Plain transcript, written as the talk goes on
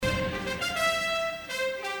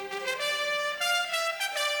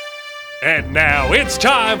And now it's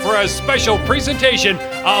time for a special presentation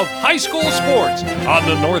of high school sports on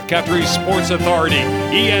the North Country Sports Authority,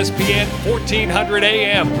 ESPN 1400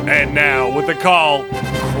 AM. And now with the call,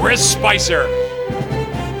 Chris Spicer.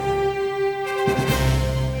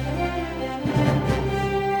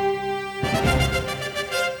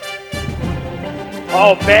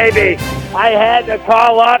 Oh, baby, I had to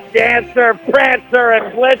call up Dancer, Prancer,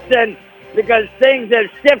 and Blitzen because things have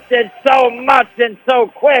shifted so much and so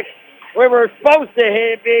quick. We were supposed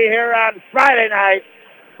to be here on Friday night.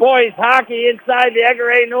 Boys hockey inside the Edgar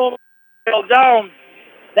A. Newell Dome.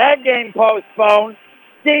 That game postponed.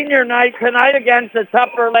 Senior night tonight against the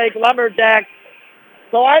Tupper Lake Lumberjacks.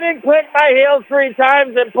 So I didn't click my heels 3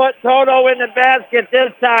 times and put Toto in the basket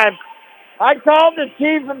this time. I called the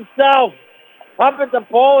chief himself up at the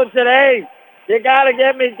pole and said, hey, you got to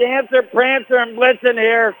get me Dancer, Prancer, and Blitzen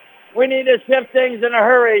here. We need to shift things in a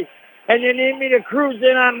hurry. And you need me to cruise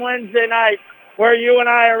in on Wednesday night where you and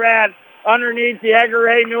I are at underneath the Edgar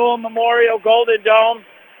A. Newell Memorial Golden Dome.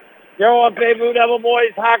 The OFA Blue Devil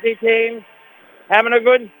boys hockey team having a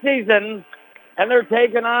good season, and they're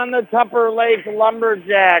taking on the Tupper Lake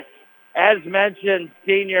Lumberjacks, as mentioned,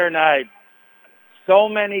 senior night. So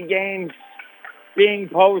many games being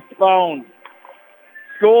postponed.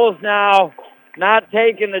 Schools now not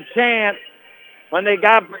taking the chance when they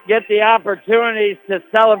get the opportunities to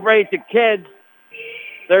celebrate the kids.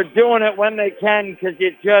 They're doing it when they can because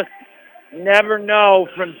you just never know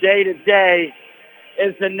from day to day,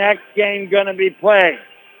 is the next game going to be played.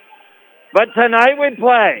 But tonight we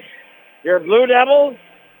play your Blue Devils,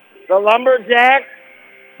 the Lumberjacks,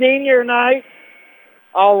 senior night.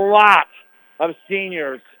 A lot of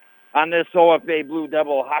seniors on this OFA Blue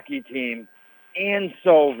Devil hockey team. Ann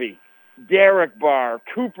Sovey, Derek Barr,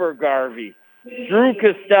 Cooper Garvey, Drew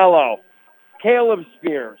Costello, Caleb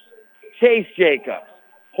Spears, Chase Jacobs,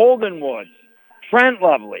 Holden Woods, Trent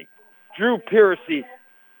Lovely, Drew Piercy,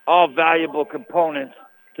 all valuable components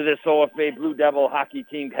to this OFA Blue Devil hockey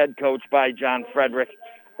team, head coach by John Frederick,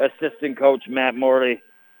 assistant coach Matt Morley,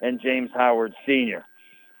 and James Howard Sr.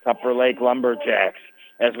 Tupper Lake Lumberjacks,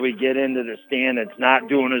 as we get into the standings, not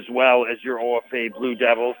doing as well as your OFA Blue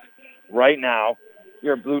Devils. Right now,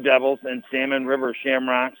 your Blue Devils and Salmon River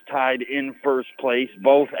Shamrocks tied in first place,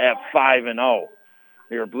 both at 5-0.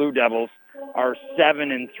 Your Blue Devils are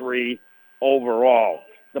 7-3 overall.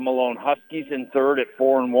 The Malone Huskies in third at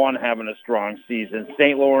 4-1, having a strong season.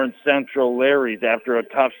 St. Lawrence Central Larrys, after a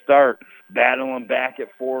tough start, battling back at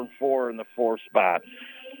 4-4 in the fourth spot.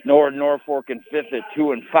 Norfolk in fifth at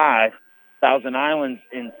 2-5. Thousand Islands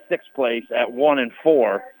in sixth place at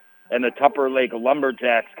 1-4. And the Tupper Lake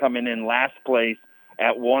Lumberjacks coming in last place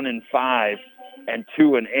at 1-5 and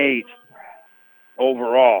 2-8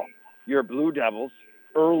 overall. Your Blue Devils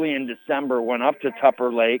early in December went up to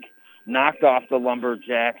Tupper Lake, knocked off the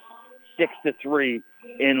Lumberjacks 6-3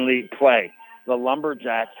 in league play. The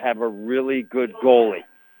Lumberjacks have a really good goalie.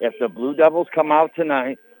 If the Blue Devils come out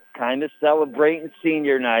tonight, kind of celebrating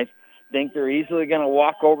senior night, think they're easily going to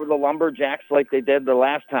walk over the Lumberjacks like they did the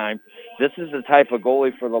last time, this is the type of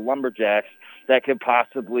goalie for the Lumberjacks that could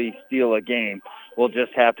possibly steal a game. We'll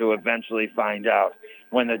just have to eventually find out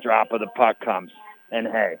when the drop of the puck comes. And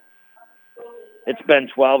hey, it's been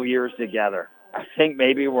 12 years together. I think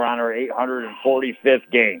maybe we're on our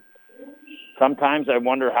 845th game. Sometimes I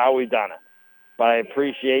wonder how we've done it, but I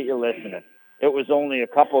appreciate you listening. It was only a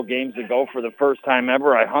couple games ago, for the first time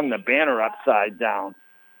ever, I hung the banner upside down.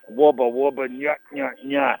 Wubba, wubba, nyut, nyut,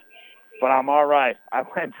 nyut. But I'm all right. I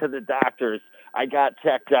went to the doctors. I got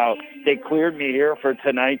checked out. They cleared me here for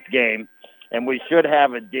tonight's game, and we should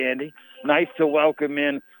have a dandy. Nice to welcome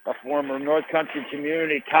in a former North Country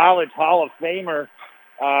Community College Hall of Famer.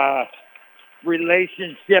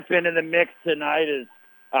 Relationship into the mix tonight is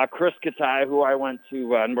Chris Katai, who I went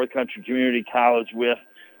to North Country Community College with.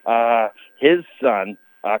 His son,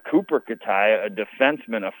 Cooper Katai, a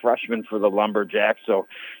defenseman, a freshman for the Lumberjacks. So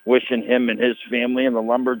wishing him and his family and the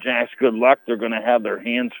Lumberjacks good luck. They're going to have their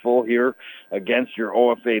hands full here against your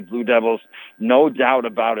OFA Blue Devils. No doubt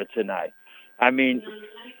about it tonight. I mean,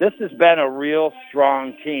 this has been a real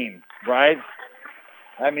strong team, right?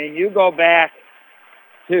 I mean, you go back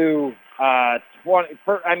to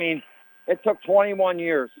it took 21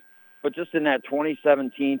 years, but just in that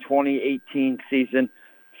 2017-2018 season,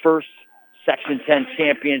 first Section 10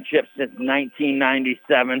 championship since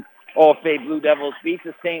 1997. OFA Blue Devils beat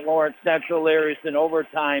the St. Lawrence Central Larrys in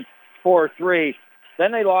overtime 4-3.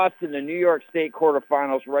 Then they lost in the New York State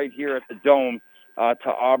quarterfinals right here at the Dome to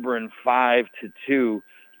Auburn 5-2.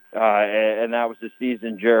 And that was the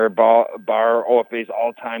season Jared Barr, OFA's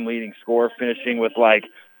all-time leading scorer, finishing with like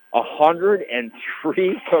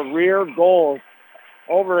 103 career goals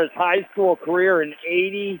over his high school career and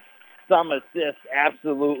 80-some assists.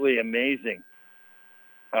 Absolutely amazing.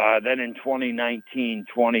 Then in 2019,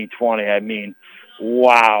 2020, I mean,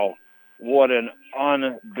 wow, what an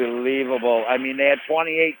unbelievable. I mean, they had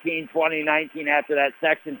 2018, 2019 after that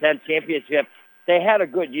Section 10 championship. They had a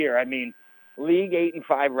good year. I mean, league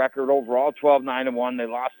 8-5 record overall, 12-9-1. They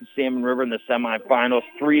lost to Salmon River in the semifinals,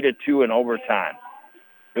 3-2 in overtime.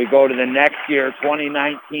 We go to the next year,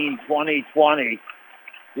 2019, 2020.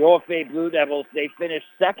 The OFA Blue Devils, they finished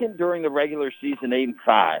second during the regular season,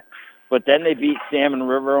 8-5. But then they beat Salmon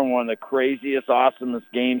River in one of the craziest, awesomest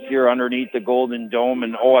games here underneath the Golden Dome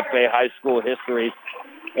in OFA high school history,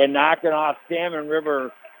 and knocking off Salmon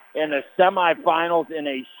River in the semifinals in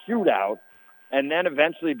a shootout, and then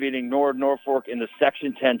eventually beating Norfolk in the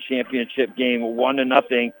Section 10 championship game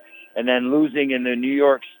 1-0, and then losing in the New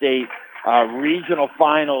York State regional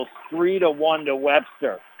finals 3-1 to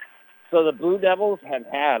Webster. So the Blue Devils have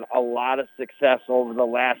had a lot of success over the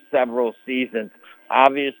last several seasons.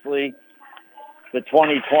 Obviously, the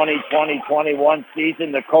 2020-2021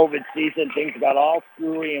 season, the COVID season, things got all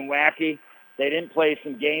screwy and wacky. They didn't play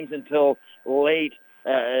some games until late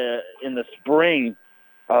in the spring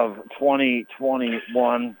of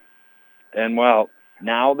 2021. And, well,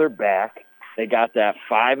 now they're back. They got that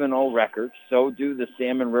 5-0 record. So do the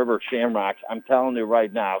Salmon River Shamrocks. I'm telling you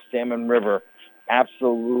right now, Salmon River,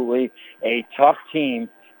 absolutely a tough team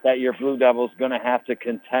that your Blue Devils going to have to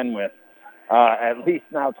contend with. At least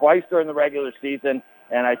now twice during the regular season,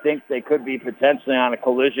 and I think they could be potentially on a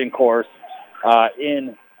collision course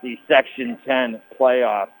in the Section 10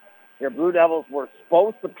 playoffs. Your Blue Devils were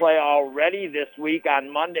supposed to play already this week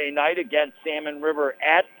on Monday night against Salmon River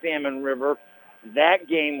at Salmon River. That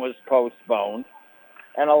game was postponed,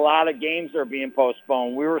 and a lot of games are being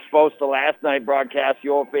postponed. We were supposed to last night broadcast the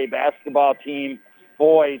OFA basketball team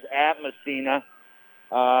boys at Messina.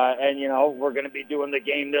 And, you know, we're going to be doing the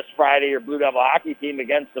game this Friday, your Blue Devil hockey team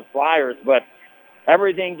against the Flyers. But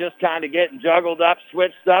everything just kind of getting juggled up,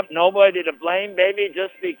 switched up. Nobody to blame, baby.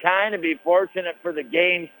 Just be kind and be fortunate for the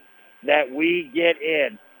games that we get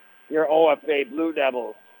in. Your OFA Blue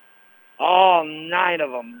Devils, all 9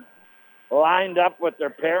 of them, lined up with their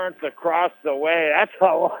parents across the way. That's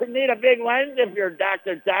all. You need a big lens if you're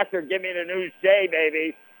Dr. Give me the news, Shay,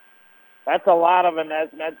 baby. That's a lot of them, as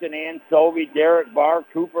mentioned. Ann Sovey, Derek Barr,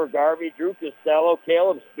 Cooper Garvey, Drew Costello,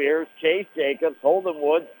 Caleb Spears, Chase Jacobs, Holden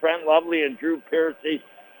Woods, Brent Lovely, and Drew Piercy.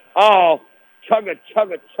 All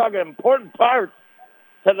chugga, important parts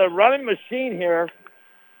to the running machine here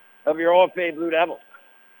of your OFA Blue Devils.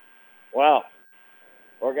 Well,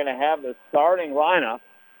 we're going to have the starting lineup,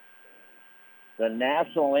 the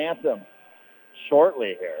national anthem,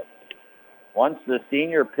 shortly here. Once the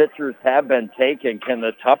senior pitchers have been taken, can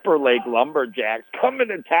the Tupper Lake Lumberjacks come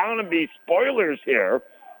into town and be spoilers here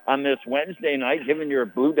on this Wednesday night, giving your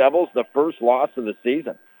Blue Devils the first loss of the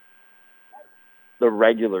season, the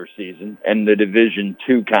regular season, and the Division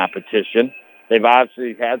II competition? They've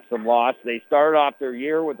obviously had some loss. They started off their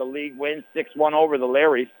year with a league win, 6-1 over the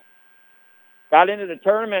Larrys. Got into the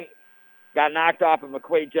tournament, got knocked off of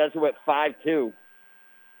McQuaid Jesuit 5-2.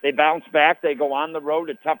 They bounce back. They go on the road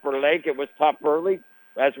to Tupper Lake. It was tough early,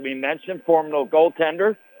 as we mentioned, formidable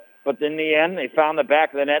goaltender. But in the end, they found the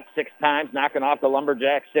back of the net 6 times, knocking off the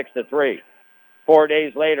Lumberjacks 6-3. 4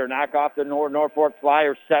 days later, knock off the Norfolk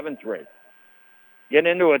Flyers 7-3. Get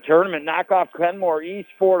into a tournament, knock off Kenmore East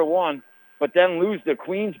 4-1, but then lose to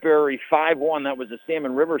Queensbury 5-1. That was the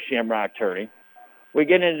Salmon River Shamrock tourney. We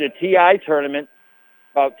get into the TI tournament.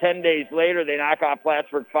 About 10 days later, they knock off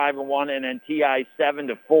Plattsburgh 5-1 and then TI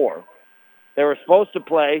 7-4. They were supposed to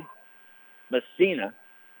play Messina.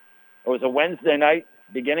 It was a Wednesday night,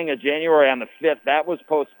 beginning of January on the 5th. That was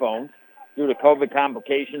postponed due to COVID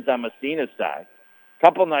complications on Messina's side. A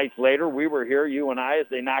couple nights later, we were here, you and I, as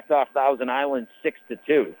they knocked off Thousand Island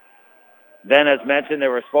 6-2. Then, as mentioned, they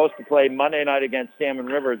were supposed to play Monday night against Salmon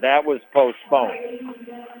River. That was postponed.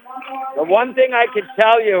 The one thing I can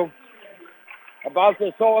tell you about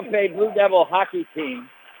this OFA Blue Devil hockey team,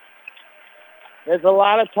 there's a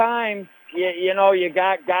lot of times, you know, you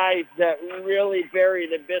got guys that really bury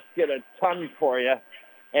the biscuit a ton for you,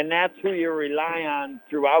 and that's who you rely on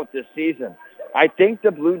throughout the season. I think the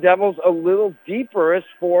Blue Devils a little deeper as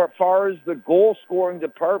far as the goal-scoring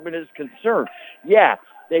department is concerned. Yeah,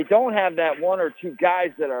 they don't have that 1 or 2 guys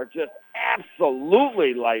that are just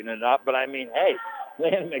absolutely lighting it up, but I mean, hey,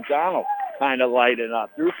 Landon McDonald kind of lighting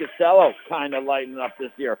up. Drew Costello kind of lighting up this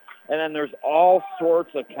year. And then there's all sorts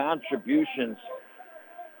of contributions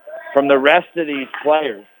from the rest of these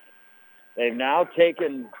players. They've now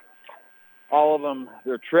taken all of them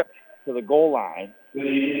their trip to the goal line.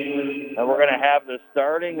 And we're going to have the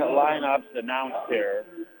starting lineups announced here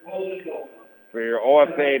for your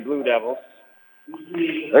OFA Blue Devils.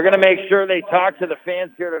 They're going to make sure they talk to the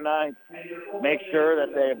fans here tonight, make sure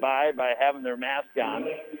that they abide by having their mask on.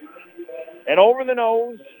 And over the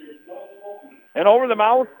nose, and over the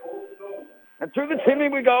mouth, and through the chimney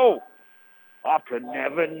we go. Off to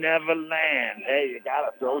Never, Never Land. Hey, you got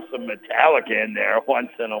to throw some Metallica in there once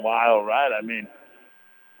in a while, right? I mean,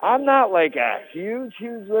 I'm not like a huge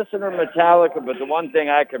listener of Metallica, but the one thing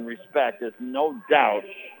I can respect is no doubt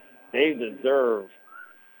they deserve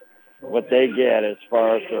what they get as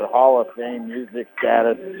far as their Hall of Fame music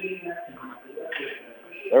status.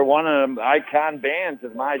 They're one of the icon bands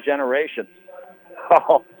of my generation.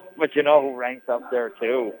 Oh, but you know who ranks up there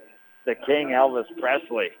too? The King Elvis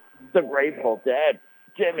Presley, the Grateful Dead,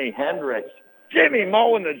 Jimi Hendrix, Jimmy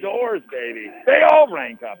Moe and the Doors, baby. They all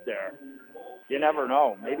rank up there. You never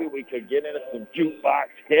know. Maybe we could get into some jukebox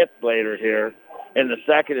hits later here in the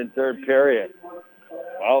second and third period.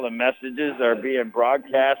 Well, the messages are being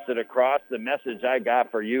broadcasted across. The message I got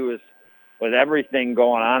for you is, with everything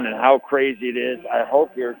going on and how crazy it is, I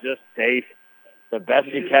hope you're just safe, the best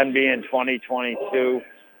you can be in 2022.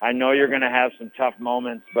 I know you're going to have some tough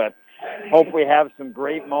moments, but hope we have some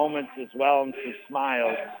great moments as well and some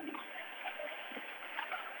smiles.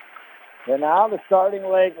 And now the starting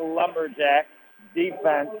leg Lumberjack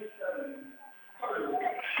defense.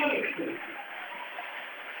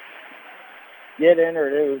 Get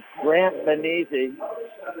introduced. Grant Benizzi.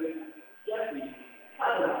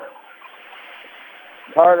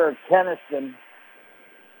 Carter Keniston.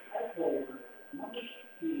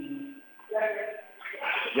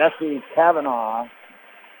 Jesse Kavanaugh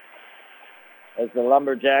as the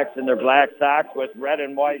Lumberjacks in their black socks with red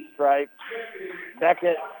and white stripes.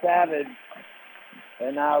 Beckett Savage.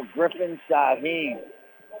 And now Griffin Shaheen.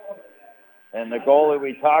 And the goalie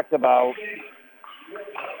we talked about,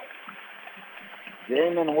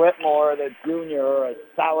 Damon Whitmore, the junior, a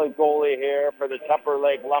solid goalie here for the Tupper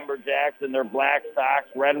Lake Lumberjacks in their black socks,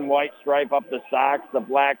 red and white stripe up the socks, the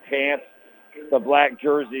black pants, the black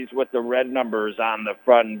jerseys with the red numbers on the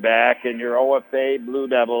front and back, and your OFA Blue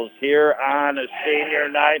Devils here on a senior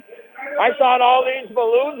night. I thought all these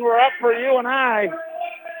balloons were up for you and I,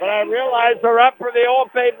 but I realized they're up for the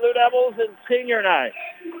OFA Blue Devils in senior night.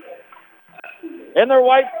 In their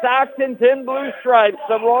white socks and thin blue stripes,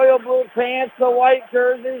 the royal blue pants, the white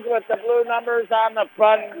jerseys with the blue numbers on the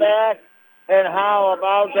front and back. And how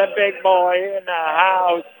about the big boy in the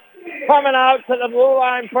house? Coming out to the blue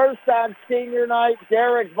line first on senior night,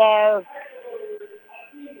 Derek Barr.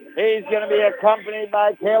 He's going to be accompanied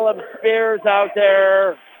by Caleb Spears out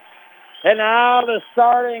there. And now the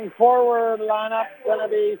starting forward lineup is going to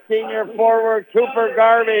be senior forward Cooper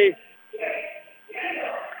Garvey.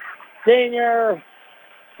 Senior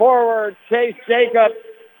forward Chase Jacobs.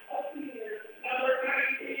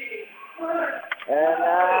 And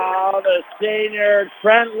now the senior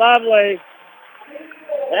Trent Lovely.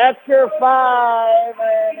 That's your 5,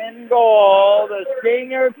 and in goal, the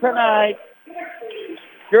senior tonight,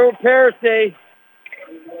 Drew Piercy,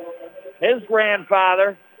 his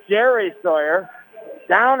grandfather, Jerry Sawyer,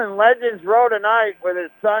 down in Legends Row tonight with his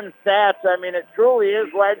son Stats. I mean, it truly is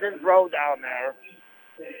Legends Row down there.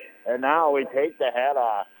 And now we take the hat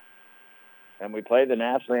off and we play the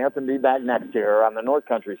national anthem. Be back next year on the North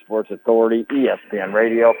Country Sports Authority, ESPN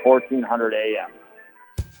Radio, 1400 AM.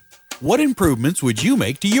 What improvements would you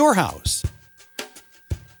make to your house?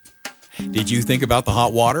 Did you think about the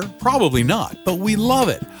hot water? Probably not, but we love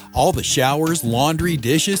it. All the showers, laundry,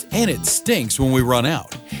 dishes, and it stinks when we run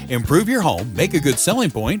out. Improve your home, make a good selling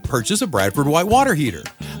point, purchase a Bradford White water heater.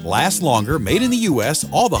 Last longer, made in the U.S.,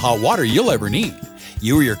 all the hot water you'll ever need.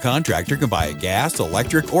 You or your contractor can buy a gas,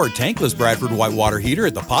 electric, or tankless Bradford White water heater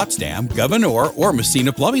at the Potsdam, Gouverneur, or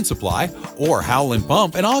Messina Plumbing Supply, or Howland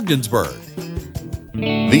Pump in Ogdensburg.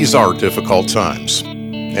 These are difficult times,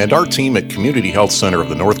 and our team at Community Health Center of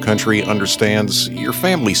the North Country understands your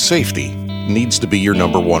family's safety needs to be your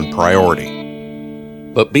number one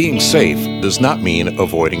priority. But being safe does not mean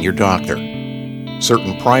avoiding your doctor.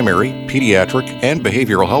 Certain primary, pediatric, and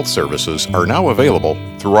behavioral health services are now available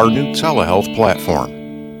through our new telehealth platform,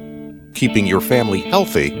 keeping your family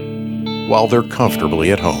healthy while they're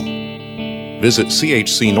comfortably at home. Visit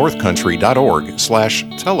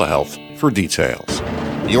chcnorthcountry.org/telehealth for details.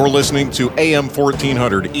 You're listening to AM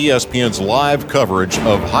 1400 ESPN's live coverage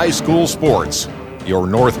of high school sports. Your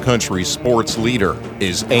North Country sports leader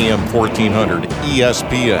is AM 1400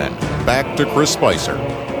 ESPN. Back to Chris Spicer.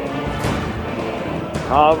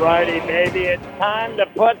 All righty, baby. It's time to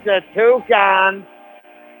put the toque on.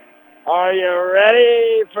 Are you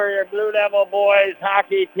ready for your Blue Devil boys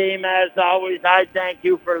hockey team? As always, I thank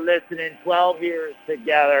you for listening. 12 years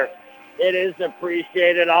together. It is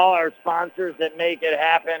appreciated. All our sponsors that make it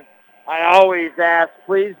happen. I always ask,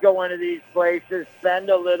 please go into these places, spend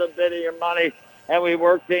a little bit of your money, and we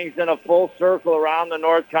work things in a full circle around the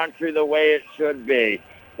North Country the way it should be.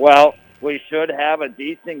 Well, we should have a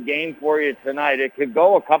decent game for you tonight. It could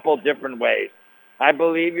go a couple different ways. I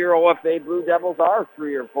believe your OFA Blue Devils are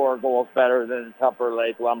 3 or 4 goals better than the Tupper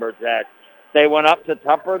Lake Lumberjacks. They went up to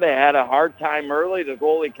Tupper. They had a hard time early. The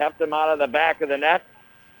goalie kept them out of the back of the net.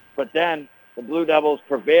 But then the Blue Devils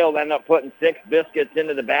prevailed, ended up putting 6 biscuits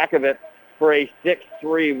into the back of it for a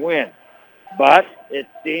 6-3 win. But it's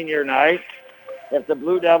senior night. If the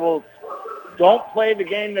Blue Devils don't play the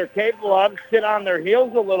game they're capable of, sit on their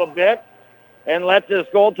heels a little bit, and let this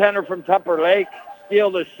goaltender from Tupper Lake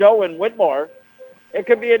steal the show in Whitmore, it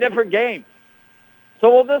could be a different game.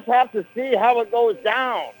 So we'll just have to see how it goes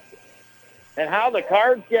down and how the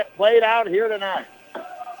cards get played out here tonight.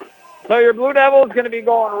 So your Blue Devils going to be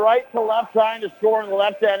going right to left, trying to score in the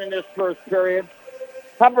left end in this first period.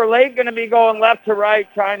 Tupper Lake going to be going left to right,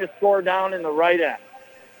 trying to score down in the right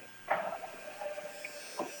end.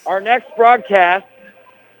 Our next broadcast,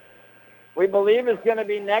 we believe, is going to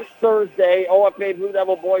be next Thursday, OFA Blue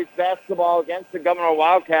Devil boys basketball against the Governor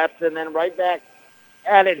Wildcats, and then right back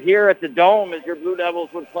at it here at the Dome as your Blue Devils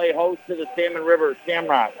would play host to the Salmon River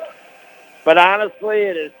Shamrocks. But honestly,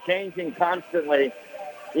 it is changing constantly.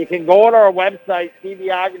 You can go to our website,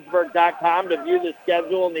 cbogginsburg.com, to view the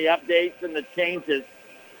schedule and the updates and the changes.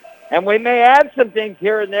 And we may add some things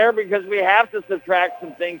here and there because we have to subtract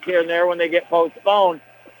some things here and there when they get postponed,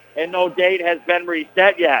 and no date has been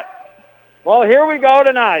reset yet. Well, here we go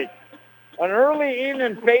tonight. An early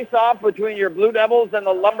evening face-off between your Blue Devils and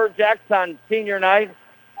the Lumberjacks on senior night.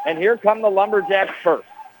 And here come the Lumberjacks first.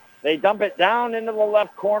 They dump it down into the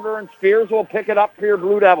left corner, and Spears will pick it up for your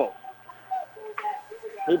Blue Devils.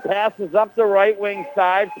 He passes up the right wing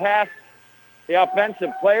side, past the offensive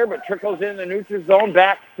player, but trickles in the neutral zone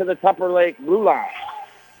back to the Tupper Lake blue line.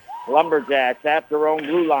 Lumberjacks at their own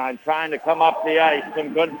blue line, trying to come up the ice.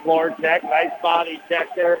 Some good floor check. Nice body check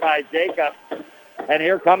there by Jacob. And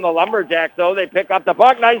here come the Lumberjacks, though. They pick up the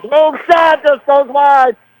puck. Nice move. Shot just goes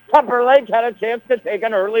wide. Tupper Lake had a chance to take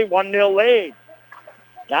an early 1-0 lead.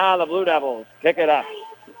 Now the Blue Devils pick it up.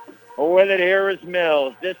 With it here is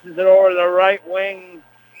Mills. This is it over the right wing.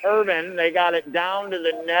 Urban, they got it down to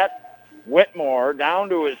the net. Whitmore down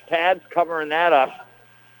to his pads, covering that up.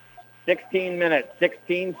 16 minutes,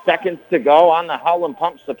 16 seconds to go on the Howland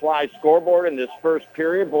Pump Supply scoreboard in this first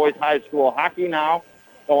period. Boys high school hockey now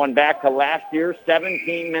going back to last year,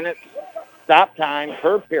 17 minutes stop time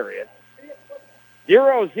per period.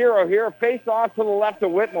 0-0 here, face off to the left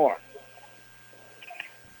of Whitmore.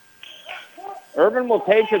 Urban will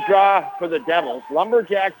take a draw for the Devils.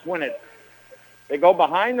 Lumberjacks win it. They go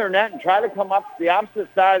behind their net and try to come up the opposite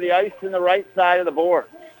side of the ice and the right side of the board.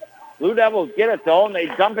 Blue Devils get it, though, and they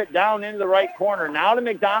dump it down into the right corner. Now to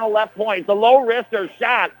McDonald, left point. It's a low-wrister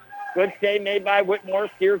shot. Good save made by Whitmore.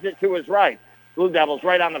 Steers it to his right. Blue Devils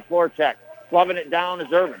right on the floor check. Flubbing it down is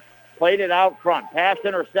Urban. Played it out front. Pass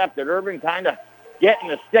intercepted. Urban kind of getting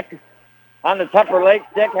the stick on the Tupper Lake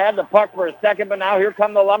stick. Had the puck for a second, but now here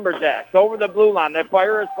come the Lumberjacks. Over the blue line. They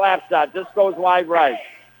fire a slap shot. Just goes wide right.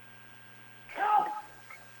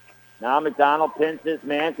 Now McDonald pins his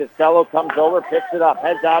man. Costello comes over, picks it up,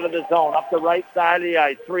 heads out of the zone, up the right side of the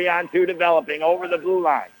ice. 3-on-2 developing over the blue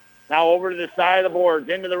line. Now over to the side of the boards,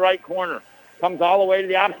 into the right corner. Comes all the way to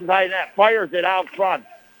the opposite side of the net, fires it out front.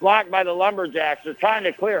 Blocked by the Lumberjacks. They're trying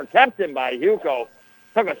to clear. Kept him by Hugo.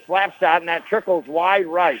 Took a slap shot, and that trickles wide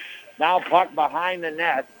right. Now puck behind the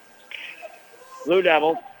net. Blue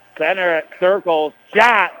Devils, center circle,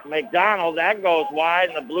 shot. McDonald, that goes wide,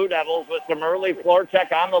 and the Blue Devils with some early floor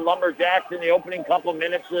check on the Lumberjacks in the opening couple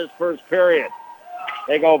minutes of this first period.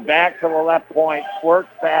 They go back to the left point. Squirts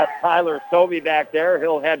past Tyler Stovey back there.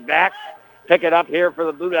 He'll head back. Pick it up here for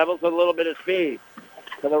the Blue Devils with a little bit of speed.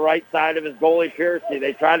 To the right side of his goalie, Piercy.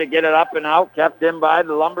 They try to get it up and out. Kept in by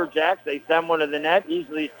the Lumberjacks. They send one to the net.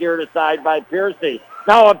 Easily steered aside by Piercy.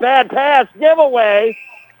 Now a bad pass. Giveaway.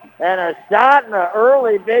 And a shot and an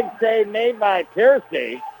early big save made by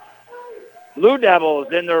Piercy. Blue Devils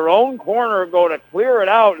in their own corner go to clear it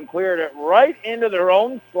out and cleared it right into their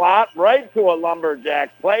own slot, right to a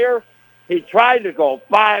Lumberjack player. He tried to go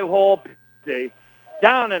 5-hole Piercy.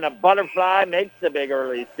 Down in a butterfly, makes the big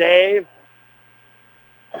early save.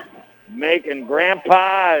 Making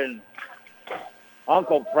Grandpa and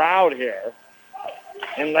Uncle proud here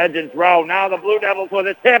in Legends Row. Now the Blue Devils with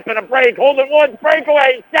a tip and a break. Holden Woods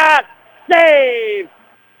breakaway shot. Save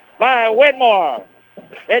by Whitmore.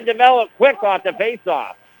 It developed quick off the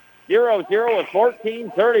faceoff. 0-0 with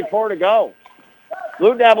 14:34 to go.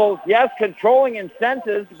 Blue Devils, yes, controlling in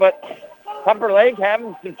senses, but Tupper Lake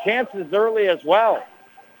having some chances early as well.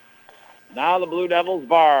 Now the Blue Devils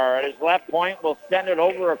bar at his left point will send it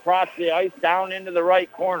over across the ice down into the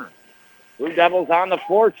right corner. Blue Devils on the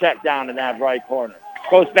floor check down in that right corner.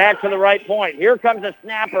 Goes back to the right point. Here comes a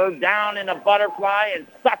snapper down in a butterfly, and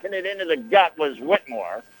sucking it into the gut was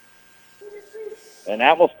Whitmore. And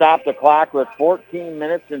that will stop the clock with 14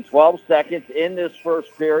 minutes and 12 seconds in this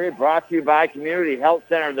first period. Brought to you by Community Health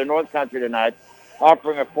Center of the North Country tonight,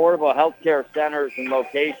 offering affordable health care centers and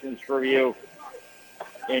locations for you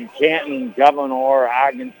in Canton, Gouverneur,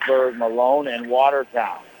 Ogdensburg, Malone, and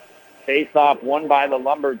Watertown. Face-off won by the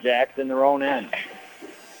Lumberjacks in their own end.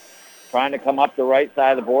 Trying to come up the right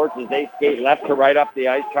side of the boards as they skate left to right up the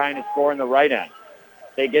ice, trying to score in the right end.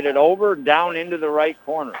 They get it over down into the right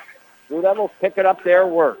corner. Blue Devils pick it up their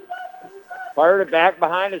work. Fired it back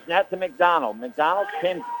behind his net to McDonald. McDonald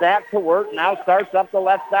came back to work, now starts up the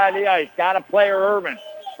left side of the ice. Got a player, Urban.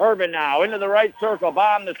 Urban now into the right circle,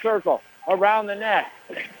 bottom the circle, around the net.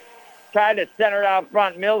 Tried to center it out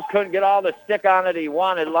front. Mills couldn't get all the stick on it he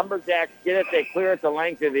wanted. Lumberjacks get it. They clear it the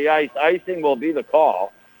length of the ice. Icing will be the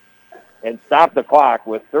call. And stop the clock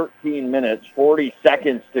with 13 minutes, 40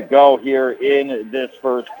 seconds to go here in this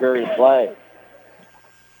first period play.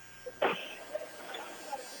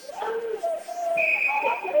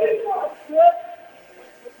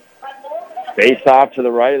 Face off to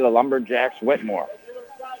the right of the Lumberjacks, Whitmore.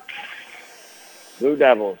 Blue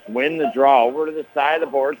Devils win the draw over to the side of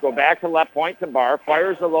the boards, go back to left point to Barr,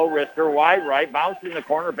 fires a low wrister, wide right, bounces in the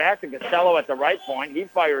corner, back to Costello at the right point. He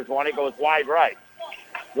fires one, it goes wide right.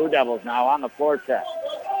 Blue Devils now on the floor check.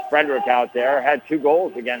 Frederick out there had 2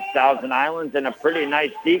 goals against Thousand Islands and a pretty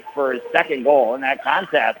nice deke for his second goal in that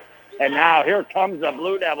contest. And now here comes the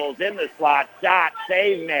Blue Devils in the slot. Shot,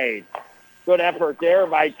 save made. Good effort there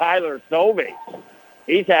by Tyler Sobey.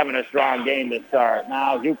 He's having a strong game to start.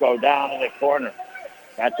 Now Zuko down in the corner.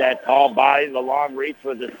 Got that tall body, the long reach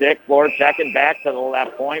with the stick. Floor checking back to the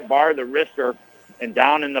left point. Bar the wrister. And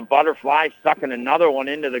down in the butterfly, sucking another one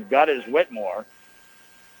into the gut is Whitmore.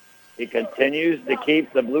 He continues to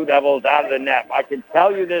keep the Blue Devils out of the net. I can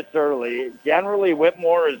tell you this early. Generally,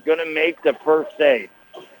 Whitmore is going to make the first save.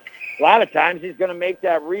 A lot of times he's going to make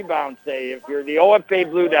that rebound save. If you're the OFA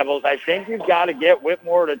Blue Devils, I think you've got to get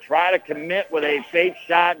Whitmore to try to commit with a fake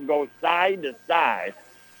shot and go side to side.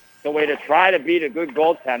 The way to try to beat a good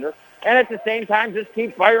goaltender. And at the same time, just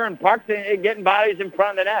keep firing pucks and getting bodies in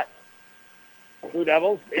front of the net. Blue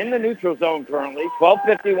Devils in the neutral zone currently.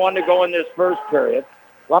 12:51 to go in this first period.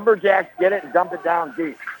 Lumberjacks get it and dump it down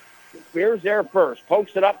deep. Spears there first.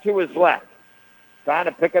 Pokes it up to his left. Trying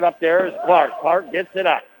to pick it up there is Clark. Clark gets it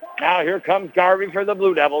up. Now here comes Garvey for the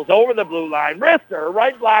Blue Devils. Over the blue line. Wrister,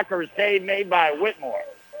 right blocker, save made by Whitmore.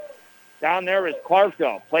 Down there is Clark,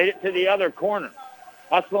 though. Played it to the other corner.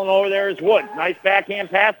 Hustling over there is Woods. Nice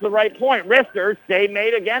backhand pass to the right point. Wrister, save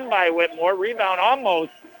made again by Whitmore. Rebound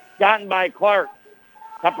almost gotten by Clark.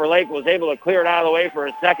 Tupper Lake was able to clear it out of the way for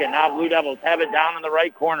a second. Now Blue Devils have it down in the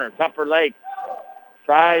right corner. Tupper Lake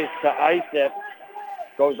tries to ice it.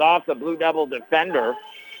 Goes off the Blue Devil defender.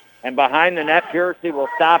 And behind the net, Piercy will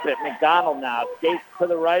stop it. McDonald now skates to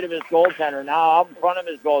the right of his goaltender. Now out in front of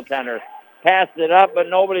his goaltender. Passed it up, but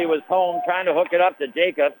nobody was home. Trying to hook it up to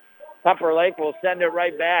Jacob. Tupper Lake will send it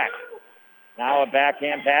right back. Now a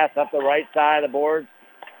backhand pass up the right side of the boards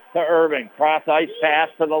to Irving. Cross ice pass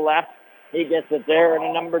to the left. He gets it there, and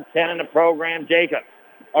a number 10 in the program, Jacob.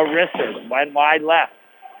 A wrister went wide left.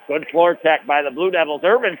 Good floor check by the Blue Devils.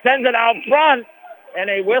 Irving sends it out front, and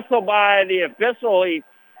a whistle by the official.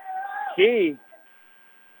 She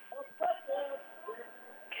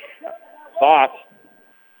thought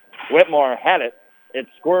Whitmore had it. It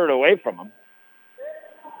squirted away from him.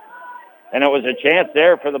 And it was a chance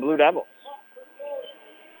there for the Blue Devils.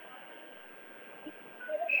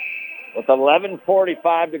 With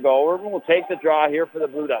 11:45 to go, Irvin will take the draw here for the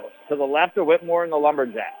Blue Devils. To the left of Whitmore and the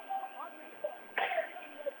Lumberjacks.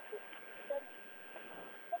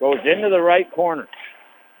 Goes into the right corner.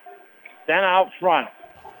 Sent out front.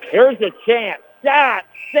 Here's a chance. Shot.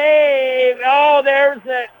 Save. Oh, there's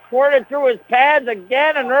it. Squirted through his pads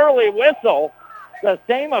again. An early whistle. The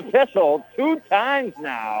same official 2 times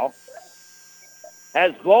now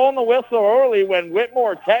has blown the whistle early when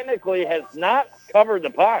Whitmore technically has not covered the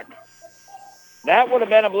puck. That would have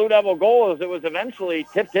been a Blue Devil goal as it was eventually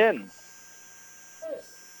tipped in.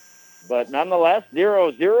 But nonetheless,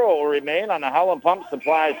 0-0 will remain on the Howland Pump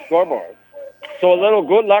Supply scoreboard. So a little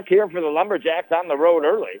good luck here for the Lumberjacks on the road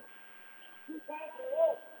early.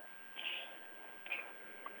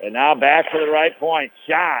 And now back to the right point.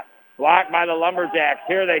 Shot. Blocked by the Lumberjacks.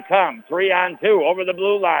 Here they come. 3-on-2 over the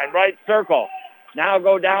blue line. Right circle. Now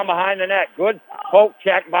go down behind the net. Good poke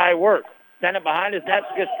check by Wirtz. Send it behind his net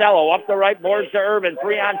to Costello. Up the right boards to Irvin.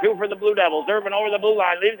 3-on-2 for the Blue Devils. Irvin over the blue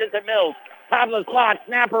line. Leaves it to Mills. Top of the slot.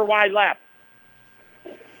 Snapper wide left.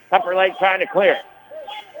 Tupper Lake trying to clear.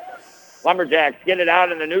 Lumberjacks get it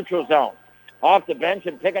out in the neutral zone. Off the bench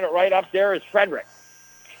and picking it right up there is Frederick.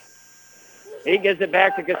 He gives it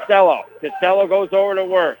back to Costello. Costello goes over to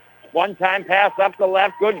Wirtz. One-time pass up the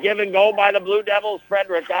left. Good give and go by the Blue Devils.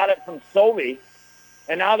 Frederick got it from Sovey.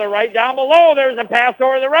 And now they're right down below. There's a pass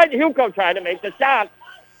over the right. Hugo tried to make the shot.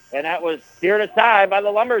 And that was steered aside by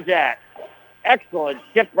the Lumberjacks. Excellent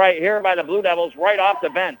shift right here by the Blue Devils right off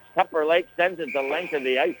the bench. Tupper Lake sends it the length of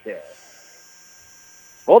the ice here.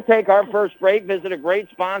 We'll take our first break. Visit a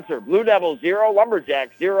great sponsor. Blue Devils 0,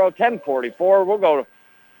 Lumberjacks 0, 10:44. We'll go to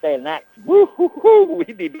stay next. Woo-hoo-hoo.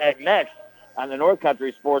 We'll be back next on the North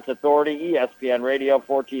Country Sports Authority, ESPN Radio,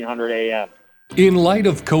 1400 AM. In light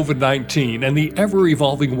of COVID-19 and the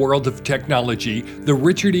ever-evolving world of technology, the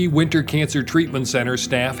Richard E. Winter Cancer Treatment Center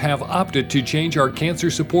staff have opted to change our cancer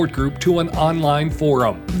support group to an online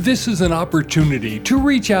forum. This is an opportunity to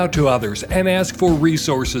reach out to others and ask for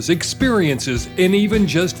resources, experiences, and even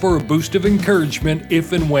just for a boost of encouragement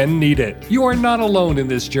if and when needed. You are not alone in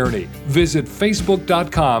this journey. Visit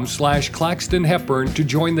facebook.com/Claxton Hepburn to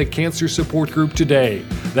join the cancer support group today.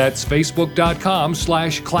 That's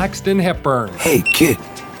facebook.com/Claxton Hepburn. Hey, kid,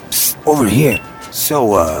 psst, over here.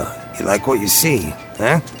 So, you like what you see,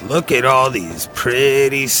 huh? Look at all these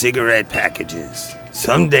pretty cigarette packages.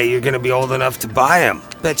 Someday you're gonna be old enough to buy them.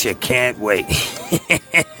 Bet you can't wait.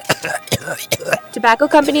 Tobacco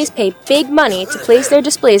companies pay big money to place their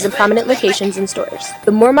displays in prominent locations in stores.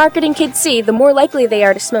 The more marketing kids see, the more likely they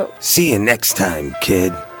are to smoke. See you next time,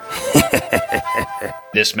 kid.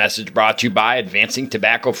 This message brought to you by Advancing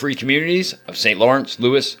Tobacco-Free Communities of St. Lawrence,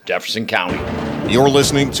 Lewis, Jefferson County. You're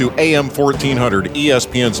listening to AM 1400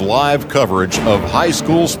 ESPN's live coverage of high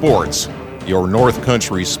school sports. Your North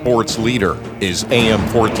Country sports leader is AM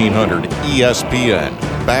 1400 ESPN.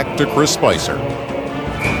 Back to Chris Spicer.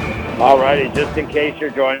 All righty, just in case you're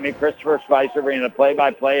joining me, Christopher Spicer bringing the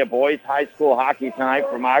play-by-play of boys high school hockey tonight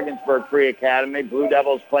from Ogdensburg Free Academy. Blue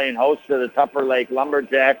Devils playing host to the Tupper Lake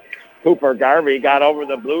Lumberjacks. Cooper Garvey got over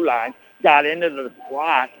the blue line, got into the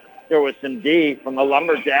slot. There was some D from the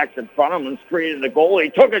Lumberjacks in front of him, screened the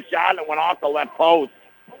goalie, took a shot and went off the left post.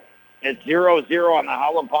 It's 0-0 on the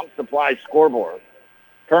Howland Pump Supply scoreboard.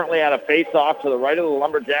 Currently at a face-off to the right of the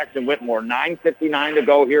Lumberjacks in Whitmore. 9:59 to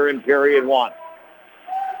go here in period one.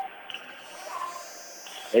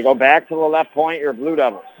 They go back to the left point, your Blue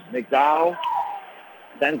Devils. McDonald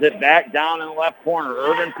sends it back down in the left corner.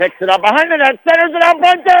 Irvin picks it up behind the net, centers it up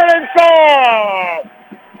right there and scores!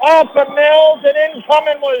 Off of Mills, and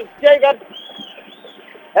incoming was Jacobs.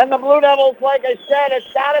 And the Blue Devils, like I said,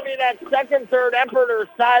 it's got to be that second, third effort or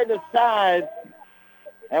side to side.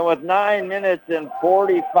 And with 9 minutes and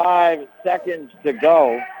 45 seconds to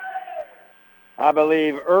go, I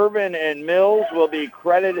believe Irvin and Mills will be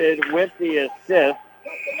credited with the assist.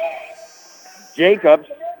 Jacobs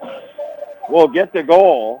will get the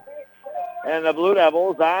goal. And the Blue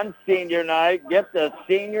Devils on senior night get the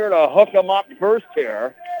senior to hook them up first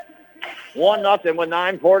here. 1-0 with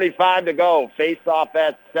 9:45 to go. Face off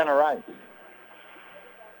at center ice.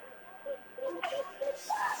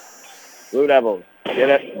 Blue Devils get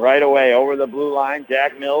it right away over the blue line.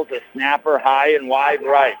 Jack Mills, a snapper high and wide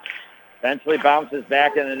right. Eventually bounces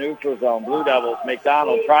back in the neutral zone. Blue Devils,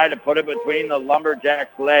 McDonald tried to put it between the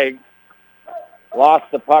Lumberjacks' legs. Lost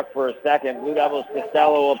the puck for a second. Blue Devils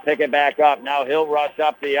Costello will pick it back up. Now he'll rush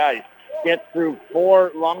up the ice. Gets through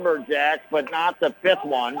 4 Lumberjacks, but not the 5th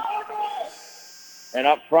one. And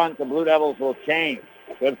up front, the Blue Devils will change.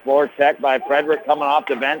 Good floor check by Frederick coming off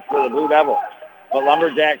the bench for the Blue Devils. But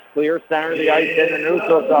Lumberjacks clear center of the ice in the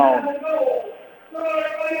neutral zone.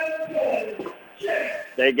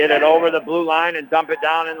 They get it over the blue line and dump it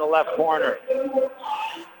down in the left corner.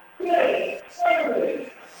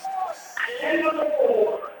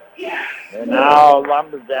 And now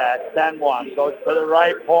Lumberjacks send one. Goes to the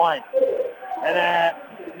right point. And then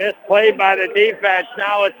misplayed by the defense.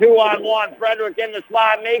 Now a 2-on-1. Frederick in the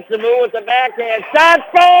slot. Makes the move with the backhand. Shot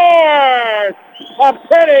scores! A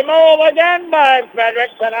pretty move again by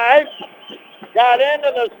Frederick tonight. Got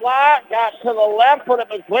into the slot. Got to the left. Put it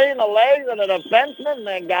between the legs of the defenseman. And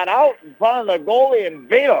then got out in front of the goalie and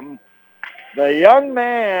beat him. The young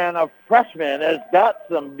man, a freshman, has got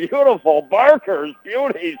some beautiful Barker's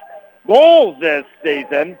Beauties goals this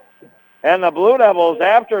season. And the Blue Devils,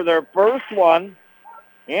 after their first one,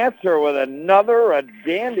 Answer with a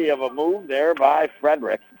dandy of a move there by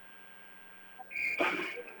Frederick.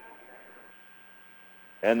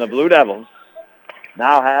 And the Blue Devils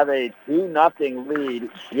now have a 2-0 lead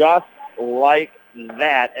just like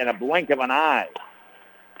that in a blink of an eye.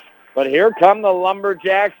 But here come the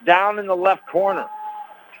Lumberjacks down in the left corner.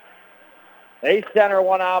 They center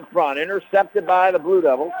one out front, intercepted by the Blue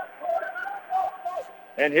Devils.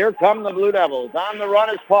 And here come the Blue Devils. On the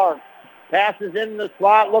run is Park. Passes in the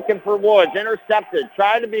slot looking for Woods. Intercepted.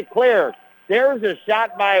 Tried to be clear. There's a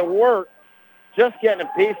shot by Wirt. Just getting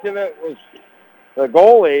a piece of it was the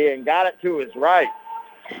goalie and got it to his right.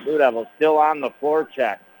 Blue Devils still on the floor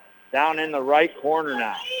check. Down in the right corner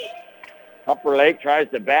now. Tupper Lake tries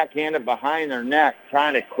to backhand it behind their neck,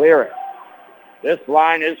 trying to clear it. This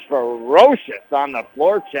line is ferocious on the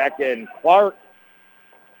floor check, and Clark,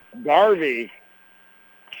 Garvey,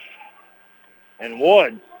 and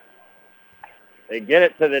Woods, they get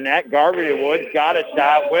it to the net. Garvey to Woods got a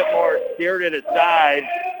shot. Whitmore steered it aside.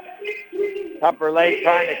 Tupper Lake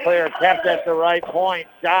trying to clear, kept at the right point.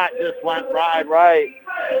 Shot just went right.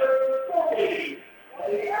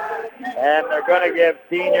 And they're going to give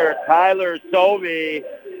senior Tyler Sobey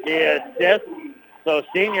the assist. So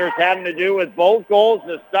seniors having to do with both goals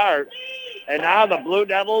to start. And now the Blue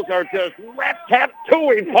Devils are just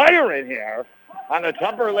rat-tap-tooey firing here on the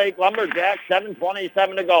Tupper Lake Lumberjacks.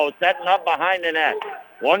 7:27 to go, setting up behind the net.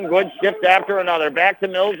 One good shift after another. Back to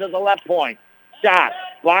Mills at the left point. Shot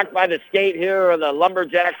blocked by the skate here of the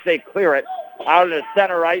Lumberjacks. They clear it out of the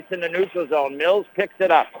center ice in the neutral zone. Mills picks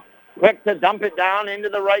it up. Quick to dump it down into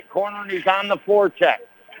the right corner, and he's on the floor check.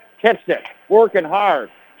 Tips it, working hard,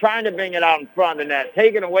 trying to bring it out in front of the net,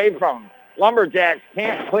 taken away from him. Lumberjacks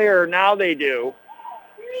can't clear. Now they do.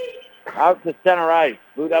 Out to center ice.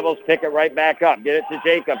 Blue Devils pick it right back up. Get it to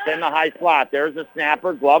Jacobs in the high slot. There's a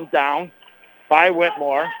snapper, gloves down by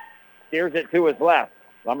Whitmore. Steers it to his left.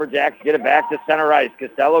 Lumberjacks get it back to center ice.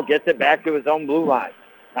 Costello gets it back to his own blue line.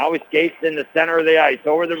 Now he skates in the center of the ice,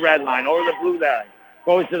 over the red line, over the blue line.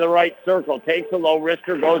 Goes to the right circle, takes a low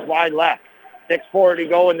wrister, goes wide left. 6:40 to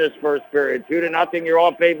go in this first period. 2-0, your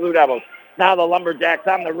OFA Blue Devils. Now the Lumberjacks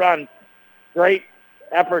on the run. Great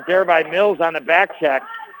effort there by Mills on the back check.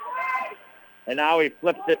 And now he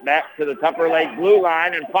flips it back to the Tupper Lake blue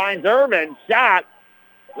line and finds Irvin. Shot.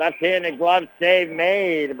 Left-handed glove save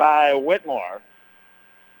made by Whitmore.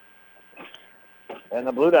 And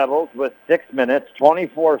the Blue Devils, with 6 minutes,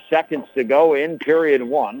 24 seconds to go in period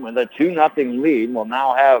one, with a 2-0 lead, will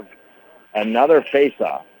now have another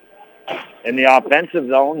face-off in the offensive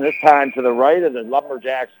zone, this time to the right of the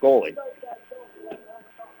Lumberjacks goalie.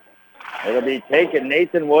 It'll be taken.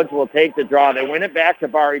 Nathan Woods will take the draw. They win it back to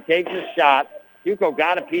Barr. He takes his shot. Hugo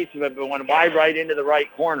got a piece of it, but went wide right into the right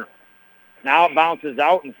corner. Now it bounces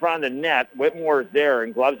out in front of the net. Whitmore's there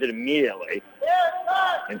and gloves it immediately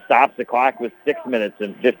and stops the clock with 6 minutes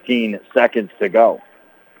and 15 seconds to go.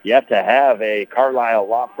 Yet to have a Carlisle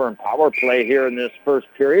Law Firm power play here in this first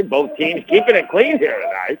period. Both teams keeping it clean here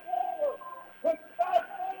tonight.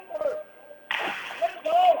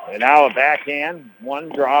 And now a backhand. One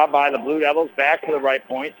draw by the Blue Devils back to the right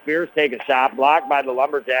point. Spears take a shot, blocked by the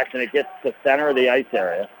Lumberjacks, and it gets to center of the ice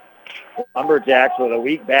area. Lumberjacks with a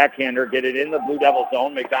weak backhander get it in the Blue Devil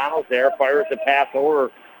zone. McDonald's there, fires the pass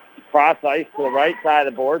over cross ice to the right side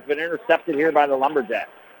of the boards, but intercepted here by the Lumberjacks.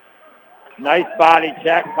 Nice body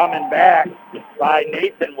check coming back by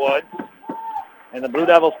Nathan Woods. And the Blue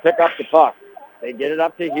Devils pick up the puck. They get it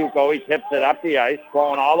up to Hugo. He tips it up the ice,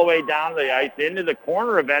 going all the way down the ice into the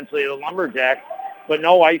corner eventually of the Lumberjacks, but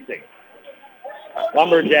no icing.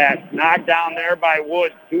 Lumberjacks knocked down there by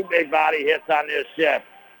Woods. Two big body hits on this shift.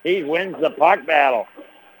 He wins the puck battle.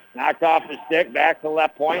 Knocked off the stick, back to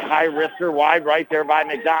left point. High wrister, wide right there by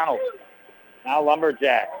McDonald. Now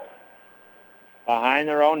Lumberjacks behind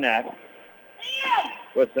their own net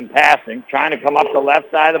with some passing, trying to come up the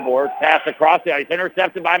left side of the board. Pass across the ice,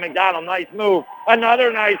 intercepted by McDonald. Nice move.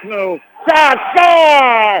 Another nice move. Shot,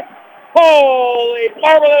 score! Holy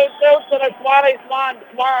marvelous deuce and a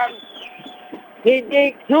Swan. He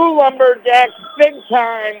beat two Lumberjacks big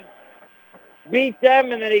time. Beat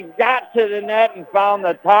them, and then he got to the net and found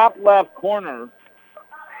the top left corner.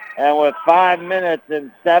 And with 5 minutes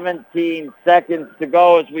and 17 seconds to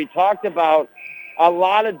go, as we talked about, a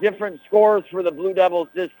lot of different scores for the Blue Devils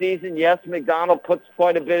this season. Yes, McDonald puts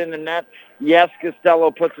quite a bit in the net. Yes,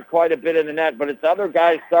 Costello puts quite a bit in the net, but it's other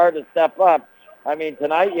guys starting to step up. I mean,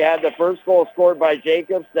 tonight you had the first goal scored by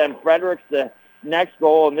Jacobs, then Fredericks the next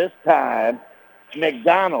goal, and this time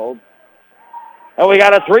McDonald. And we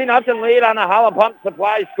got a 3-0 lead on the Hollow Pump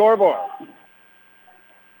Supply scoreboard.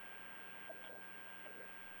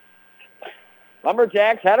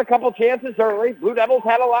 Lumberjacks had a couple chances early. Blue Devils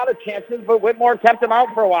had a lot of chances, but Whitmore kept them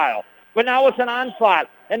out for a while. But now it's an onslaught.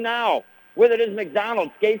 And now, with it is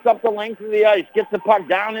McDonald. Skates up the length of the ice. Gets the puck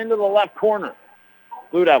down into the left corner.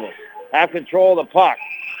 Blue Devils have control of the puck.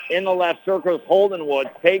 In the left circle is Holdenwood.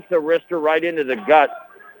 Takes the wrister right into the gut.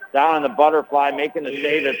 Down in the butterfly, making the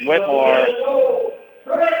save is Whitmore.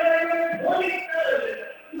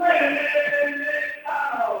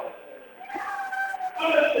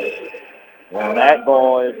 And that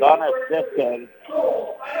goal is unassisted.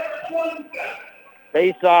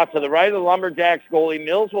 Face off to the right of the Lumberjacks goalie.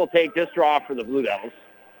 Mills will take this draw for the Blue Devils.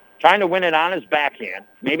 Trying to win it on his backhand.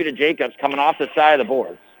 Maybe to Jacobs coming off the side of the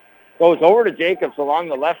boards. Goes over to Jacobs along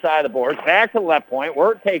the left side of the boards. Back to the left point.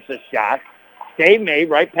 Wirt takes a shot. Save made.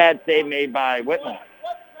 Right pad save made by Whitmore.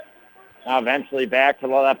 Now eventually back to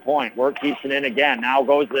the left point. Wirt keeps it in again. Now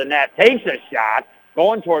goes to the net. Takes a shot.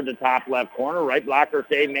 Going toward the top left corner. Right blocker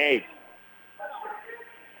save made.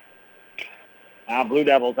 Now Blue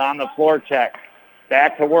Devils on the floor check.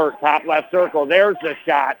 Back to work. Top left circle. There's the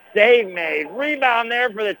shot. Save made. Rebound there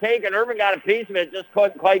for the take, and Irvin got a piece of it. Just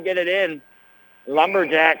couldn't quite get it in.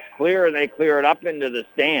 Lumberjacks clear, and they clear it up into the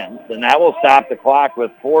stands. And that will stop the clock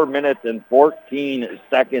with 4 minutes and 14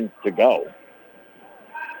 seconds to go.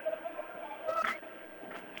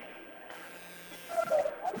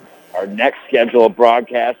 Our next scheduled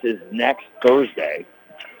broadcast is next Thursday.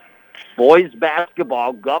 Boys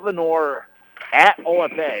basketball, Governor at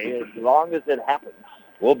OFA, as long as it happens,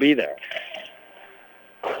 we'll be there.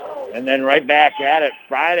 And then right back at it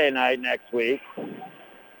Friday night next week,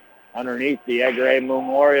 underneath the Edgar A.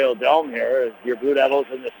 Memorial Dome here, as your Blue Devils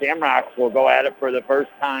and the Shamrocks will go at it for the first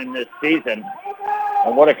time this season.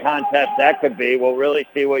 And what a contest that could be. We'll really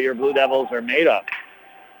see what your Blue Devils are made of.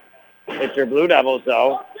 It's your Blue Devils,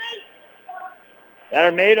 though, that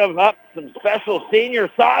are made of some special senior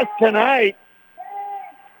sauce tonight.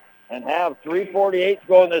 And have 3:48 to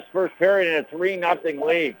go in this first period and a 3-0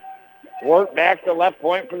 lead. Work back to left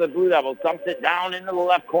point for the Blue Devils. Dumps it down into the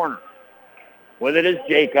left corner. With it is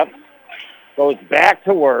Jacobs. Goes back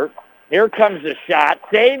to work. Here comes the shot.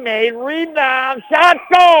 Save made. Rebound. Shot.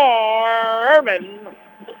 Score! Irvin.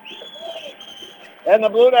 And the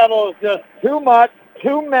Blue Devils just too much,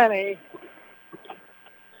 too many.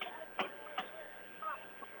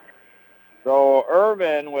 So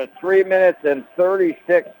Irvin with 3 minutes and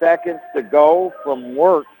 36 seconds to go from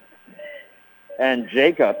Wirt and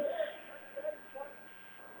Jacobs.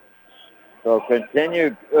 So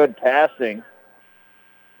continued good passing.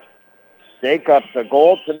 Jacobs, a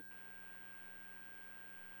goal to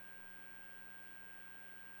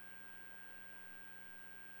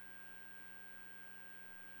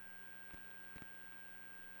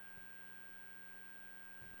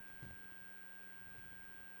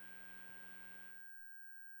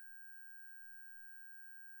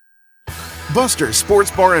Buster's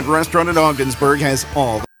Sports Bar and Restaurant in Ogdensburg has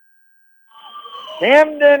all the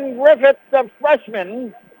Camden Griffith, the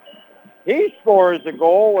freshman. He scores a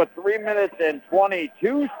goal with 3 minutes and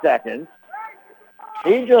 22 seconds.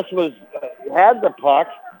 He just had the puck.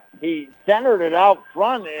 He centered it out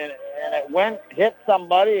front, and it hit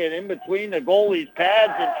somebody, and in between the goalie's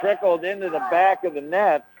pads, it trickled into the back of the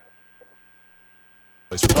net.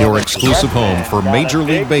 Your exclusive home for Major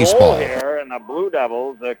League Baseball. Here, and the Blue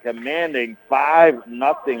Devils a commanding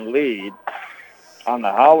 5-0 lead on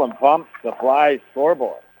the Howland Pump Supply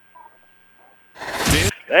scoreboard.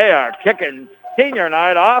 They are kicking senior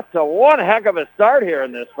night off to one heck of a start here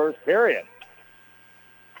in this first period.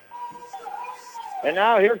 And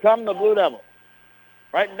now here come the Blue Devils.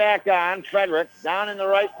 Right back on Frederick, down in the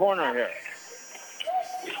right corner here.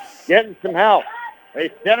 Getting some help.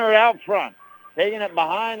 They center it out front. Taking it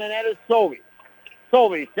behind the net is Sobey.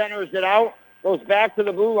 Sobey centers it out, goes back to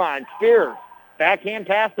the blue line. Spears, backhand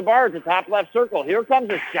pass to Barr at the top left circle. Here comes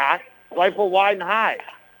a shot. Rifle wide and high.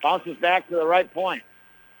 Bounces back to the right point.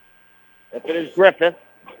 If it is Griffith,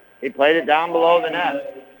 he played it down below the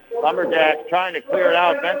net. Lumberjacks trying to clear it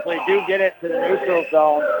out. Eventually do get it to the neutral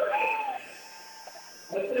zone.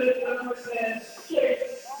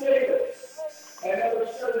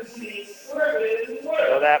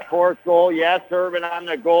 So that fourth goal, yes, Irvin on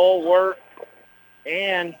the goal, Wirt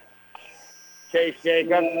and Chase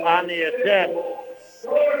Jacobs on the assist.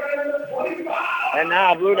 And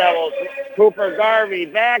now Blue Devils, Cooper Garvey,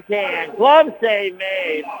 backhand, glove save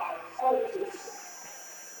made.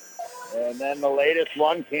 And then the latest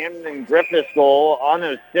one, Camden Griffith's goal,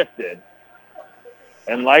 unassisted.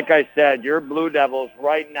 And like I said, your Blue Devils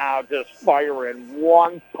right now just firing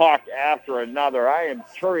one puck after another. I am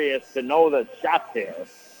curious to know the shots here.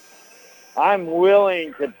 I'm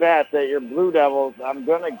willing to bet that your Blue Devils, I'm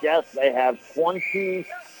going to guess they have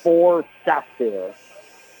 24 shots here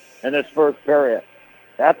in this first period.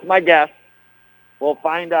 That's my guess. We'll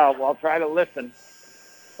find out. We'll try to listen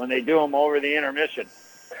when they do them over the intermission.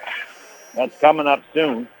 That's coming up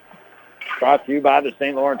soon. Brought to you by the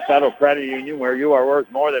St. Lawrence Federal Credit Union, where you are worth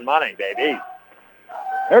more than money, baby.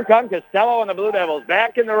 Here come Costello and the Blue Devils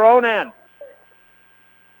back in their own end.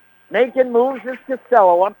 Making moves is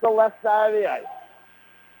Costello up the left side of the ice.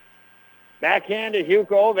 Backhand to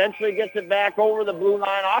Hugo. Eventually gets it back over the blue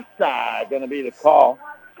line. Offside going to be the call.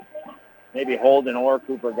 Maybe Holden or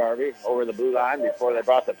Cooper Garvey over the blue line before they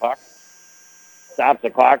brought the puck. Stops the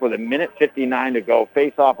clock with 1:59 to go.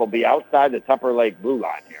 Face-off will be outside the Tupper Lake blue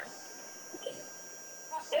line here.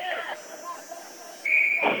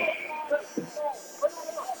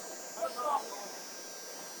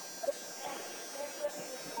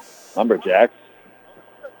 Lumberjacks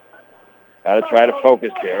got to try to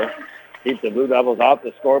focus here. Keep the Blue Devils off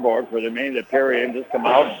the scoreboard for the remainder of the period and just come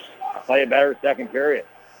out and play a better second period.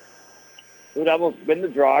 Blue Devils win the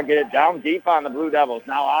draw, get it down deep on the Blue Devils.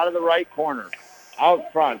 Now out of the right corner,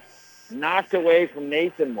 out front, knocked away from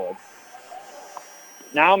Nathan Wood.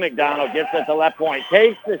 Now McDonald gets at the left point,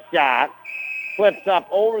 takes the shot, flips up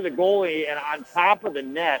over the goalie and on top of the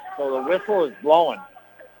net, so the whistle is blowing.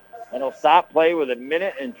 And he'll stop play with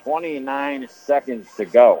 1:29 to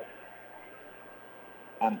go.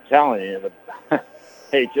 I'm telling you,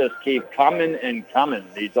 they just keep coming and coming.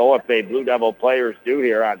 These OFA Blue Devil players do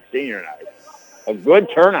here on senior night. A good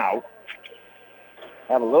turnout.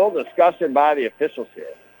 Have a little discussion by the officials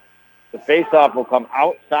here. The faceoff will come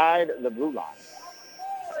outside the blue line.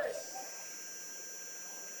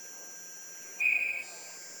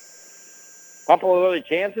 Couple of early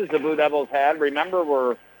chances the Blue Devils had. Remember,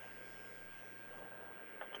 we're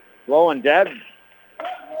low and dead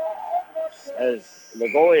as the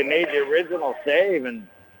goalie made the original save and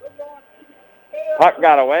puck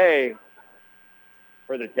got away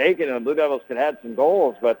for the taking, and the Blue Devils could have some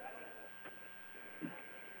goals, but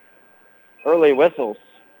early whistles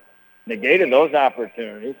negated those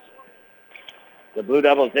opportunities. The Blue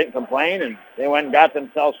Devils didn't complain, and they went and got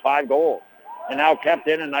themselves 5 goals. And now kept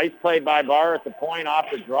in a nice play by Barr at the point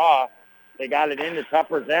off the draw. They got it into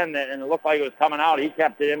Tupper's end, and it looked like it was coming out. He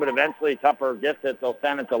kept it in, but eventually Tupper gets it. They'll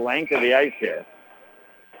send it the length of the ice here.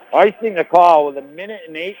 Icing the call with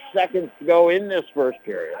 1:08 to go in this first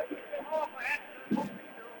period.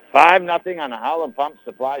 5-0 on the Howland Pump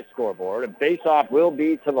Supply scoreboard, and face-off will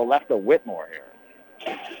be to the left of Whitmore here.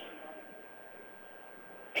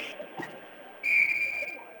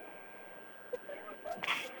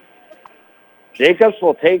 Jacobs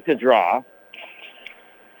will take the draw.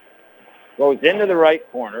 Goes into the right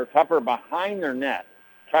corner. Tupper behind their net.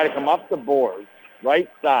 Try to come up the boards. Right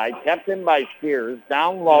side. Kept in by Spears.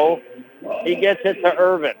 Down low. He gets it to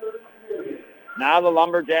Irvin. Now the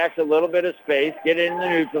Lumberjacks a little bit of space. Get in the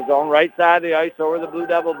neutral zone. Right side of the ice over the Blue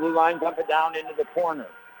Devil blue line. Dump it down into the corner.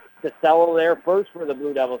 Costello there first for the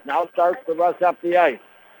Blue Devils. Now starts to rush up the ice.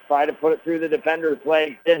 Try to put it through the defender's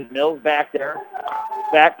legs. In Mills back there.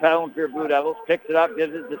 Backpedaling for your Blue Devils. Picks it up.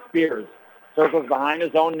 Gives it to Spears. Circles behind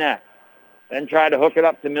his own net. Then try to hook it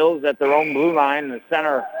up to Mills at their own blue line in the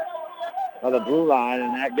center of the blue line,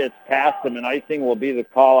 and that gets past them, and icing will be the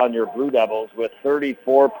call on your Blue Devils with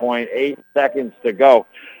 34.8 seconds to go.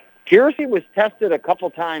 Kiersey was tested a couple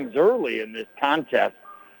times early in this contest.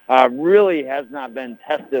 Really has not been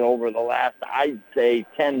tested over the last, I'd say,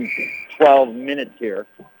 10, 12 minutes here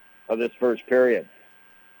of this first period.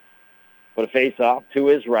 But a face-off to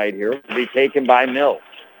his right here will be taken by Mills.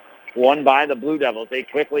 Won by the Blue Devils. They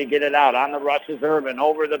quickly get it out. On the rush is Irvin.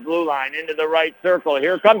 Over the blue line. Into the right circle.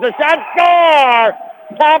 Here comes the shot. Score!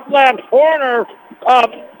 Top left corner. A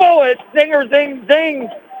bullet. Zinger, zing, zing.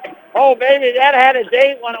 Oh, baby, that had a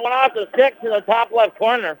date when it went off the stick to the top left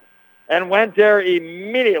corner and went there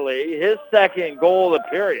immediately. His second goal of the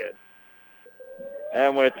period.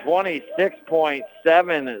 And with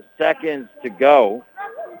 26.7 seconds to go,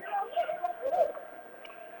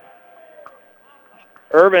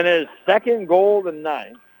 Irvin his second goal of the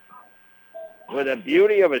night with a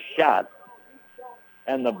beauty of a shot.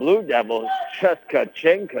 And the Blue Devils just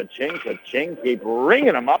ka-ching, ka-ching, ka-ching, keep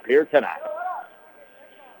ringing them up here tonight.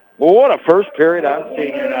 Well, what a first period on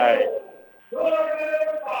senior night.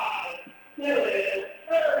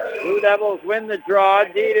 Blue Devils win the draw,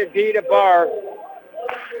 D to Barr.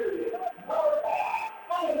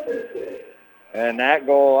 And that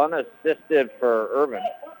goal unassisted for Irvin.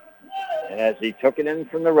 And as he took it in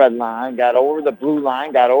from the red line, got over the blue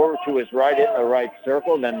line, got over to his right in the right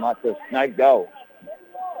circle, then let the snag go.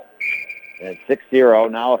 And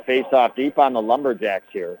 6-0. Now a face-off deep on the Lumberjacks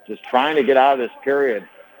here. Just trying to get out of this period.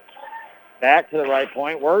 Back to the right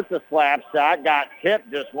point. Worked the slap shot. Got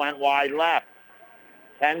tipped. Just went wide left.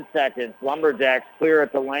 10 seconds. Lumberjacks clear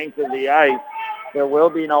at the length of the ice. There will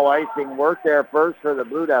be no icing. Work there first for the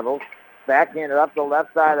Blue Devils. Backhanded up the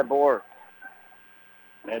left side of the board.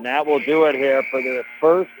 And that will do it here for the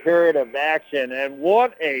first period of action. And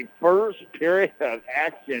what a first period of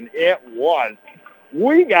action it was.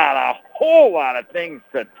 We got a whole lot of things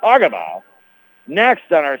to talk about.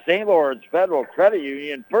 Next on our St. Lawrence Federal Credit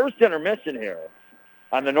Union first intermission here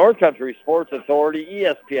on the North Country Sports Authority,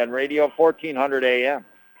 ESPN Radio, 1400 AM.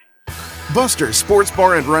 Buster's Sports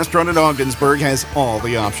Bar and Restaurant in Ogdensburg has all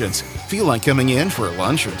the options. Feel like coming in for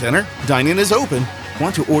lunch or dinner? Dine-in is open.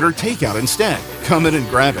 Want to order takeout instead? Come in and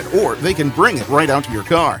grab it, or they can bring it right out to your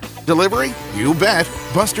car. Delivery? You bet.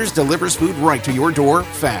 Buster's delivers food right to your door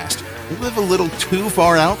fast. Live a little too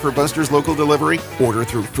far out for Buster's local delivery? Order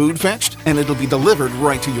through Food Fetched, and it'll be delivered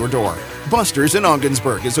right to your door. Buster's in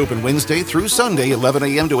Ogdensburg is open Wednesday through Sunday, 11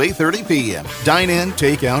 a.m. to 8:30 p.m. Dine in,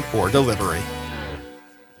 takeout, or delivery.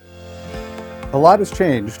 A lot has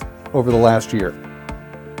changed over the last year,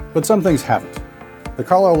 but some things haven't. The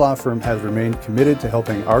Carlisle Law Firm has remained committed to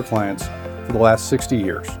helping our clients for the last 60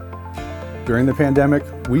 years. During the pandemic,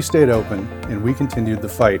 we stayed open and we continued the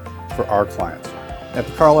fight for our clients. At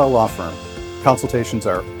the Carlisle Law Firm, consultations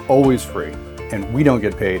are always free, and we don't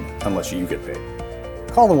get paid unless you get paid.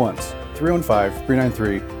 Call the ones,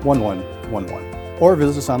 315-393-1111, or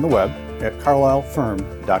visit us on the web at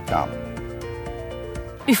carlislefirm.com.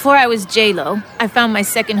 Before I was J-Lo, I found my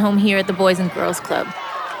second home here at the Boys and Girls Club.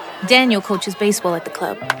 Daniel coaches baseball at the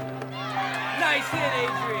club. Nice hit,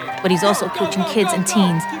 Adrian. But he's also coaching kids and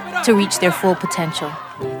teens to reach their full potential.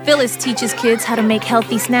 Phyllis teaches kids how to make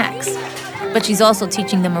healthy snacks, but she's also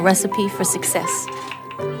teaching them a recipe for success.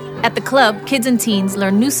 At the club, kids and teens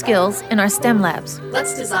learn new skills in our STEM labs.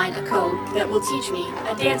 Let's design a code that will teach me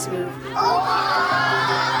a dance move.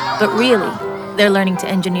 But really, they're learning to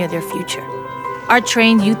engineer their future. Our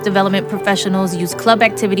trained youth development professionals use club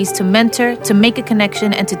activities to mentor, to make a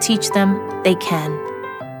connection, and to teach them they can.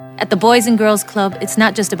 At the Boys and Girls Club, it's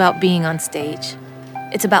not just about being on stage.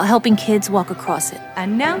 It's about helping kids walk across it.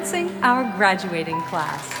 Announcing our graduating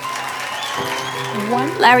class.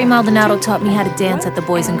 Larry Maldonado taught me how to dance at the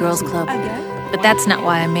Boys and Girls Club. But that's not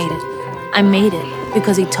why I made it. I made it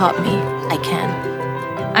because he taught me I can.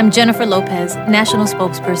 I'm Jennifer Lopez, National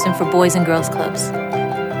Spokesperson for Boys and Girls Clubs.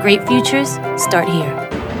 Great futures start here.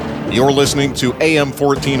 You're listening to AM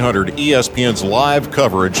 1400 ESPN's live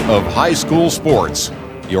coverage of high school sports.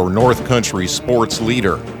 Your North Country sports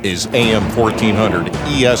leader is AM 1400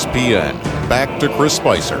 ESPN. Back to Chris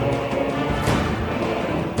Spicer.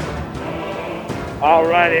 All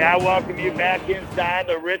righty, I welcome you back inside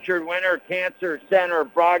the Richard Winter Cancer Center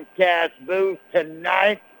broadcast booth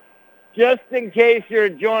tonight. Just in case you're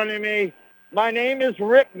joining me, my name is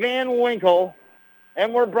Rick Van Winkle,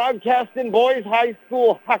 and we're broadcasting boys high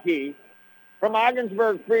school hockey from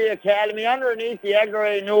Ogdensburg Free Academy underneath the Edgar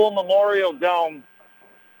A. Newell Memorial Dome.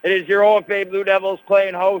 It is your OFA Blue Devils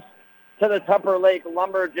playing host to the Tupper Lake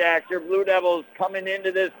Lumberjacks. Your Blue Devils coming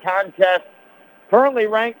into this contest currently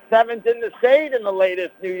ranked 7th in the state in the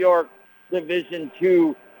latest New York Division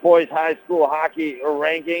II boys high school hockey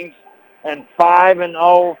rankings, and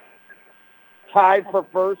 5-0. Tied for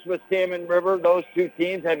first with Salmon River. Those two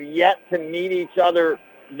teams have yet to meet each other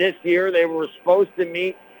this year. They were supposed to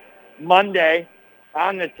meet Monday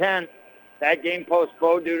on the 10th. That game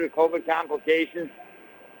postponed due to COVID complications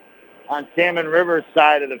on Salmon River's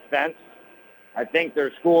side of the fence. I think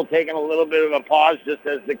their school taking a little bit of a pause just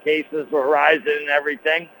as the cases were rising and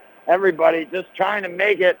everything. Everybody just trying to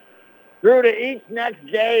make it through to each next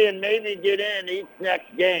day and maybe get in each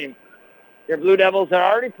next game. Your Blue Devils have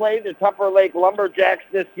already played the Tupper Lake Lumberjacks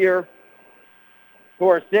this year, who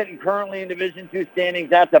are sitting currently in Division II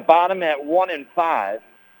standings at the bottom at 1-5.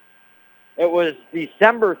 It was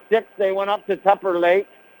December 6th they went up to Tupper Lake.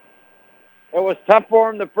 It was tough for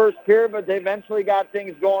them the first period, but they eventually got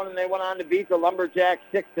things going, and they went on to beat the Lumberjacks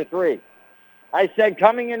 6-3. I said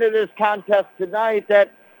coming into this contest tonight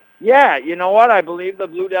that, yeah, you know what? I believe the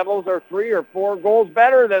Blue Devils are 3 or 4 goals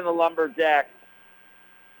better than the Lumberjacks.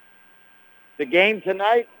 The game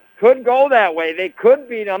tonight could go that way. They could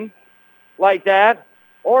beat them like that,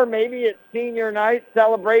 or maybe it's senior night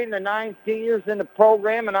celebrating the 9 seniors in the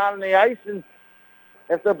program and out on the ice, and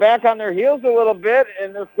if they're back on their heels a little bit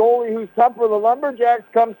and this goalie who's tough for the Lumberjacks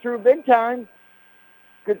comes through big time,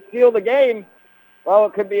 could steal the game, well,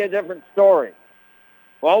 it could be a different story.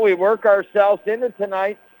 Well, we work ourselves into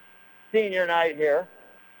tonight's senior night here.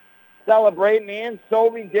 celebrating Ann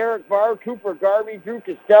Sovey, Derek Barr, Cooper Garvey, Drew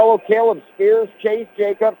Costello, Caleb Spears, Chase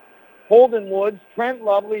Jacobs, Holden Woods, Trent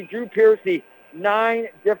Lovely, Drew Piercy. 9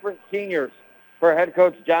 different seniors for head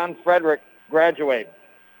coach John Frederick graduating.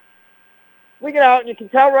 We get out, and you can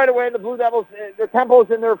tell right away the Blue Devils, their tempo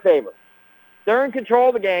is in their favor. They're in control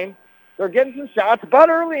of the game. They're getting some shots, but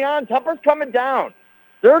early on, Tupper's coming down.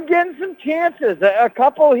 They're getting some chances, a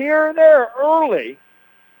couple here or there early.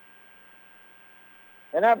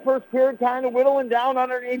 And that first period kind of whittling down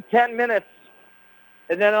underneath 10 minutes.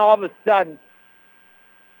 And then all of a sudden,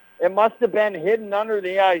 it must have been hidden under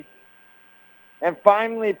the ice and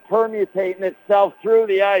finally permutating itself through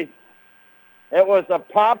the ice. It was a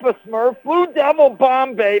Papa Smurf Blue Devil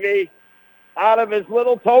bomb, baby, out of his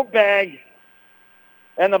little tote bag.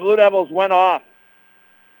 And the Blue Devils went off.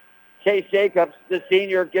 Chase Jacobs, the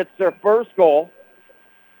senior, gets their first goal.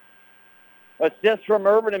 Assists from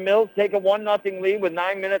Urban and Mills take a 1-0 lead with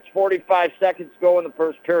 9 minutes, 45 seconds to go in the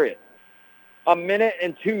first period. A minute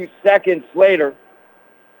and 2 seconds later,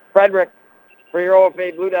 Frederick, for your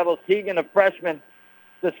OFA Blue Devils, Teagan, a freshman,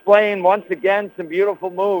 displaying once again some beautiful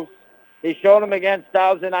moves. He showed them against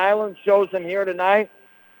Thousand Island, shows them here tonight.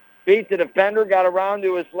 Beat the defender, got around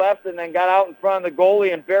to his left, and then got out in front of the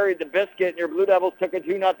goalie and buried the biscuit, and your Blue Devils took a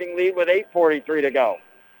 2-0 lead with 8:43 to go.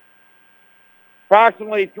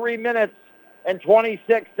 Approximately 3 minutes and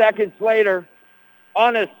 26 seconds later,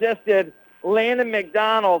 unassisted, Landon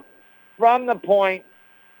McDonald from the point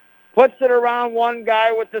puts it around one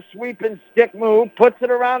guy with the sweep and stick move, puts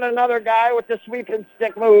it around another guy with the sweep and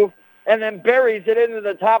stick move, and then buries it into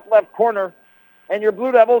the top left corner. And your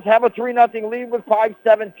Blue Devils have a 3-0 lead with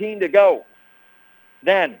 5:17 to go.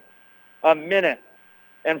 Then, a minute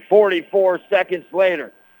and 44 seconds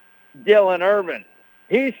later, Dylan Urban,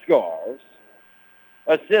 he scores.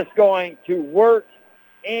 Assist going to Wirt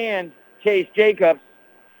and Chase Jacobs.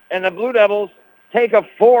 And the Blue Devils take a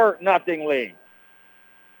 4-0 lead.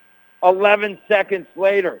 11 seconds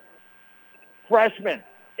later, freshman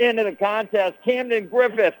into the contest, Camden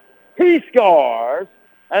Griffith, he scores.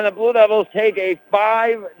 And the Blue Devils take a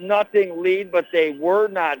 5-0 lead, but they were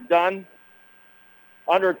not done.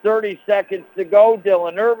 Under 30 seconds to go,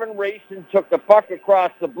 Dylan Irvin raced and took the puck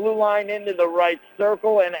across the blue line into the right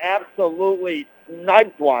circle and absolutely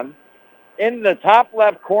sniped one in the top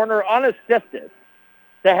left corner unassisted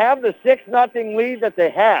to have the 6-0 lead that they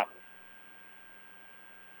have.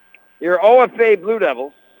 Your OFA Blue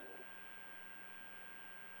Devils,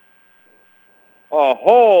 a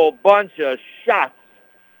whole bunch of shots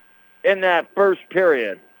in that first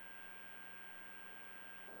period.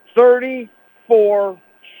 34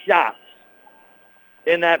 shots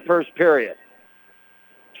in that first period.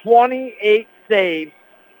 28 saves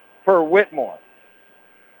for Whitmore.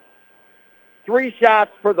 3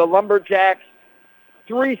 shots for the Lumberjacks.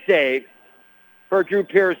 3 saves for Drew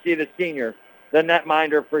Piercy, the senior, the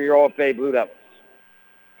netminder for your OFA Blue Devils.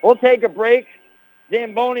 We'll take a break.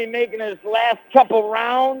 Zamboni making his last couple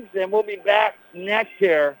rounds, and we'll be back next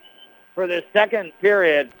year for the second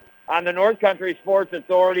period on the North Country Sports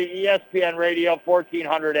Authority, ESPN Radio,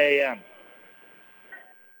 1400 AM.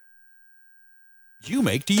 You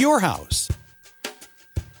make to your house.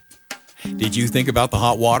 Did you think about the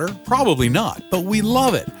hot water? Probably not, but we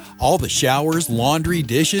love it. All the showers, laundry,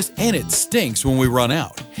 dishes, and it stinks when we run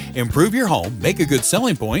out. Improve your home, make a good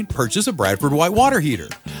selling point, purchase a Bradford White water heater.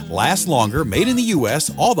 Last longer, made in the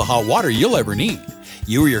U.S., all the hot water you'll ever need.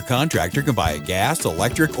 You or your contractor can buy a gas,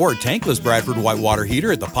 electric, or tankless Bradford White water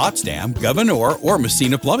heater at the Potsdam, Governor, or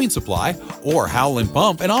Messina Plumbing Supply, or Howland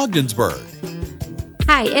Pump in Ogdensburg.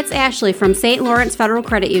 Hi, it's Ashley from St. Lawrence Federal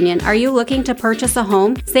Credit Union. Are you looking to purchase a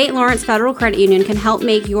home? St. Lawrence Federal Credit Union can help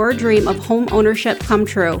make your dream of home ownership come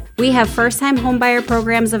true. We have first-time homebuyer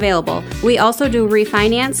programs available. We also do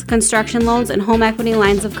refinance, construction loans, and home equity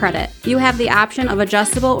lines of credit. You have the option of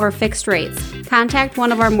adjustable or fixed rates. Contact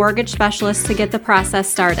one of our mortgage specialists to get the process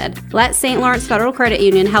started. Let St. Lawrence Federal Credit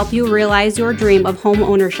Union help you realize your dream of home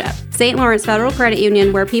ownership. St. Lawrence Federal Credit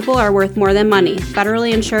Union, where people are worth more than money.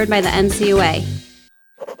 Federally insured by the NCUA.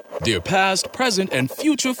 Dear past, present, and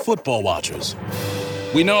future football watchers.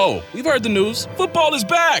 We know, we've heard the news. Football is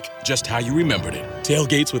back, just how you remembered it.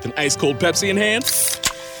 Tailgates with an ice-cold Pepsi in hand?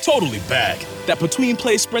 Totally back. That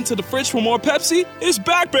between-play sprint to the fridge for more Pepsi is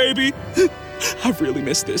back, baby. I've really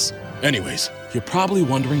missed this. Anyways, you're probably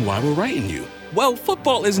wondering why we're writing you. Well,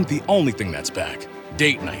 football isn't the only thing that's back.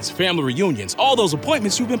 Date nights, family reunions, all those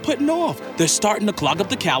appointments you've been putting off. They're starting to clog up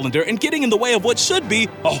the calendar and getting in the way of what should be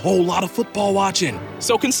a whole lot of football watching.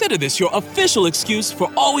 So consider this your official excuse for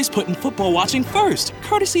always putting football watching first,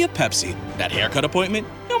 courtesy of Pepsi. That haircut appointment?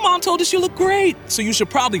 Your mom told us you look great, so you should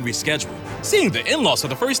probably reschedule. Seeing the in-laws for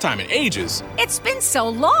the first time in ages. It's been so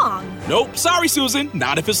long. Nope, sorry, Susan.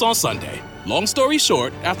 Not if it's on Sunday. Long story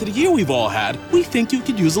short, after the year we've all had, we think you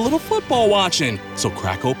could use a little football watching. So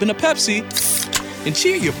crack open a Pepsi and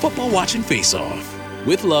cheer your football watching face off.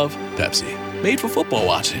 With love, Pepsi. Made for football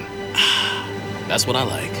watching. That's what I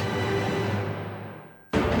like.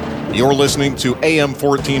 You're listening to AM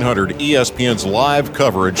 1400 ESPN's live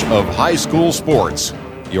coverage of high school sports.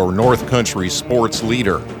 Your North Country sports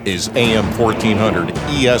leader is AM 1400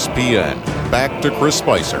 ESPN. Back to Chris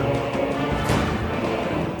Spicer.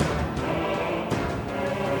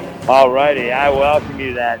 All righty, I welcome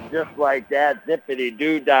you that. Just like that,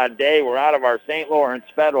 zippity-doo-dah-day, we're out of our St. Lawrence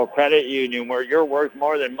Federal Credit Union where you're worth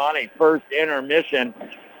more than money. First intermission,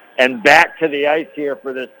 and back to the ice here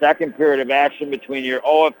for the second period of action between your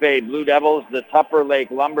OFA Blue Devils, the Tupper Lake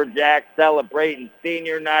Lumberjacks, celebrating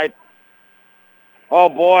senior night. Oh,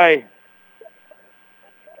 boy.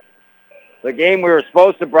 The game we were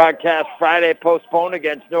supposed to broadcast Friday postponed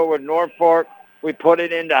against Norwood Norfolk. We put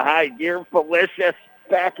it into high gear. Felicious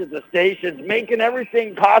back at the stations, making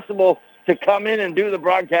everything possible to come in and do the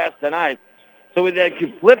broadcast tonight. So we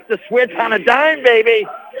could flip the switch on a dime, baby,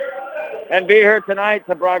 and be here tonight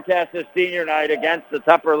to broadcast this senior night against the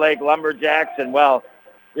Tupper Lake Lumberjacks. And, well,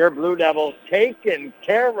 your Blue Devils taking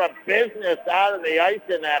care of business out of the ice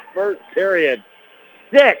in that first period.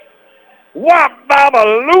 6, wop, baba,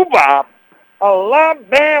 loobop, a lot,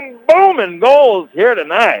 bam, booming goals here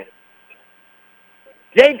tonight.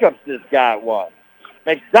 Jacobs has got one.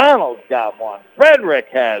 McDonald's got one. Frederick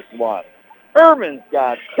has one. Irvin's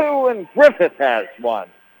got 2, and Griffith has one.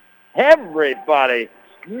 Everybody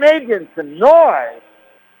making some noise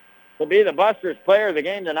to be the Busters player of the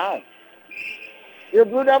game tonight. Your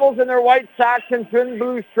Blue Devils in their white socks and thin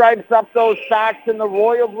blue stripes up those socks and the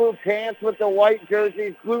royal blue pants with the white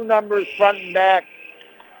jerseys, blue numbers front and back.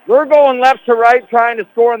 We're going left to right trying to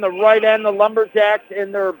score on the right end. The Lumberjacks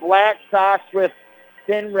in their black socks with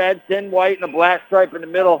thin red, thin white, and a black stripe in the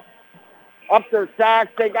middle. Up their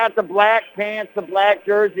socks, they got the black pants, the black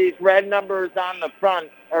jerseys, red numbers on the front,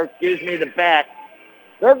 or excuse me, the back.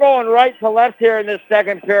 They're going right to left here in this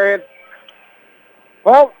second period.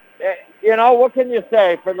 Well, you know, what can you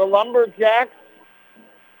say? For the Lumberjacks,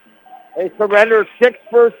 they surrendered 6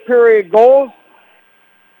 first-period goals.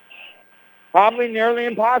 Probably nearly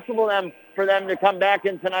impossible for them to come back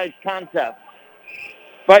in tonight's contest.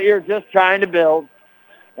 But you're just trying to build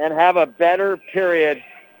and have a better period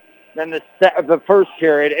than the first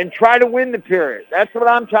period and try to win the period. That's what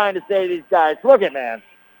I'm trying to say to these guys. Look it, man.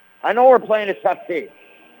 I know we're playing a tough team.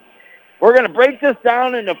 We're going to break this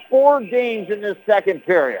down into 4 games in this second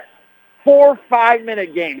period. 4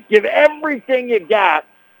 5-minute games. Give everything you got.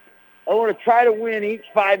 I want to try to win each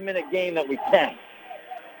 5-minute game that we can.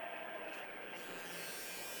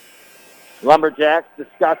 Lumberjacks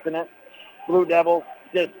discussing it. Blue Devils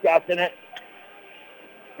discussing it.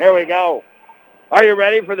 Here we go. Are you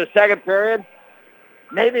ready for the second period?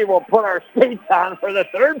 Maybe we'll put our skates on for the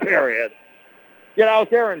third period. Get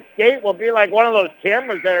out there and skate. We'll be like one of those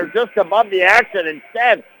cameras that are just above the action.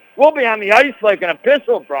 Instead, we'll be on the ice like an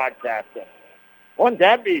official broadcaster. Wouldn't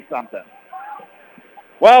that be something?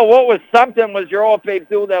 Well, what was something was your OFA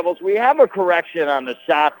Blue Devils. We have a correction on the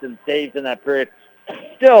shots and saves in that period.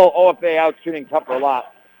 Still, OFA out shooting Tupper a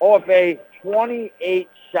lot. OFA 28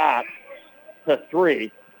 shots to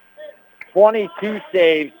 3. 22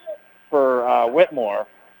 saves for Whitmore.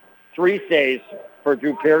 3 saves for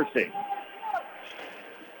Drew Piercy.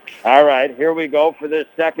 All right, here we go for this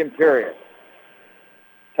second period.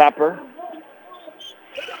 Tupper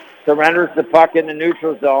surrenders the puck in the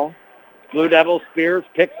neutral zone. Blue Devil Spears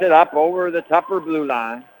picks it up over the Tupper blue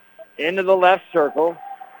line. Into the left circle.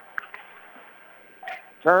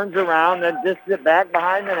 Turns around, then dishes it back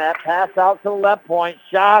behind the net. Pass out to the left point.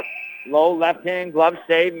 Shot. Low left-hand glove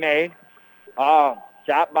save made.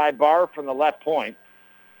 Shot by Barr from the left point.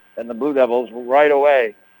 And the Blue Devils right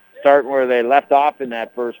away starting where they left off in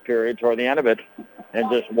that first period toward the end of it.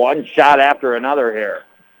 And just one shot after another here.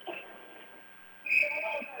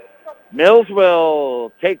 Mills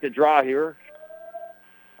will take the draw here.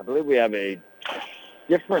 I believe we have a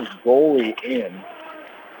different goalie in.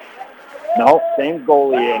 No, same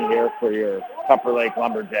goalie in here for your Tupper Lake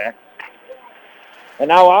Lumberjacks. And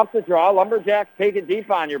now off the draw, Lumberjacks take it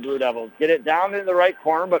deep on your Blue Devils. Get it down in the right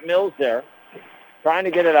corner, but Mills there. Trying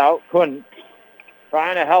to get it out, couldn't.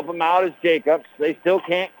 Trying to help him out is Jacobs. They still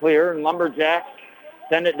can't clear, and Lumberjacks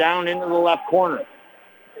send it down into the left corner.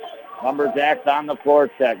 Lumberjacks on the floor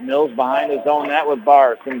check. Mills behind his own net with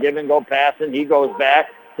Barr. Some give-and-go passing. He goes back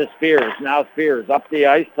to Spears. Now Spears up the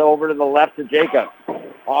ice over to the left to Jacobs.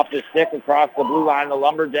 Off the stick across the blue line. The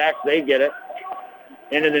Lumberjacks, they get it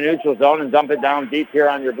into the neutral zone and dump it down deep here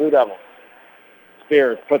on your Blue Devils.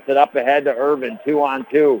 Spears puts it up ahead to Irvin,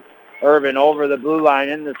 2-on-2. Irvin over the blue line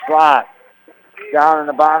in the slot. Down in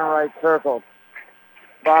the bottom right circle.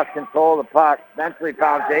 Lost control of the puck. Eventually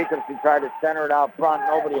found Jacobs, who tried to center it out front.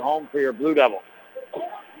 Nobody home for your Blue Devils.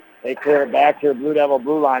 They clear it back to your Blue Devil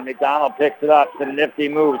blue line. McDonald picks it up. Some nifty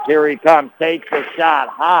moves. Here he comes. Takes the shot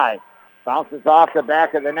high. Bounces off the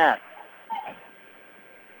back of the net.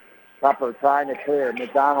 Tupper trying to clear.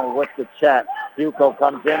 McDonald with the check. Hugo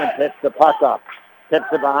comes in and picks the puck up. Tips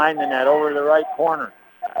it behind the net over to the right corner.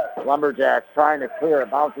 Lumberjacks trying to clear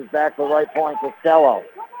it. Bounces back to the right point to Stello.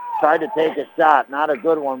 Tried to take a shot. Not a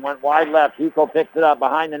good one. Went wide left. Hugo picks it up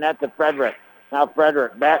behind the net to Frederick. Now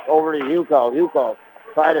Frederick back over to Hugo. Hugo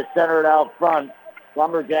try to center it out front.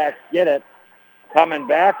 Lumberjacks get it. Coming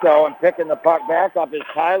back, though, and picking the puck back up is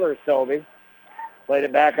Tyler Sobey. Played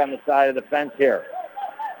it back on the side of the fence here.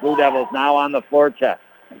 Blue Devils now on the forecheck.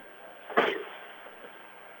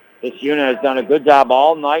 This unit has done a good job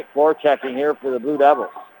all night forechecking here for the Blue Devils.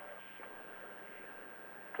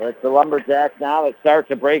 But it's the Lumberjacks now that start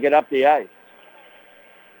to break it up the ice.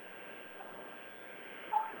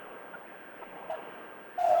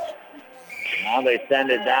 Now they send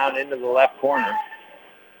it down into the left corner.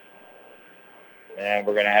 And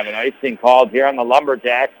we're going to have an icing called here on the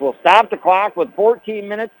Lumberjacks. We'll stop the clock with 14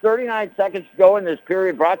 minutes, 39 seconds to go in this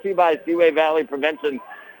period. Brought to you by Seaway Valley Prevention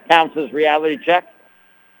Council's Reality Check.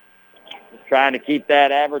 Just trying to keep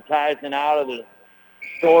that advertising out of the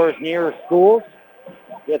stores near schools.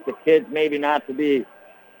 Get the kids maybe not to be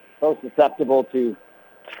so susceptible to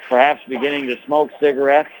perhaps beginning to smoke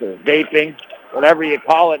cigarettes or vaping, whatever you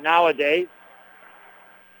call it nowadays.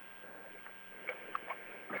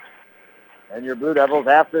 And your Blue Devils,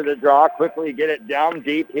 after the draw, quickly get it down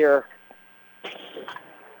deep here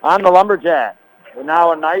on the Lumberjacks. And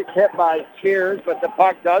now a nice hit by Spears, but the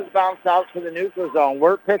puck does bounce out to the neutral zone.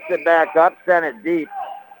 Wirt picks it back up, sent it deep.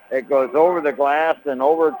 It goes over the glass and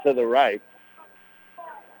over to the right.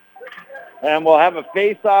 And we'll have a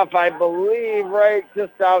face-off, I believe, right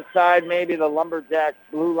just outside maybe the Lumberjacks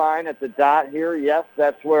blue line at the dot here. Yes,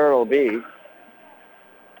 that's where it'll be.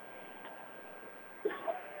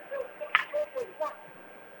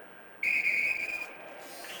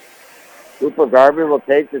 Cooper Garvey will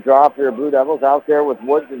take the draw for your Blue Devils out there with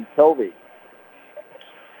Woods and Tovey.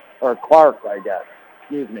 Or Clark, I guess.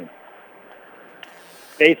 Excuse me.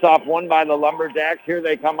 Face-off won by the Lumberjacks. Here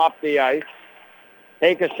they come up the ice.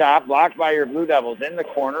 Take a shot, blocked by your Blue Devils in the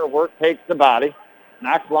corner. Work takes the body.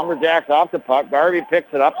 Knocks Lumberjacks off the puck. Garvey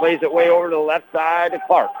picks it up, plays it way over to the left side to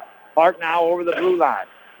Clark. Clark now over the blue line.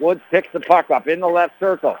 Woods picks the puck up in the left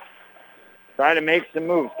circle. Trying to make some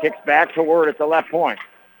moves. Kicks back to Word at the left point.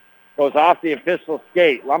 Goes off the official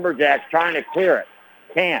skate. Lumberjacks trying to clear it.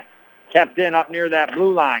 Can't. Kept in up near that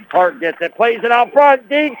blue line. Clark gets it. Plays it out front.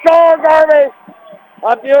 Deep score, Garvey.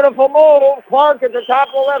 A beautiful move. Clark at the top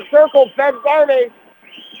of the left circle. Fed Garvey.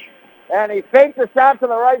 And he faked the shot to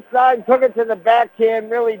the right side. Took it to the backhand.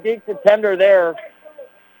 Really deked the tender there.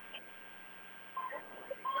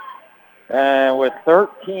 And with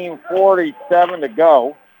 13:47 to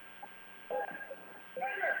go,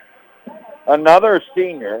 another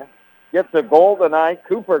senior gets a goal tonight,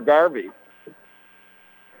 Cooper Garvey.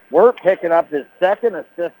 We're picking up his second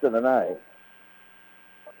assist of the night.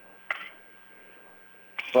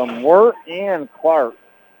 From Wirt and Clark.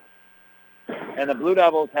 And the Blue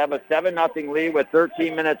Devils have a 7-0 lead with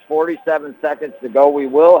 13 minutes, 47 seconds to go. We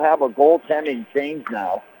will have a goaltending change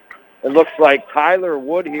now. It looks like Tyler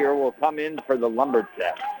Wood here will come in for the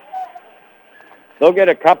Lumberjacks. They'll get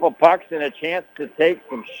a couple pucks and a chance to take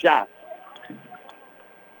some shots.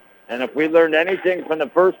 And if we learned anything from the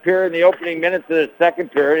first period and the opening minutes of the second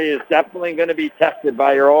period, it is definitely going to be tested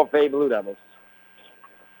by your OFA Blue Devils.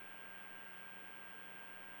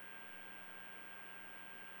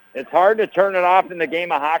 It's hard to turn it off in the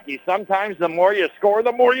game of hockey. Sometimes the more you score,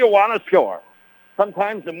 the more you want to score.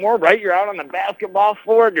 Sometimes the more, right, you're out on the basketball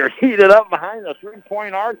floor and you're heated up behind the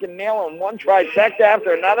three-point arc and nailing one trifecta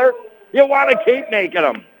after another. You want to keep making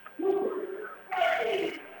them.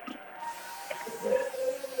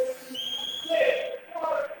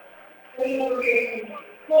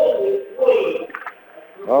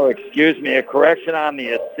 Oh, excuse me, a correction on the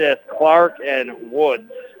assist. Clark and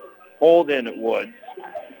Woods, Holden Woods.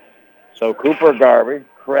 So Cooper Garvey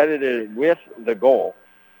credited with the goal.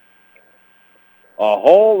 A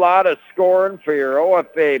whole lot of scoring for your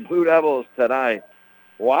OFA Blue Devils tonight.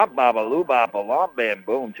 Wop, baba, loo, baba, lom, bam,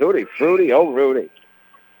 boom, tutti, fruity, oh, Rudy.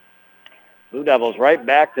 Blue Devils right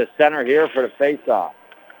back to center here for the face-off.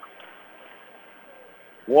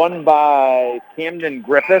 Won by Camden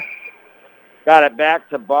Griffith. Got it back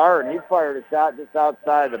to Barr, and he fired a shot just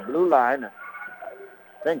outside the blue line. I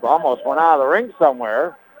think almost went out of the ring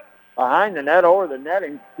somewhere. Behind the net, over the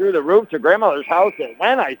netting, through the roof to grandmother's house. It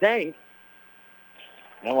went, I think.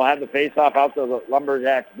 And we'll have the face-off out to the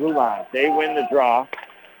Lumberjacks blue line. They win the draw.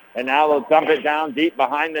 And now they'll dump it down deep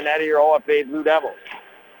behind the net of your OFA Blue Devils.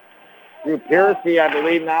 Drew Piercy, I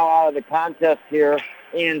believe, now out of the contest here.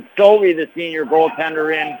 And Sovey, the senior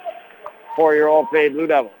goaltender, in for your OFA Blue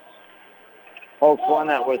Devils. Folks, one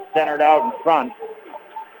that was centered out in front.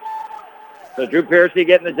 So Drew Piercy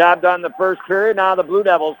getting the job done in the first period. Now the Blue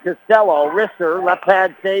Devils, Costello, wrister, left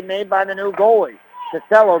pad save made by the new goalie.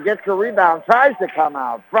 Costello gets the rebound, tries to come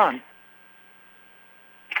out front.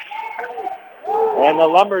 And the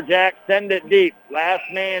Lumberjacks send it deep. Last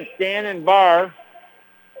man standing, Barr.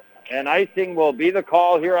 And icing will be the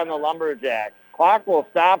call here on the Lumberjacks. Clock will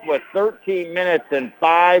stop with 13 minutes and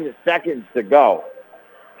 5 seconds to go.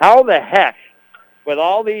 How the heck, with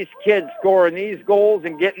all these kids scoring these goals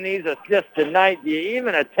and getting these assists tonight, do you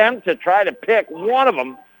even attempt to try to pick one of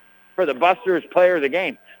them for the Busters player of the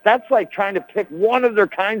game? That's like trying to pick one of their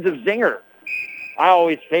kinds of zinger. I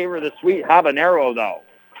always favor the sweet habanero, though.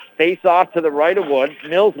 Face off to the right of Wood.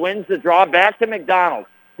 Mills wins the draw back to McDonald.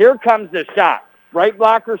 Here comes the shot. Right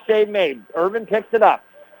blocker save made. Irvin picks it up.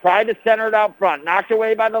 Tried to center it out front. Knocked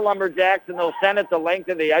away by the Lumberjacks, and they'll send it the length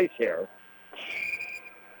of the ice here.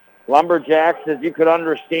 Lumberjacks, as you could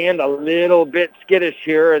understand, a little bit skittish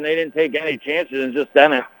here, and they didn't take any chances and just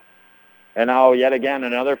sent it. And now, yet again,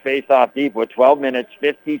 another face-off deep with 12 minutes,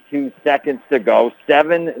 52 seconds to go.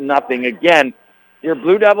 7-0. Again, your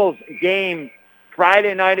Blue Devils game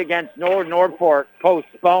Friday night against Nordport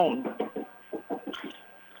postponed.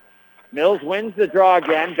 Mills wins the draw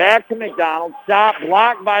again. Back to McDonald. Stop,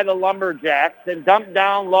 blocked by the Lumberjacks, and dumped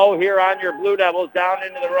down low here on your Blue Devils down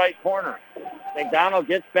into the right corner. McDonald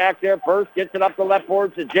gets back there first, gets it up the left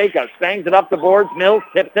boards to Jacobs. Bangs it up the boards. Mills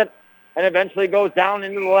tips it, and eventually goes down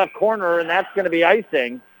into the left corner, and that's going to be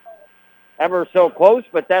icing. Ever so close,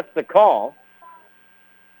 but that's the call.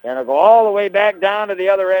 And it'll go all the way back down to the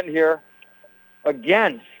other end here.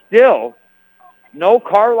 Again, still no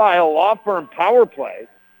Carlisle Law Firm power play.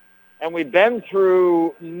 And we've been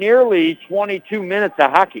through nearly 22 minutes of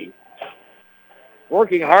hockey.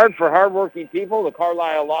 Working hard for hardworking people, the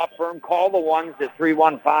Carlisle Law Firm. Call the ones at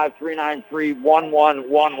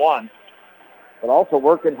 315-393-1111. But also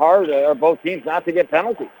working hard, both teams, not to get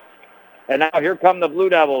penalties. And now here come the Blue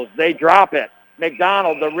Devils. They drop it.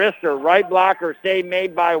 McDonald, the wrister, right blocker, save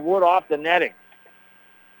made by Wood off the netting.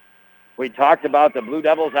 We talked about the Blue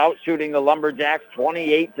Devils out-shooting the Lumberjacks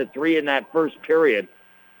 28-3 in that first period.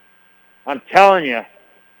 I'm telling you,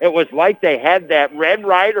 it was like they had that Red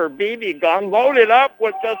Ryder BB gun loaded up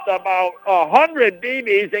with just about 100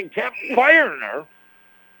 BBs and kept firing her.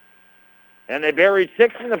 And they buried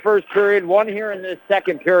 6 in the first period, 1 here in this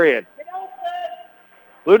second period.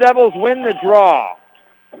 Blue Devils win the draw.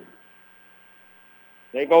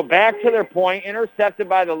 They go back to their point, intercepted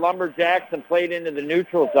by the Lumberjacks and played into the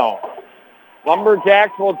neutral zone.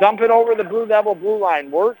 Lumberjacks will dump it over the Blue Devil blue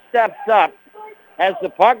line. Wirt steps up. Has the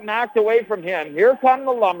puck knocked away from him. Here come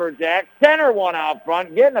the Lumberjacks. Center one out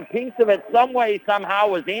front. Getting a piece of it some way, somehow,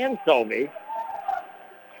 was Ansovey.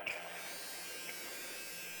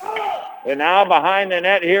 And now behind the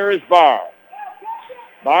net here is Barr.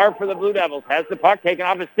 Barr for the Blue Devils. Has the puck taken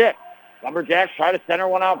off his stick. Lumberjacks try to center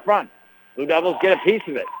one out front. Blue Devils get a piece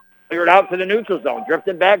of it. Cleared out to the neutral zone.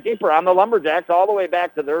 Drifted back deeper on the Lumberjacks all the way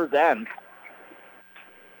back to their end.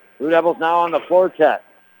 Blue Devils now on the floor check.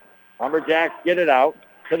 Lumberjacks get it out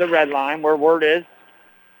to the red line where Wirt is.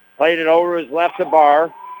 Played it over his left to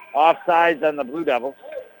Barr. Offsides on the Blue Devils.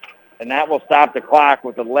 And that will stop the clock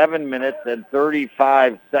with 11 minutes and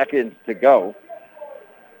 35 seconds to go.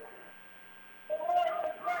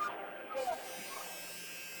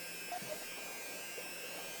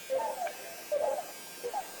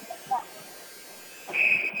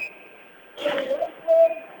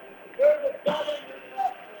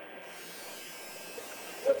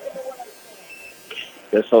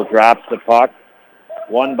 Bissell drops the puck.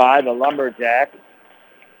 Won by the Lumberjacks.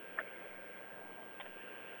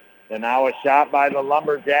 And now a shot by the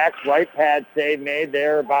Lumberjacks. Right pad save made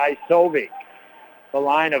there by Sovey. The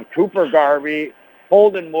line of Cooper Garvey,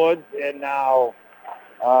 Holden Woods, and now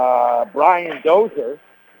Brian Dozer,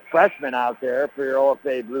 freshman out there for your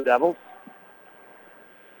OFA Blue Devils.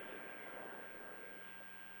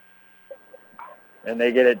 And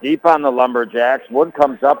they get it deep on the Lumberjacks. Wood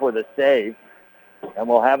comes up with a save. And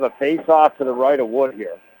we'll have a face-off to the right of Wood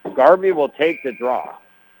here. Garvey will take the draw.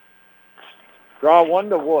 Draw 1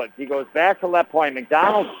 to Woods. He goes back to left point.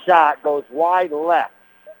 McDonald's shot goes wide left.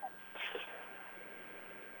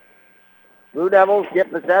 Blue Devils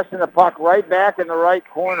get possession of the puck right back in the right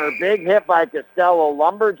corner. Big hit by Costello.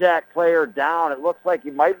 Lumberjack player down. It looks like he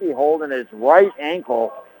might be holding his right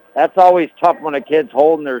ankle. That's always tough when a kid's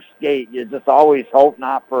holding their skate. You just always hope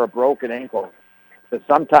not for a broken ankle. Because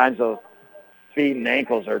sometimes those feet and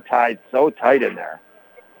ankles are tied so tight in there.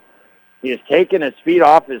 He has taken his feet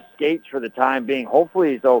off his skates for the time being.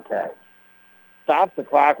 Hopefully he's okay. Stops the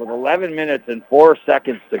clock with 11 minutes and 4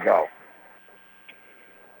 seconds to go.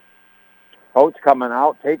 Coach coming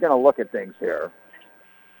out, taking a look at things here.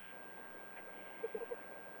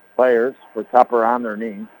 Players for Tupper on their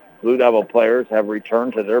knees. Blue Devil players have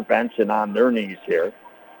returned to their bench and on their knees here.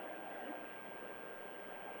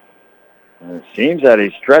 And it seems that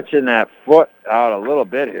he's stretching that foot out a little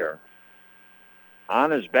bit here.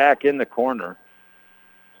 On his back in the corner.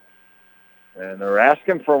 And they're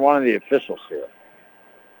asking for one of the officials here.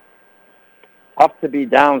 Tough to be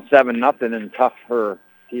down 7-0 and tough to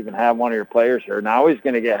even have one of your players here. Now he's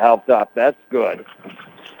going to get helped up. That's good.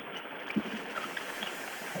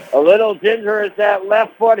 A little ginger is that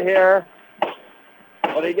left foot here.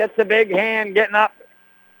 But he gets a big hand getting up.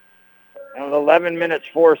 And with 11 minutes,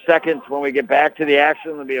 4 seconds, when we get back to the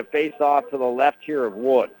action, there'll be a face-off to the left here of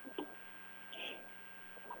Wood.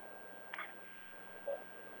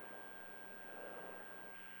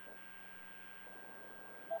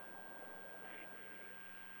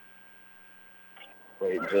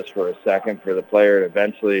 Waiting just for a second for the player to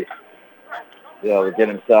eventually be able to get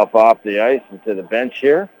himself off the ice and to the bench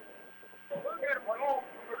here.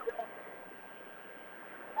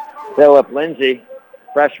 Philip Lindsay,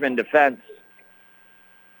 freshman defense.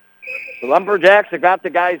 The Lumberjacks have got the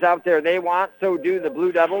guys out there they want, so do the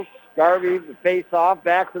Blue Devils. Garvey, the face-off,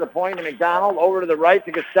 back to the point to McDonald, over to the right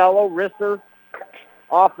to Costello. Wrister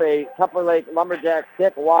off a Tupper Lake Lumberjack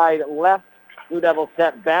stick wide left. Blue Devils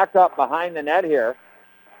set back up behind the net here.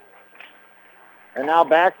 And now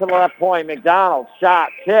back to the left point. McDonald, shot,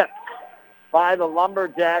 tipped by the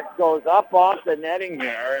Lumberjacks, goes up off the netting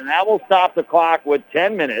here, and that will stop the clock with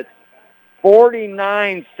 10 minutes,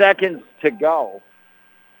 49 seconds to go.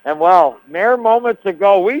 And, well, mere moments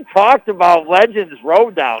ago, we talked about Legends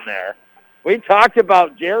Road down there. We talked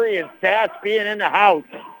about Jerry and Stats being in the house.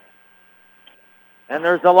 And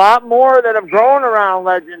there's a lot more that have grown around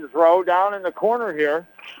Legends Road down in the corner here.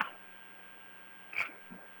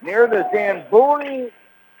 Near the Zamboni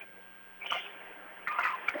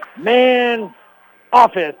man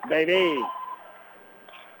office, baby.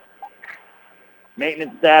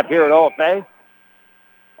 Maintenance staff here at OFA.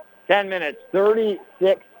 10 minutes,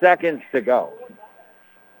 36 seconds to go.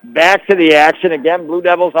 Back to the action again. Blue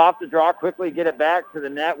Devils off the draw. Quickly get it back to the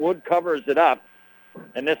net. Wood covers it up.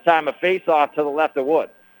 And this time a face-off to the left of Wood.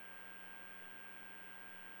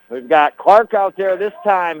 We've got Clark out there this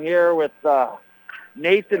time here with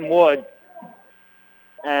Nathan Wood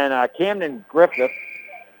and Camden Griffith.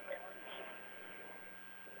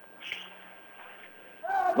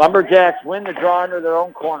 Lumberjacks win the draw under their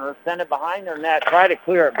own corner, send it behind their net, try to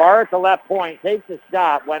clear it. Barr at the left point, takes a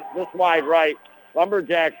shot, went this wide right.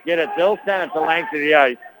 Lumberjacks get it. They'll send it the length of the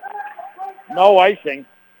ice. No icing.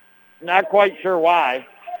 Not quite sure why.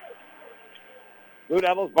 Blue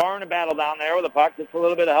Devils barring a battle down there with the puck. Just a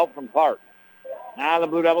little bit of help from Clark. Now the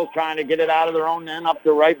Blue Devils trying to get it out of their own end up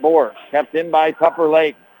the right board. Kept in by Tupper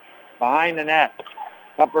Lake. Behind the net.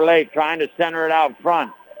 Tupper Lake trying to center it out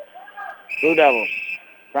front. Blue Devils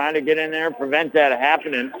trying to get in there, prevent that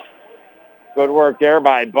happening. Good work there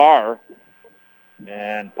by Barr.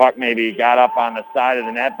 And puck maybe got up on the side of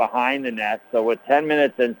the net, behind the net. So with 10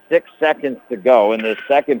 minutes and 6 seconds to go in the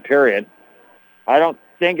second period, I don't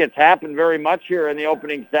think it's happened very much here in the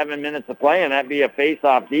opening 7 minutes of play, and that'd be a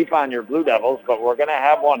face-off deep on your Blue Devils, but we're going to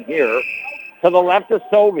have one here to the left of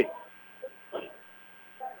Sobey.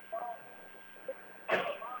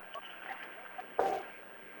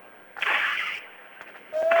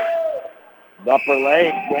 Upper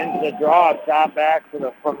Lake wins the draw. Shot back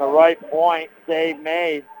from the right point. Save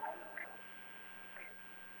made.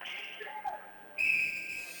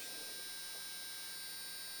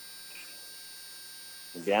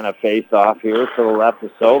 Again, a face-off here to the left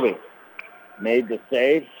of Sobey. Made the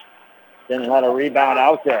save. Didn't let a rebound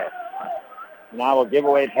out there. Now a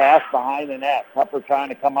giveaway pass behind the net. Tupper trying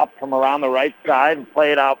to come up from around the right side and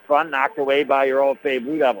play it out front. Knocked away by your OFA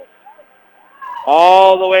Blue Devils.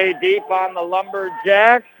 All the way deep on the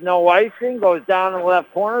Lumberjacks. No icing. Goes down in the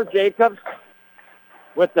left corner. Jacobs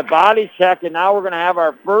with the body check. And now we're going to have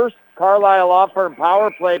our first Carlisle Law Firm power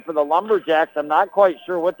play for the Lumberjacks. I'm not quite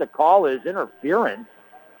sure what the call is. Interference.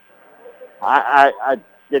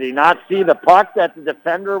 Did he not see the puck that the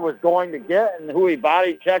defender was going to get and who he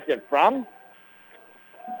body checked it from?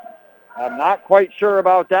 I'm not quite sure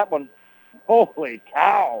about that one. Holy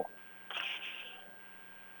cow.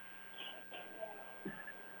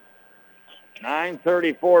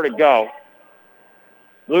 9:34 to go.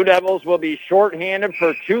 Blue Devils will be shorthanded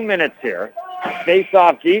for 2 minutes here. Face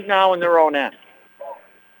off deep now in their own end.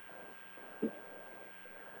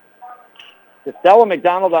 Costello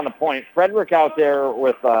McDonald on the point. Frederick out there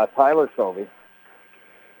with Tyler Sovey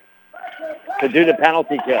to do the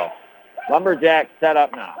penalty kill. Lumberjacks set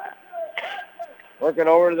up now. Working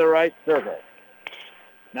over to the right circle.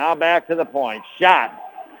 Now back to the point. Shot.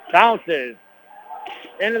 Bounces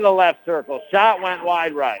into the left circle. Shot went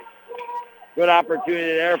wide right. Good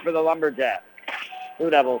opportunity there for the Lumberjacks.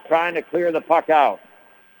 Blue Devils trying to clear the puck out.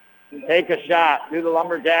 Take a shot. Do the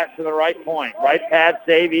Lumberjacks to the right point. Right pad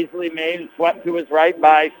save easily made and swept to his right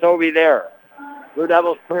by Sovey there. Blue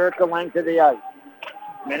Devils clear at the length of the ice.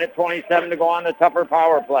 Minute 27 to go on the Tupper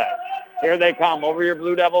power play. Here they come over your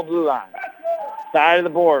Blue Devil blue line. Side of the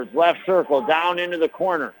boards, left circle, down into the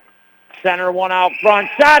corner. Center one out front.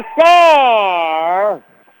 Shot, score!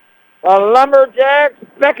 The Lumberjacks,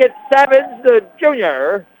 Beckett Savage, the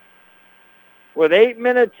junior. With 8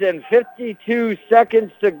 minutes and 52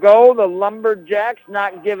 seconds to go, the Lumberjacks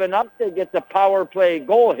not giving up. They get the power play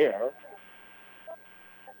goal here.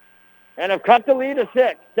 And have cut the lead to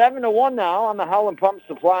 6. 7-1 now on the Howland Pump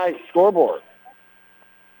Supply scoreboard.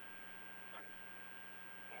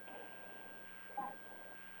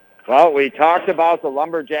 Well, we talked about the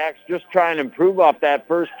Lumberjacks just trying to improve off that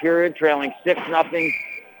first period, trailing 6-0,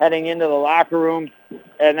 heading into the locker room.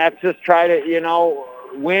 And that's just try to,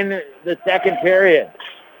 win the second period.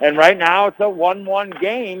 And right now it's a 1-1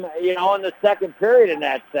 game, in the second period in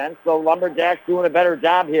that sense. So Lumberjacks doing a better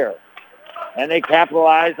job here. And they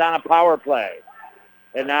capitalize on a power play.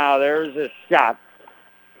 And now there's a shot.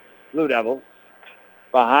 Blue Devils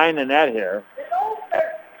behind the net here.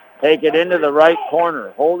 Take it into the right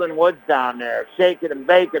corner. Holden Woods down there. Shaking and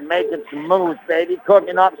baking, making some moves, baby.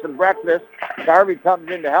 Cooking up some breakfast. Garvey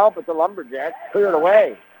comes in to help, but the Lumberjacks clear it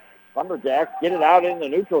away. Lumberjacks get it out in the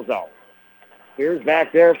neutral zone. Here's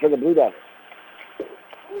back there for the Blue Devils.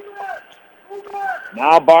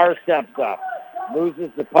 Now Barr steps up.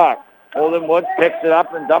 Loses the puck. Holden Woods picks it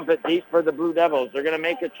up and dump it deep for the Blue Devils. They're going to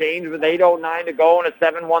make a change with 8:09 to go and a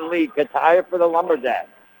 7-1 lead. Kataya for the Lumberjacks.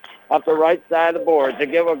 Up the right side of the board to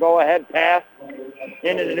give a go-ahead pass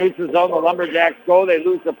into the neutral zone. The Lumberjacks go. They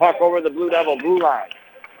lose the puck over the Blue Devil blue line.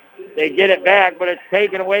 They get it back, but it's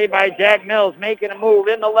taken away by Jack Mills, making a move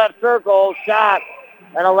in the left circle. Shot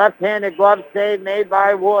and a left-handed glove save made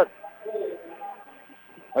by Wood.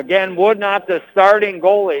 Again, Wood not the starting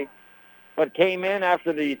goalie, but came in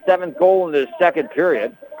after the 7th goal in the second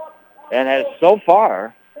period and has so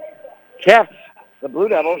far kept the Blue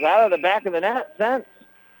Devils out of the back of the net since.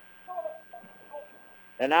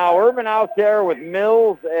 And now Urban out there with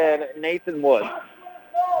Mills and Nathan Wood.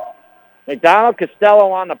 McDonald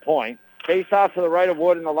Costello on the point. Face off to the right of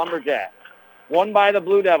Wood and the Lumberjacks. Won by the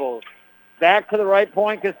Blue Devils. Back to the right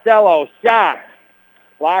point, Costello. Shot.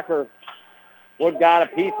 Blocker. Wood got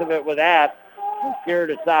a piece of it with that and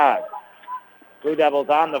steered aside. Blue Devils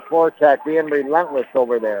on the forecheck, being relentless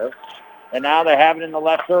over there. And now they have it in the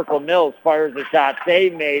left circle. Mills fires a shot.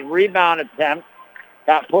 Save made. Rebound attempt.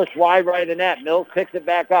 Got pushed wide right of the net. Mills picks it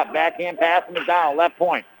back up. Backhand pass to McDonald. Left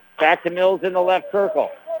point. Back to Mills in the left circle.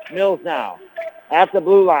 Mills now at the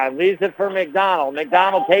blue line. Leaves it for McDonald.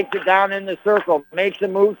 McDonald takes it down in the circle. Makes a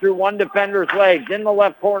move through one defender's legs. In the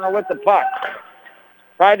left corner with the puck.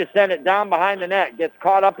 Tried to send it down behind the net. Gets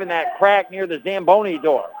caught up in that crack near the Zamboni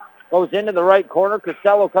door. Goes into the right corner.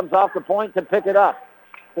 Costello comes off the point to pick it up.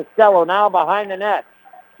 Costello now behind the net.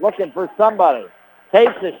 Looking for somebody.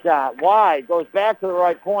 Takes a shot. Wide. Goes back to the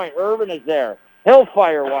right point. Irvin is there. He'll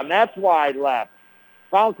fire one. That's wide left.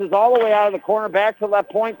 Bounces all the way out of the corner. Back to left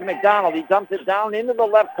point to McDonald. He dumps it down into the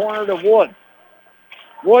left corner to Woods.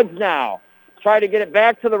 Woods now. Try to get it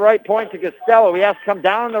back to the right point to Costello. He has to come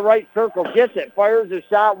down in the right circle. Gets it. Fires a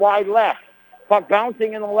shot wide left. Puck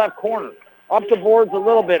bouncing in the left corner. Up the boards a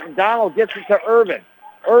little bit. McDonald gets it to Irvin.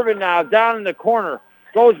 Irvin now down in the corner.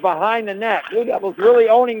 Goes behind the net. Blue Devils really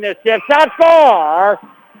owning this shift. Shot for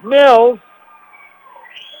Mills.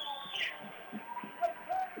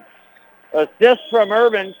 Assist from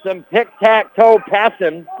Irvin. Some tic-tac-toe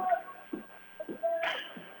passing.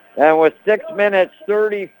 And with 6 minutes,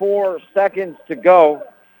 34 seconds to go,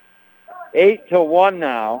 8-1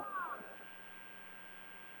 now.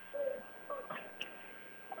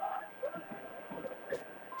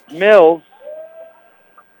 Mills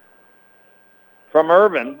from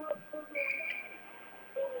Irvin.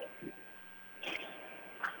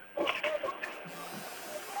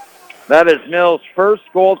 That is Mills' first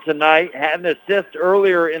goal tonight. Had an assist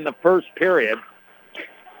earlier in the first period.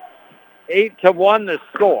 8-1 the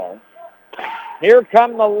score. Here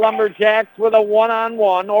come the Lumberjacks with a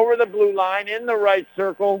one-on-one over the blue line in the right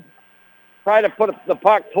circle. Try to put the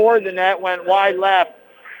puck toward the net, went wide left.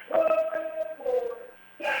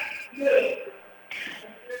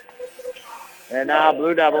 And now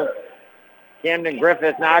Blue Devils. Camden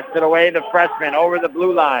Griffith knocks it away, the freshman, over the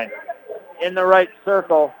blue line. In the right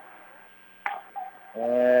circle.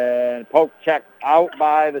 And poke check out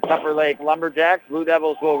by the Tupper Lake Lumberjacks. Blue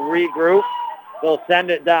Devils will regroup. They'll send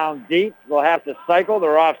it down deep. They'll have to cycle.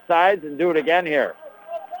 They're off sides and do it again here.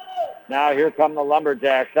 Now here come the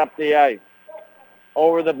Lumberjacks up the ice.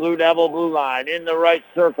 Over the Blue Devil blue line. In the right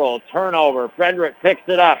circle. Turnover. Frederick picks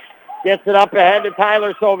it up. Gets it up ahead to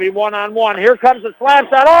Tyler Sovey. One-on-one. Here comes the slap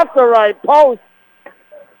shot off the right post.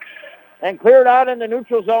 And cleared out in the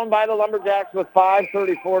neutral zone by the Lumberjacks with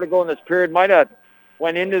 5:34 to go in this period. Might have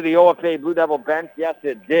went into the OFA Blue Devil bench. Yes,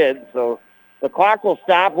 it did. So the clock will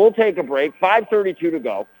stop. We'll take a break. 5:32 to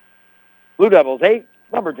go. Blue Devils 8,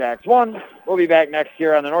 Lumberjacks 1. We'll be back next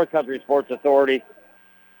year on the North Country Sports Authority,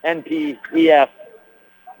 NPES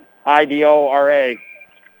IDORA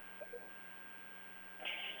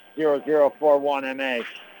 0041 MA.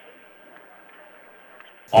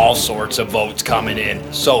 All sorts of votes coming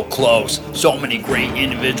in. So close. So many great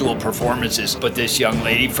individual performances. But this young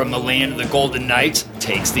lady from the land of the Golden Knights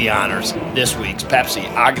takes the honors. This week's Pepsi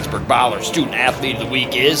Ogdensburg Baller Student Athlete of the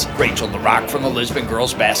Week is Rachel LaRock from the Lisbon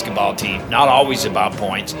girls basketball team. Not always about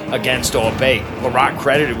points. Against OFA, LaRock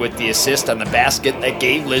credited with the assist on the basket that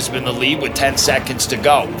gave Lisbon the lead with 10 seconds to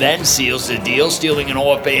go. Then seals the deal, stealing an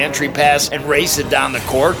OFA entry pass and racing down the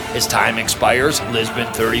court. As time expires, Lisbon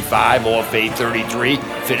 35, OFA 33.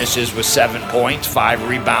 Finishes with 7 points, 5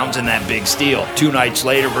 rebounds, and that big steal. 2 nights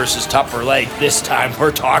later versus Tupper Lake. This time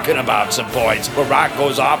we're talking about some points. LaRock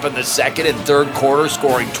goes off in the second and third quarter,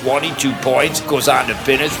 scoring 22 points. Goes on to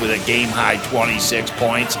finish with a game-high 26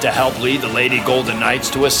 points to help lead the Lady Golden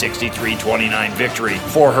Knights to a 63-29 victory.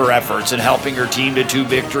 For her efforts in helping her team to 2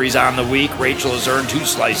 victories on the week, Rachel has earned 2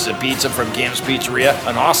 slices of pizza from Cam's Pizzeria,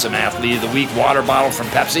 an awesome Athlete of the Week water bottle from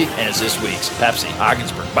Pepsi, and is this week's Pepsi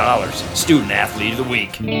Ogdensburg Ballers Student Athlete of the Week.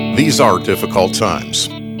 These are difficult times,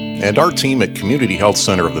 and our team at Community Health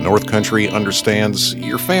Center of the North Country understands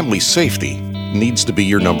your family's safety needs to be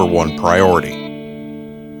your number 1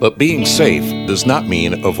 priority. But being safe does not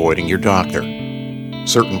mean avoiding your doctor.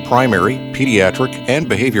 Certain primary, pediatric, and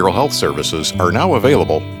behavioral health services are now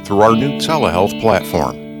available through our new telehealth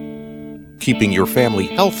platform, keeping your family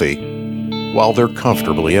healthy while they're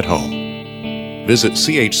comfortably at home. Visit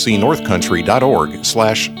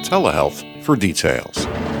chcnorthcountry.org/telehealth for details.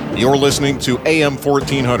 You're listening to AM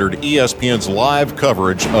 1400 ESPN's live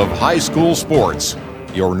coverage of high school sports.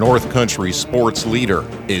 Your North Country sports leader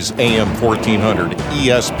is AM 1400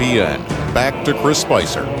 ESPN. Back to Chris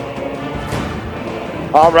Spicer.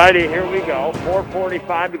 All righty, here we go.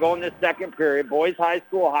 4:45 to go in this second period. Boys high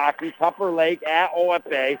school hockey, Tupper Lake at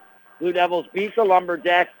OFA. Blue Devils beat the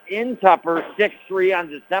Lumberjacks in Tupper 6-3 on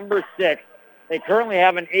December 6th. They currently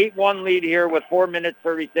have an 8-1 lead here with 4 minutes,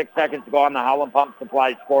 36 seconds to go on the Howland Pump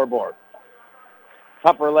Supply scoreboard.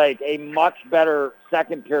 Tupper Lake, a much better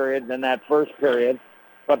second period than that first period,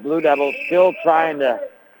 but Blue Devils still trying to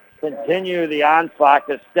continue the onslaught.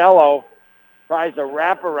 Costello tries to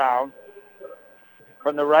wrap around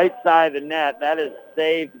from the right side of the net. That is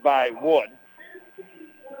saved by Wood.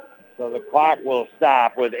 So the clock will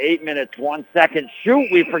stop with 8 minutes, 1 second. Shoot,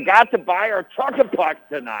 we forgot to buy our chocolate pucks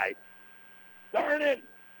tonight. Darn it.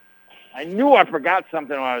 I knew I forgot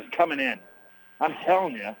something when I was coming in. I'm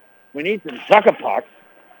telling you, we need some sucker pucks,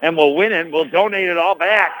 and we'll win it. We'll donate it all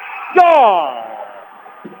back. Score!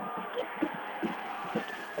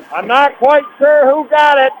 I'm not quite sure who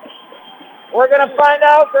got it. We're going to find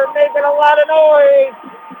out. They're making a lot of noise.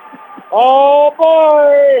 Oh,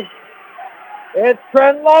 boy. It's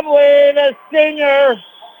Trent Lovely, the senior.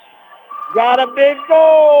 Got a big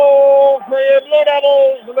goal for your Blue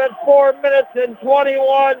Devils with 4 minutes and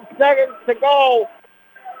 21 seconds to go.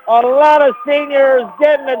 A lot of seniors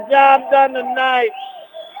getting the job done tonight.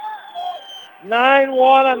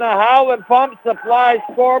 9-1 on the Howland Pump Supply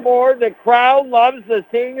scoreboard. The crowd loves the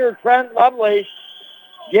senior Trent Lovely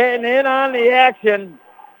getting in on the action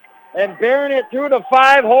and bearing it through the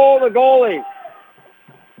 5-hole, the goalie.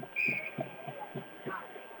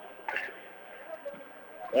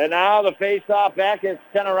 And now the face-off back is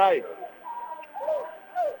center ice.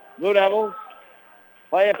 Blue Devils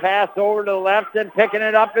play a pass over to the left, and picking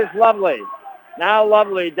it up is Lovely. Now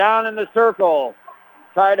Lovely down in the circle.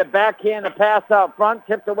 Try to backhand the pass out front,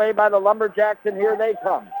 tipped away by the Lumberjacks, and here they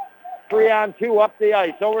come. 3-on-2 up the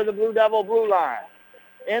ice, over the Blue Devil blue line.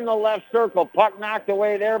 In the left circle, puck knocked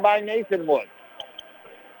away there by Nathan Wood.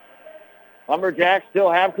 Lumberjacks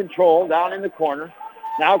still have control down in the corner.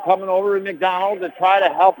 Now coming over to McDonald to try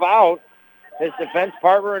to help out his defense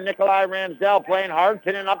partner, Nikolai Ramsdell, playing hard,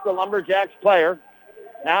 pinning up the Lumberjacks player.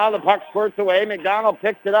 Now the puck squirts away. McDonald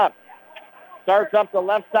picks it up. Starts up the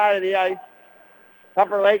left side of the ice.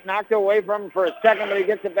 Tupper Lake knocked it away from him for a second, but he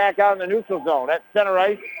gets it back out in the neutral zone. At center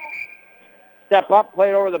ice. Step up,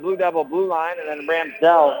 played over the Blue Devil blue line, and then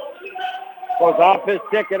Ramsdell goes off his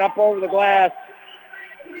stick and up over the glass.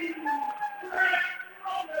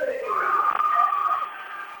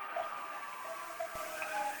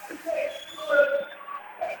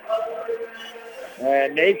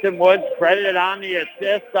 And Nathan Woods credited on the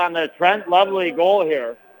assist on the Trent Lovely goal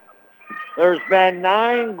here. There's been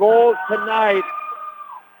 9 goals tonight.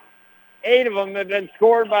 8 of them have been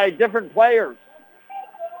scored by different players.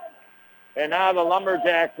 And now the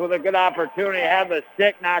Lumberjacks with a good opportunity have the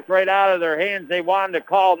stick knocked right out of their hands. They wanted to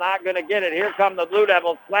call, not going to get it. Here come the Blue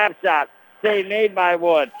Devils, slap shot. Save made by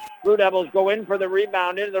Wood. Blue Devils go in for the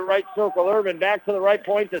rebound into the right circle. Irvin back to the right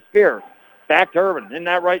point to Spears. Back to Irvin in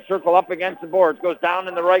that right circle up against the boards. Goes down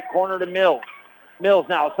in the right corner to Mills. Mills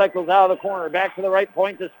now cycles out of the corner. Back to the right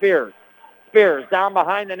point to Spears. Spears down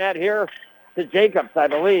behind the net here to Jacobs, I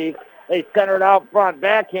believe. They center it out front.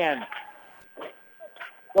 Backhand.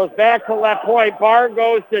 Goes back to left point. Barr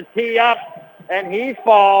goes to tee up, and he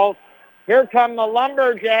falls. Here come the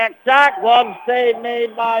Lumberjacks. Shot glove save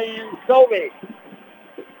made by Insobi.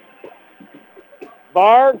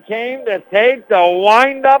 Barr came to take the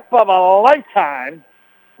wind-up of a lifetime,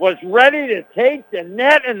 was ready to take the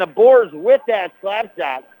net and the boards with that slap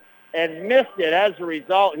shot, and missed it. As a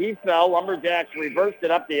result, he fell. Lumberjacks reversed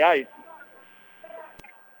it up the ice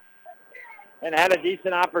and had a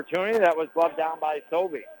decent opportunity that was gloved down by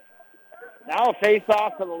Sobey. Now a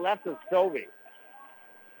face-off to the left of Sobey.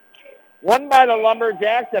 Won by the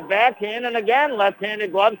Lumberjacks, a backhand, and again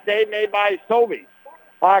left-handed glove save made by Sobey.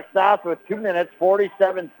 Clock stops with 2 minutes,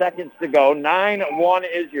 47 seconds to go. 9-1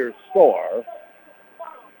 is your score.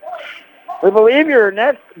 We believe your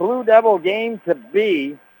next Blue Devil game to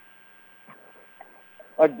be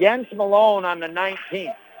against Malone on the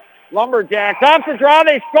 19th. Lumberjacks off the draw,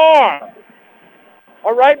 they score.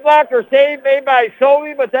 A right blocker save made by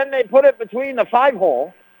Sobey, but then they put it between the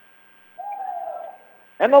 5-hole.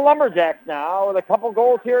 And the Lumberjacks now with a couple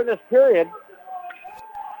goals here in this period.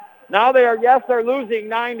 Now they're losing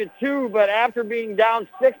 9-2, but after being down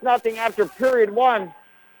 6-0 after period 1,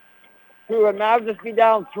 to now just be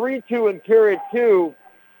down 3-2 in period 2,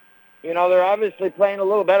 they're obviously playing a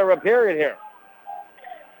little better a period here.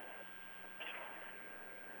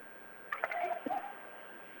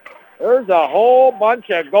 There's a whole bunch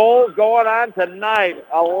of goals going on tonight.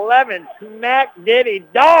 11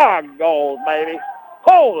 smack-ditty-dog goals, baby.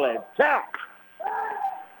 Holy cow.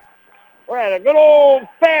 We're at a good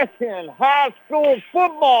old-fashioned high school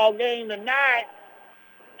football game tonight.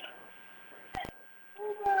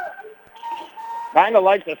 Kind of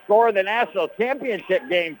like the score of the national championship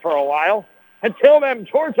game for a while. Until them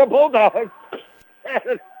Georgia Bulldogs.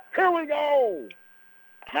 Here we go.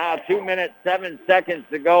 Now 2 minutes, 7 seconds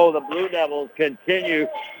to go. The Blue Devils continue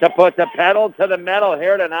to put the pedal to the metal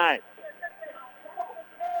here tonight.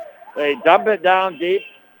 They dump it down deep.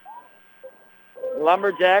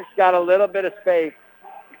 Lumberjacks got a little bit of space.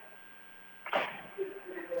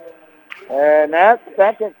 And that's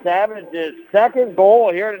Beckett Savage's second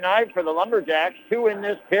goal here tonight for the Lumberjacks, 2 in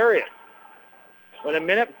this period. With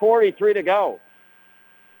 1:43 to go.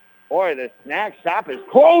 Boy, the snack shop is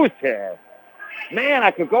closed here. Man,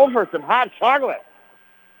 I could go for some hot chocolate.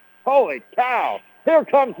 Holy cow. Here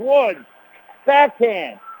comes Woods.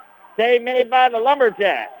 Backhand. Save made by the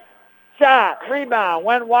Lumberjacks. Shot, rebound,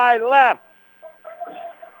 went wide left.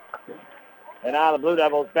 And now the Blue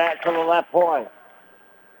Devils back to the left point.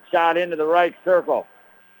 Shot into the right circle.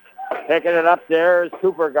 Picking it up there is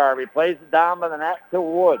Cooper Garvey. Plays it down by the net to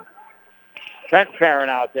Wood. Trent Farron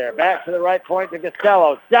out there. Back to the right point to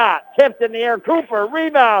Costello. Shot, tipped in the air. Cooper,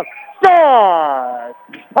 rebound, scores!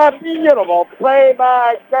 A beautiful play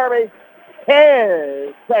by Garvey.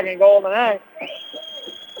 His second goal tonight.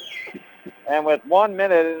 And with 1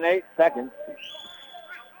 minute and 8 seconds,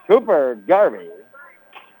 Cooper Garvey.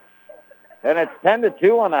 And it's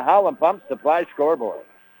 10-2 on the Howland Pump Supply scoreboard.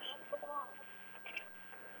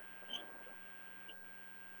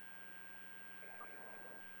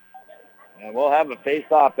 And we'll have a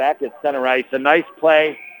face-off back at center ice. A nice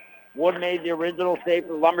play. Wood made the original save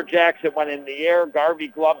for the Lumberjacks. It went in the air. Garvey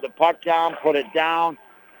gloved the puck down, put it down,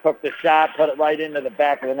 took the shot, put it right into the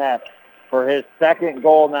back of the net. for his second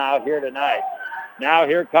goal now here tonight. Now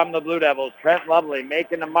here come the Blue Devils. Trent Lovely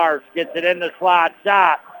making the march, gets it in the slot,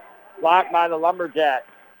 shot, blocked by the Lumberjacks.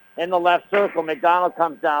 In the left circle, McDonald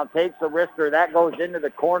comes down, takes a wrister. That goes into the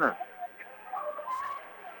corner.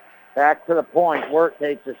 Back to the point. Wirt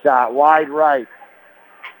takes a shot, wide right.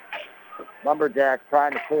 Lumberjacks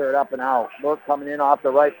trying to clear it up and out. Wirt coming in off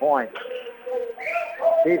the right point.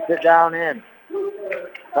 Keeps it down in.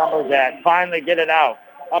 Lumberjacks finally get it out.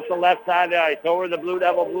 Up the left side of the ice, over the Blue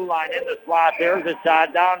Devil blue line, in the slot. There's a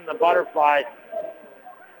shot down in the butterfly.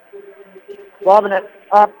 Loving it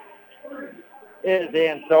up is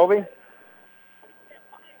Ansobi.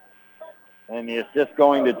 And the assist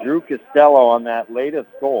going to Drew Costello on that latest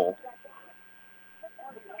goal.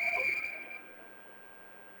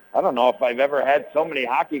 I don't know if I've ever had so many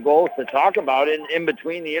hockey goals to talk about in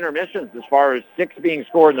between the intermissions, as far as 6 being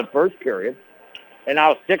scored in the first period. And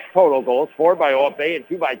now 6 total goals, 4 by OFA and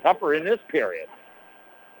 2 by Tupper in this period.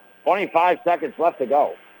 25 seconds left to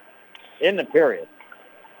go in the period.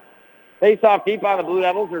 Face off deep on the Blue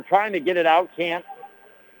Devils. They're trying to get it out. Can't.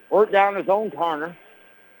 Wirt down his own corner.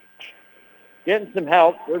 Getting some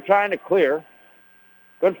help. They're trying to clear.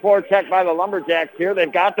 Good forecheck by the Lumberjacks here.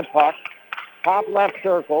 They've got the puck. Top left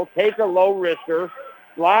circle. Take a low wrister.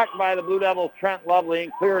 Blocked by the Blue Devils, Trent Lovely,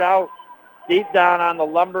 and cleared out deep down on the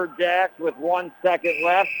Lumberjacks with 1 second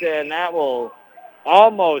left, and that will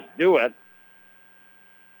almost do it.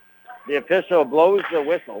 The official blows the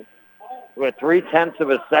whistle with 0.3 of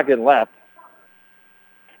a second left.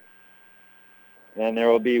 And there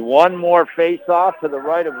will be one more face-off to the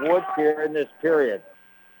right of Woods here in this period.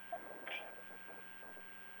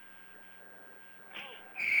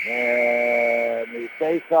 And the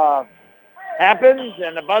face-off happens,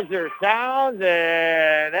 and the buzzer sounds,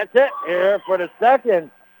 and that's it here for the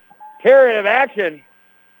second period of action.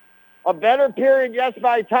 A better period, yes,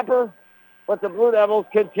 by Tupper, but the Blue Devils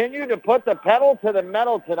continue to put the pedal to the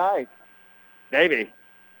metal tonight. Baby,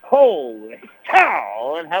 holy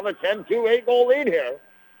cow, and have a 10-2 8-goal lead here.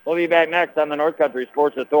 We'll be back next on the North Country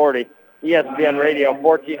Sports Authority, ESPN Radio,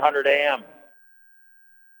 1400 AM.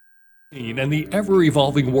 In the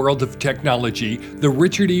ever-evolving world of technology, the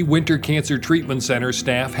Richard E. Winter Cancer Treatment Center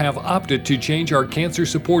staff have opted to change our cancer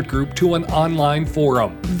support group to an online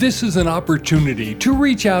forum. This is an opportunity to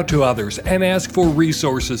reach out to others and ask for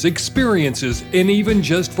resources, experiences, and even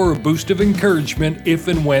just for a boost of encouragement if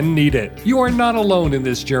and when needed. You are not alone in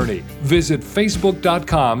this journey. Visit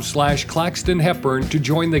facebook.com/Claxton Hepburn to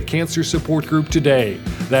join the cancer support group today.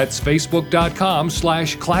 That's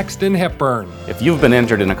facebook.com/Claxton Hepburn. If you've been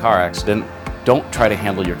injured in a car accident, don't try to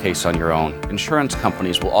handle your case on your own. Insurance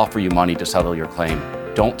companies will offer you money to settle your claim.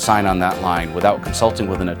 Don't sign on that line without consulting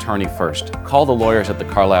with an attorney first. Call the lawyers at the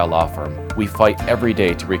Carlisle Law Firm. We fight every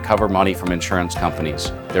day to recover money from insurance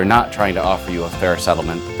companies. They're not trying to offer you a fair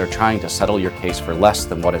settlement. They're trying to settle your case for less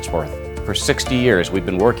than what it's worth. For 60 years, we've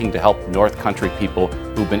been working to help North Country people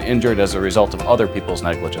who've been injured as a result of other people's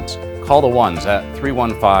negligence. Call the ones at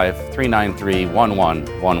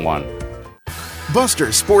 315-393-1111.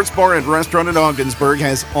 Buster's Sports Bar and Restaurant in Ogdensburg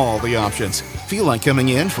has all the options. Feel like coming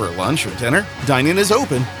in for lunch or dinner? Dine-in is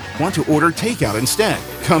open. Want to order takeout instead?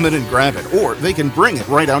 Come in and grab it, or they can bring it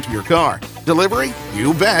right out to your car. Delivery?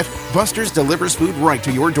 You bet. Buster's delivers food right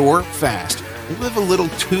to your door fast. Live a little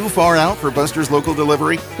too far out for Buster's local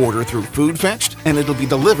delivery? Order through Food Fetched, and it'll be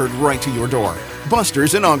delivered right to your door.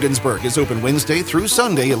 Buster's in Ogdensburg is open Wednesday through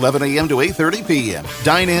Sunday, 11 a.m. to 8:30 p.m.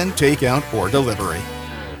 Dine-in, takeout, or delivery.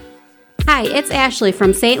 Hi, it's Ashley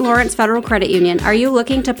from St. Lawrence Federal Credit Union. Are you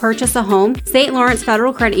looking to purchase a home? St. Lawrence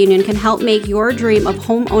Federal Credit Union can help make your dream of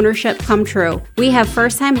home ownership come true. We have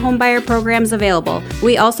first-time homebuyer programs available.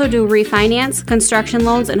 We also do refinance, construction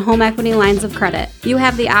loans, and home equity lines of credit. You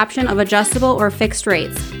have the option of adjustable or fixed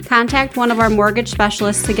rates. Contact one of our mortgage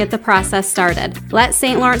specialists to get the process started. Let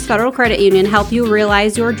St. Lawrence Federal Credit Union help you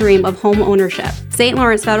realize your dream of home ownership. St.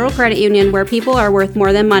 Lawrence Federal Credit Union, where people are worth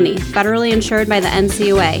more than money. Federally insured by the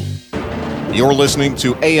NCUA. You're listening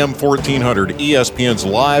to AM 1400 ESPN's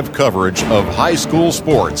live coverage of high school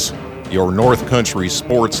sports. Your North Country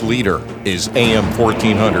sports leader is AM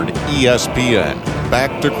 1400 ESPN.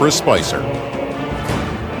 Back to Chris Spicer.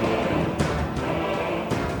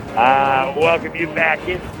 Welcome you back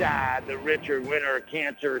inside the Richard Winter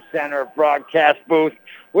Cancer Center broadcast booth.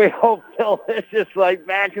 We hope Phil is just like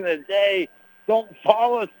back in the day. Don't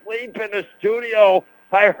fall asleep in the studio.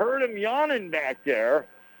 I heard him yawning back there.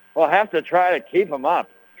 We'll have to try to keep him up.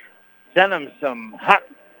 Send him some hot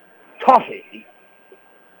coffee.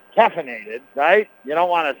 Caffeinated, right? You don't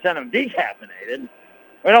want to send him decaffeinated.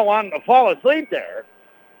 We don't want him to fall asleep there.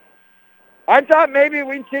 I thought maybe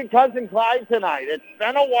we'd see Cousin Clyde tonight. It's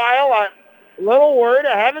been a while. I'm a little worried.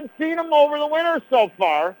 I haven't seen him over the winter so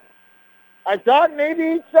far. I thought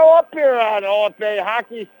maybe he'd show up here on OFA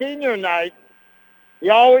Hockey Senior Night.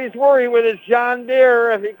 You always worry with his John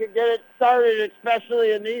Deere if he could get it started,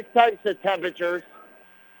 especially in these types of temperatures.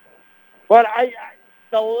 But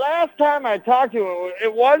the last time I talked to him,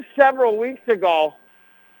 it was several weeks ago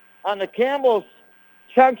on the Campbell's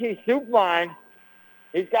Chunky Soup line.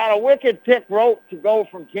 He's got a wicked thick rope to go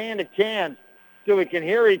from can to can so we can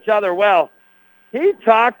hear each other well. He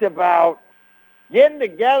talked about getting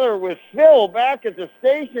together with Phil back at the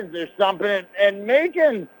stations or something and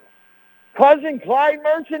making Cousin Clyde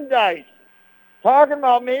merchandise. Talking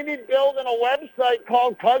about maybe building a website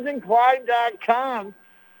called CousinClyde.com.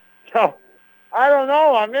 So, I don't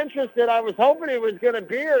know. I'm interested. I was hoping he was going to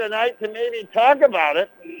be here tonight to maybe talk about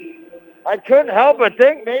it. I couldn't help but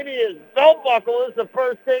think maybe his belt buckle is the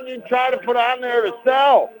first thing you try to put on there to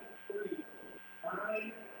sell.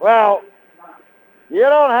 Well, you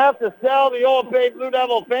don't have to sell the OFA Blue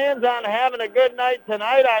Devil fans on having a good night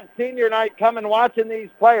tonight on senior night coming watching these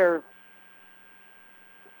players.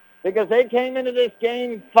 Because they came into this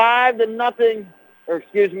game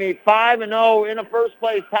 5-0 in a first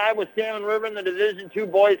place tie with Salmon River in the Division II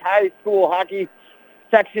Boys High School Hockey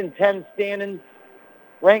Section 10 standings.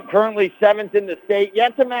 Ranked currently 7th in the state.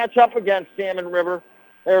 Yet to match up against Salmon River.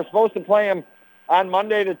 They were supposed to play them on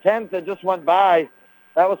Monday the 10th. That just went by.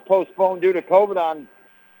 That was postponed due to COVID on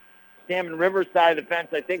Salmon River's side of the fence.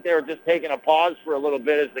 I think they were just taking a pause for a little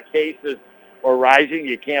bit as the cases were rising.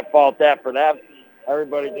 You can't fault that for that.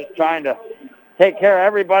 Everybody just trying to take care of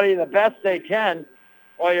everybody the best they can,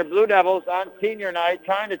 while your Blue Devils on senior night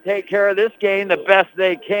trying to take care of this game the best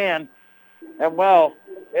they can. And, well,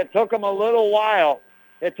 it took them a little while.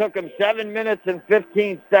 It took them 7 minutes and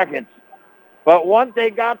 15 seconds. But once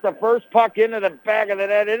they got the first puck into the back of the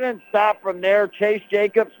net, it didn't stop from there. Chase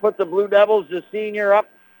Jacobs put the Blue Devils, the senior, up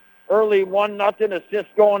early 1-0,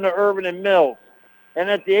 assist going to Irvin and Mills.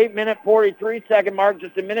 And at the 8-minute, 43-second mark,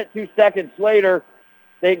 just a minute, 2 seconds later,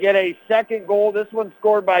 they get a second goal. This one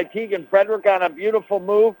scored by Tegan Frederick on a beautiful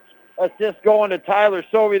move. Assist going to Tyler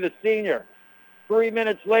Sovey, the senior. 3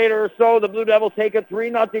 minutes later or so, the Blue Devils take a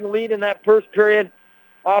 3-0 lead in that first period.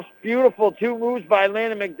 Off beautiful two moves by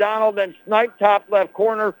Landon McDonald, then snipe top left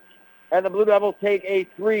corner, and the Blue Devils take a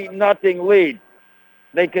 3-0 lead.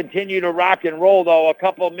 They continue to rock and roll, though. A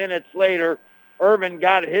couple minutes later, Irvin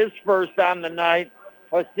got his first on the night.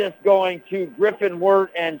 Assist going to Griffin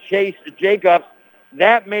Wirt and Chase Jacobs.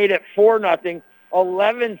 That made it 4-0.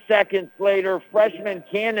 11 seconds later, freshman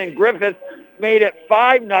Cannon Griffith made it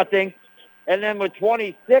 5-0. And then with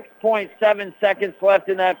 26.7 seconds left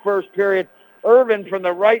in that first period, Irvin from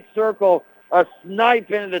the right circle, a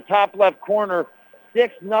snipe into the top left corner,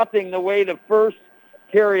 6-0 the way the first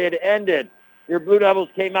period ended. Your Blue Devils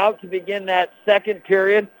came out to begin that second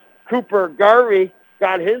period. Cooper Garvey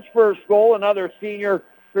got his first goal, another senior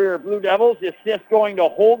for your Blue Devils. Assist going to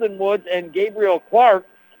Holden Woods and Gabriel Clark.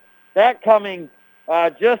 That coming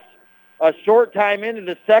just a short time into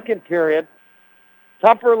the second period.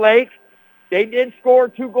 Tupper Lake, they did score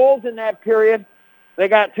 2 goals in that period. They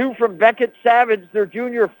got 2 from Beckett Savage, their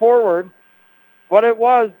junior forward. But it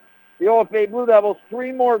was the OFA Blue Devils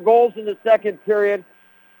 3 more goals in the second period.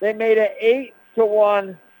 They made it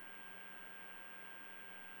 8-1.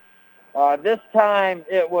 This time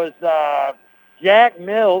it was Jack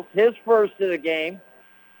Mills, his first of the game.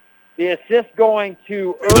 The assist going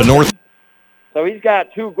to Irvin. So he's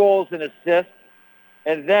got 2 goals and assists.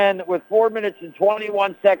 And then with 4 minutes and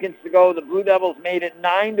 21 seconds to go, the Blue Devils made it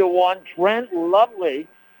 9-1. Trent Lovely,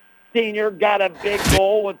 senior, got a big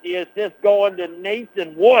goal with the assist going to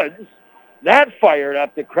Nathan Woods. That fired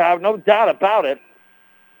up the crowd, no doubt about it.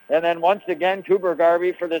 And then once again, Cooper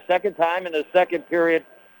Garvey for the second time in the second period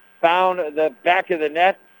found the back of the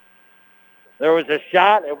net. There was a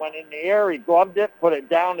shot. It went in the air. He gloved it, put it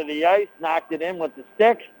down to the ice, knocked it in with the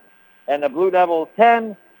stick. And the Blue Devils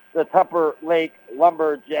 10, the Tupper Lake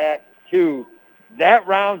Lumberjacks 2. That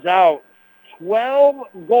rounds out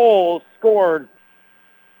 12 goals scored,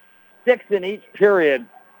 6 in each period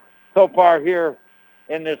so far here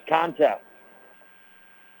in this contest.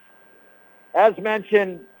 As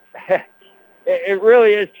mentioned, it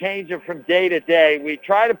really is changing from day to day. We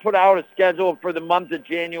try to put out a schedule for the month of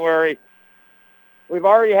January. We've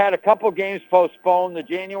already had a couple games postponed. The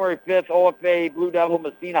January 5th OFA Blue Devil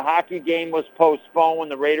Messina hockey game was postponed when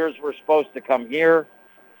the Raiders were supposed to come here.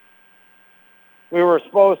 We were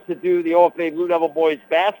supposed to do the OFA Blue Devil boys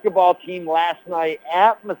basketball team last night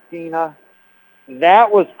at Messina. That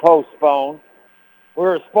was postponed. We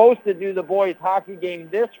were supposed to do the boys hockey game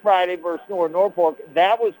this Friday versus Norfolk.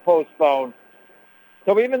 That was postponed.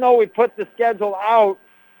 So even though we put the schedule out,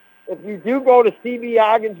 if you do go to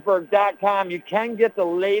cbogginsburg.com, you can get the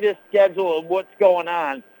latest schedule of what's going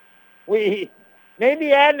on. We may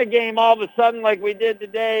be adding a game all of a sudden like we did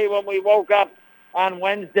today when we woke up on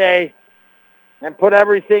Wednesday and put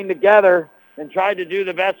everything together and tried to do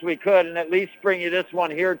the best we could and at least bring you this one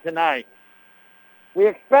here tonight. We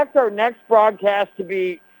expect our next broadcast to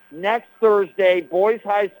be next Thursday, boys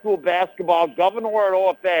high school basketball, Governor at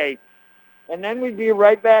OFA, and then we'd be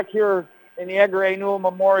right back here in the Edgar A. Newell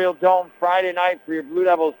Memorial Dome Friday night for your Blue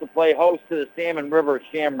Devils to play host to the Salmon River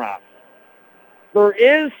Shamrock. There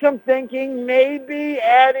is some thinking maybe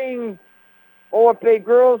adding OFA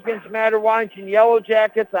girls against Mattawamkeag Yellow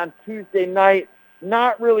Jackets on Tuesday night.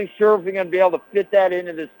 Not really sure if we're going to be able to fit that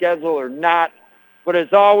into the schedule or not. But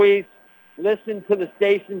as always, listen to the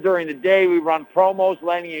station during the day. We run promos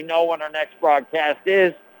letting you know when our next broadcast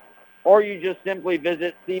is. Or you just simply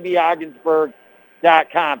visit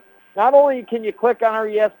cbogginsburg.com. Not only can you click on our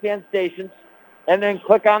ESPN stations and then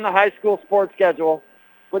click on the high school sports schedule,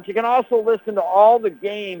 but you can also listen to all the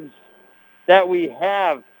games that we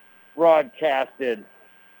have broadcasted.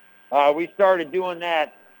 We started doing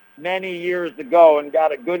that many years ago and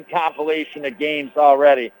got a good compilation of games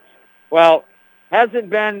already. Well, hasn't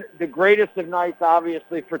been the greatest of nights,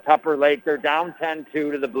 obviously, for Tupper Lake. They're down 10-2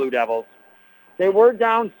 to the Blue Devils. They were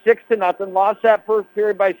down 6-0, lost that first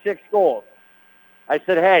period by 6 goals. I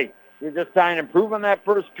said, hey, you're just trying to improve on that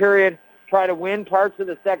first period, try to win parts of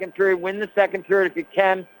the second period, win the second period if you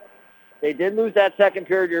can. They did lose that second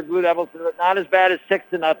period, your Blue Devils, not as bad as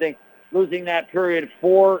 6-0, losing that period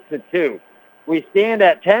 4-2. We stand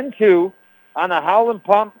at 10-2 on the Howland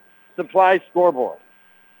Pump Supply scoreboard.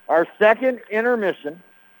 Our second intermission,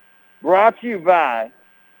 brought to you by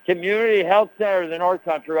Community Health Center of the North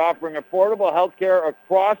Country, offering affordable health care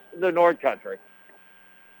across the North Country,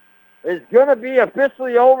 is going to be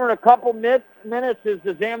officially over in a couple minutes as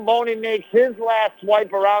the Zamboni makes his last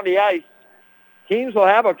swipe around the ice. Teams will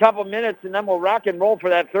have a couple minutes, and then we'll rock and roll for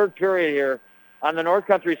that third period here on the North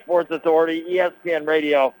Country Sports Authority, ESPN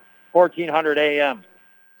Radio, 1400 AM.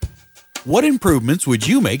 What improvements would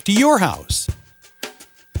you make to your house?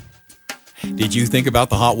 Did you think about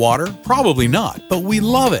the hot water? Probably not, but we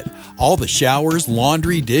love it. All the showers,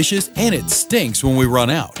 laundry, dishes, and it stinks when we run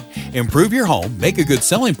out. Improve your home, make a good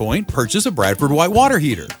selling point, purchase a Bradford White water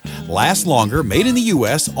heater. Lasts longer, made in the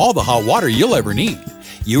U.S., all the hot water you'll ever need.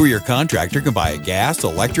 You or your contractor can buy a gas,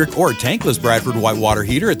 electric, or tankless Bradford White water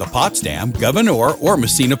heater at the Potsdam, Governor, or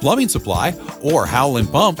Messina Plumbing Supply, or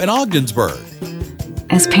Howland Pump in Ogdensburg.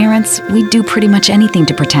 As parents, we do pretty much anything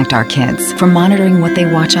to protect our kids, from monitoring what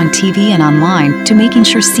they watch on TV and online to making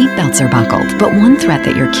sure seatbelts are buckled. But one threat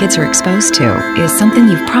that your kids are exposed to is something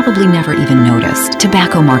you've probably never even noticed.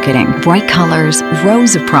 Tobacco marketing, bright colors,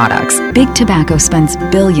 rows of products. Big Tobacco spends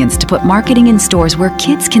billions to put marketing in stores where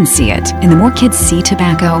kids can see it. And the more kids see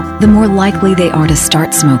tobacco, the more likely they are to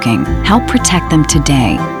start smoking. Help protect them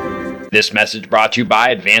today. This message brought to you by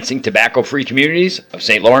Advancing Tobacco-Free Communities of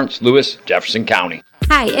St. Lawrence, Lewis, Jefferson County.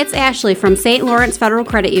 Hi, it's Ashley from St. Lawrence Federal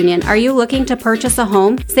Credit Union. Are you looking to purchase a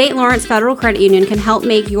home? St. Lawrence Federal Credit Union can help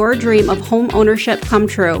make your dream of home ownership come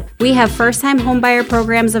true. We have first-time homebuyer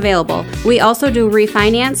programs available. We also do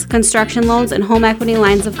refinance, construction loans, and home equity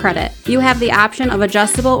lines of credit. You have the option of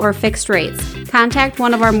adjustable or fixed rates. Contact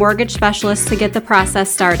one of our mortgage specialists to get the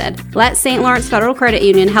process started. Let St. Lawrence Federal Credit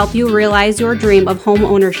Union help you realize your dream of home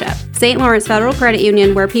ownership. St. Lawrence Federal Credit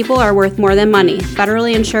Union, where people are worth more than money.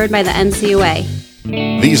 Federally insured by the NCUA.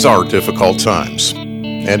 These are difficult times,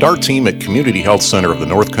 and our team at Community Health Center of the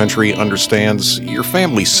North Country understands your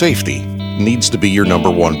family's safety needs to be your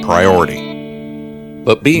number one priority.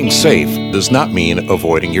 But being safe does not mean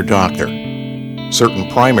avoiding your doctor. Certain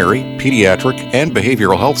primary, pediatric, and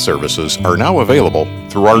behavioral health services are now available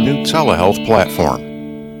through our new telehealth platform,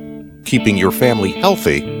 keeping your family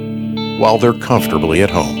healthy while they're comfortably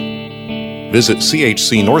at home. Visit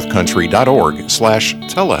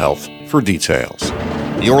chcnorthcountry.org/telehealth for details.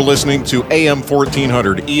 You're listening to AM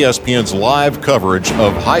 1400 ESPN's live coverage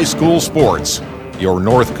of high school sports. Your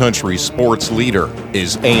North Country sports leader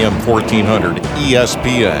is AM 1400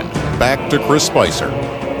 ESPN. Back to Chris Spicer.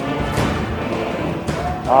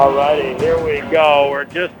 All righty, here we go. We're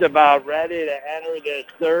just about ready to enter this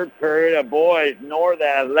third period of boys North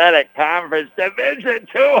Athletic Conference Division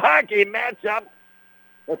II hockey matchup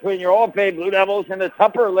between your OFA Blue Devils and the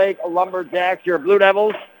Tupper Lake Lumberjacks. Your Blue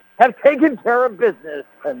Devils have taken care of business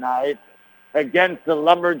tonight against the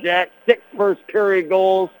Lumberjacks. 6 first period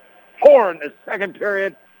goals, 4 in the second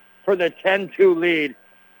period for the 10-2 lead.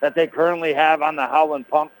 that they currently have on the Howland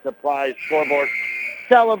Pump Supply scoreboard.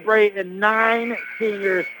 Celebrating 9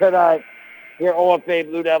 seniors tonight here, OFA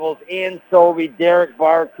Blue Devils. Ian Sobey, Derek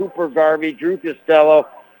Barr, Cooper Garvey, Drew Costello,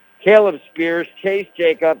 Caleb Spears, Chase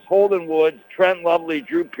Jacobs, Holden Woods, Trent Lovely,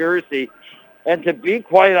 Drew Piercy. And to be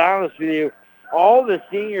quite honest with you, all the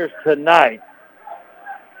seniors tonight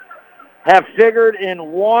have figured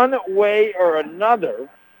in one way or another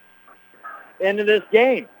into this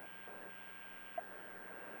game.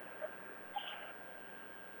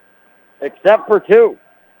 Except for 2.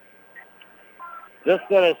 Just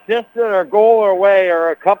an assist or a goal or away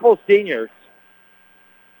are a couple seniors.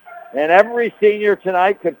 And every senior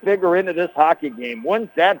tonight could figure into this hockey game.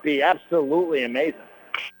 Wouldn't that be absolutely amazing?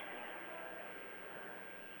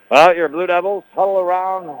 Well, your Blue Devils huddle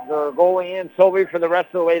around their goalie Ian Sobey for the rest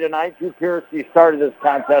of the way tonight. Drew Piercy started this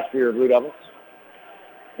contest for your Blue Devils.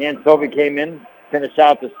 Ian Sobey came in, finished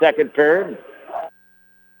out the second period.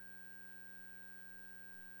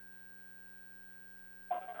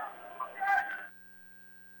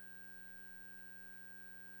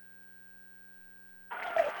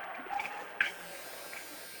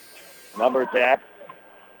 Lumberjacks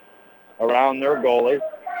around their goalie.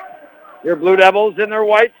 Your Blue Devils in their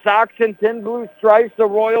white socks and thin blue stripes, the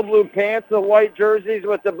royal blue pants, the white jerseys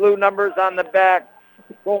with the blue numbers on the back,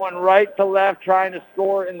 going right to left, trying to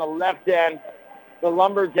score in the left end. The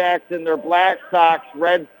Lumberjacks in their black socks,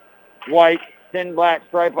 red, white, thin black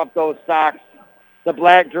stripe up those socks. The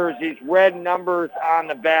black jerseys, red numbers on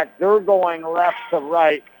the back. They're going left to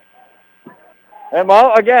right. And,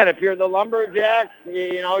 well, again, if you're the Lumberjacks,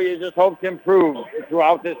 you just hope to improve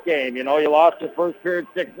throughout this game. You lost the first period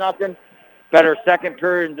 6-0. Better second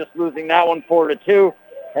period and just losing that one 4-2.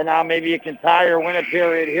 And now maybe you can tie or win a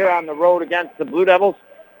period here on the road against the Blue Devils.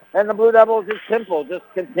 And the Blue Devils is simple. Just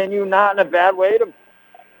continue not in a bad way to,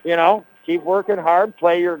 keep working hard,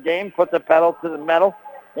 play your game, put the pedal to the metal,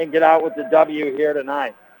 and get out with the W here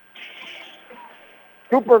tonight.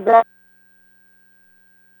 Cooper Garvey.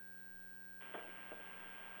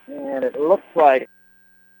 And it looks like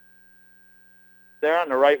they're on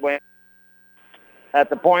the right wing. At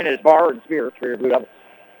the point is Barr and Spears for your Blue Devils.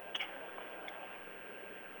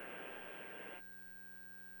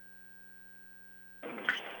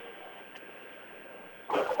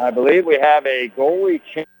 I believe we have a goalie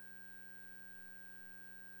change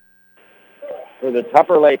for the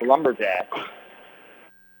Tupper Lake Lumberjacks.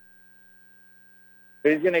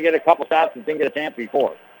 He's going to get a couple shots and didn't get a chance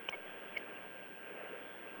before.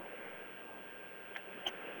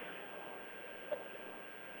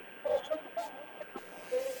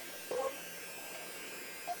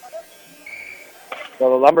 So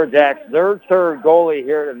the Lumberjacks, their third goalie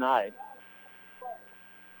here tonight.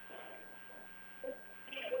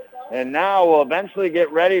 And now we'll eventually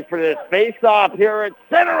get ready for this face-off here at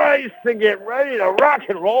center ice to get ready to rock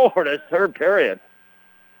and roll for this third period.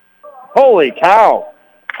 Holy cow.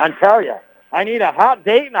 I tell you, I need a hot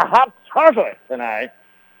date and a hot chocolate tonight.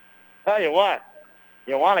 Tell you what,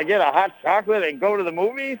 you want to get a hot chocolate and go to the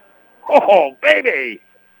movies? Oh, baby.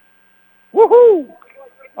 Woohoo.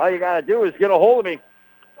 All you got to do is get a hold of me.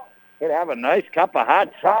 Could have a nice cup of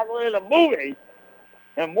hot chocolate and a movie.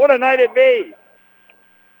 And what a night it be.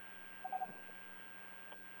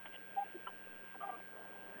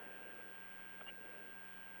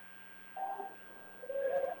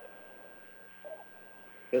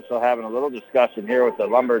 Just so having a little discussion here with the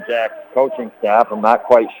Lumberjacks coaching staff. I'm not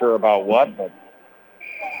quite sure about what, but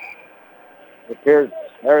it appears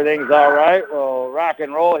everything's all right. We'll rock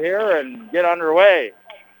and roll here and get underway.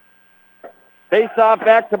 Face-off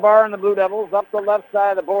back to Barr and the Blue Devils, up the left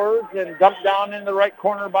side of the boards and dumped down in the right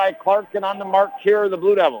corner by Clark and on the mark here the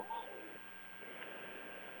Blue Devils.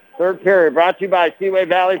 Third period brought to you by Seaway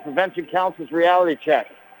Valley Prevention Council's Reality Check.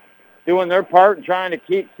 Doing their part in trying to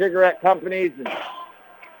keep cigarette companies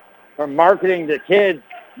from marketing to kids,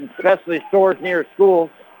 especially stores near schools.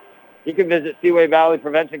 You can visit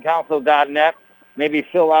SeawayValleyPreventionCouncil.net, maybe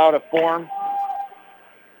fill out a form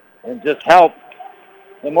and just help.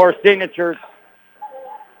 The more signatures,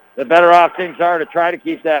 the better off things are to try to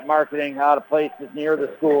keep that marketing out of places near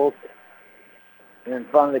the schools in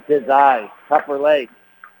front of the kids' eyes. Tupper Lake,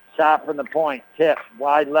 shot from the point, tip,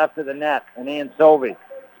 wide left of the net, and Ian Sobey.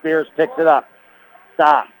 Spears picks it up,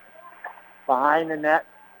 stop. Behind the net,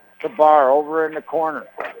 to Barr, over in the corner.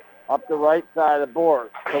 Up the right side of the board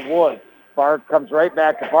to Woods. Barr comes right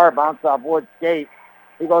back to Barr, bounce off Woods' skate.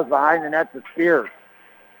 He goes behind the net to Spears.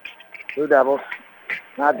 Blue Devils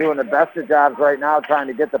not doing the best of jobs right now trying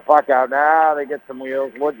to get the puck out. Now they get some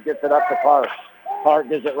wheels. Woods gets it up to Clark. Clark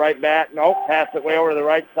gives it right back. Nope, pass it way over to the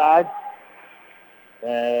right side.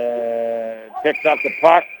 Picks up the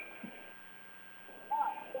puck.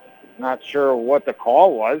 Not sure what the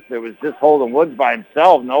call was. It was just Holden Woods by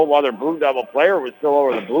himself. No other Blue Devil player was still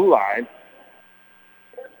over the blue line.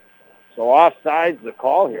 So offside's the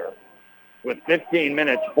call here with 15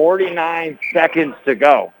 minutes, 49 seconds to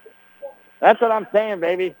go. That's what I'm saying,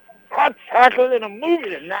 baby. Hot chocolate in a movie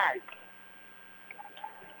tonight.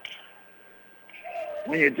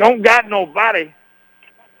 When you don't got nobody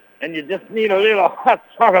and you just need a little hot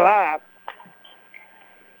chocolate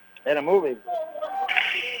in a movie,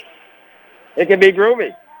 it can be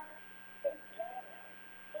groovy.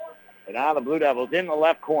 And now the Blue Devils in the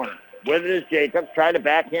left corner. With it is Jacobs. Tried to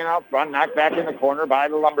backhand out front. Knocked back in the corner by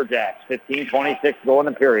the Lumberjacks. 15-26 go in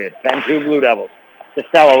the period. 10-2 Blue Devils.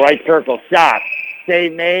 Costello, right circle. Shot.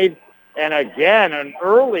 Save made. And again, an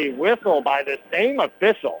early whistle by the same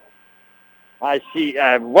official.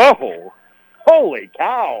 Whoa. Holy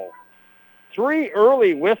cow. 3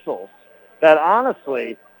 early whistles that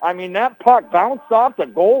honestly, I mean, that puck bounced off the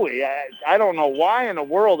goalie. I don't know why in the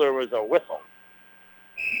world there was a whistle.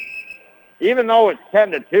 Even though it's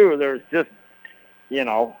 10-2, there's just,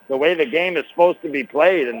 the way the game is supposed to be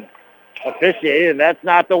played and officiated, and that's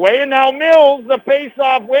not the way. And now Mills, the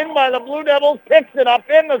face-off win by the Blue Devils, picks it up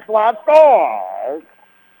in the slot, scores,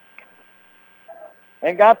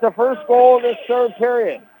 and got the first goal of this third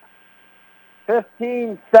period.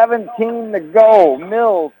 15-17 to go.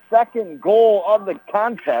 Mills' second goal of the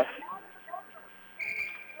contest.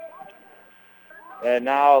 And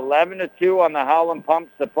now 11-2 on the Howland Pump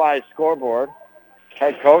Supply scoreboard.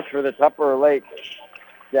 Head coach for the Tupper Lake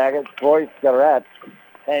Jackets, Troy Scarrett.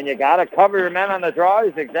 And you got to cover your men on the draw.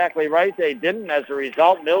 He's exactly right. They didn't. As a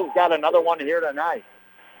result, Mills got another one here tonight.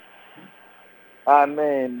 I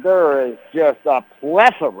mean, there is just a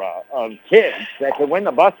plethora of kids that can win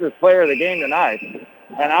the Busters Player of the Game tonight.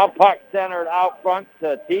 And now puck centered out front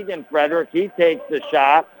to Tegan Frederick. He takes the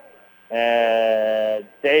shot. And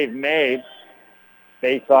save made.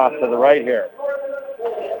 Face off to the right here.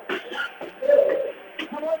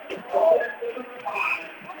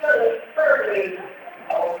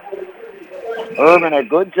 Irvin, a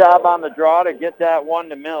good job on the draw to get that one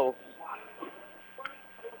to Mills.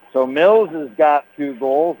 So Mills has got 2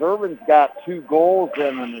 goals. Irvin's got 2 goals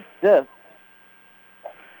and an assist.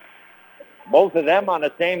 Both of them on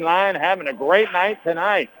the same line, having a great night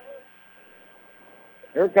tonight.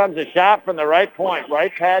 Here comes a shot from the right point.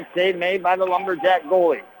 Right pad save made by the Lumberjack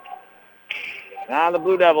goalie. Now the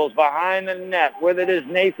Blue Devils behind the net. With it is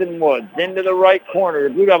Nathan Woods. Into the right corner.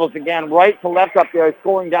 The Blue Devils again right to left up there.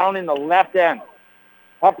 Scoring down in the left end.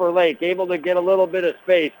 Tupper Lake able to get a little bit of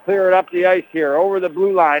space. Clear it up the ice here. Over the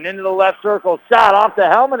blue line. Into the left circle. Shot off the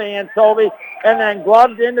helmet of Antobi. And then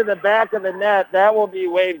gloved into the back of the net. That will be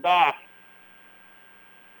waved off.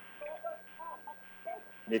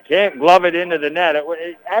 You can't glove it into the net.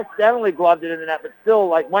 It accidentally gloved it in the net, but still,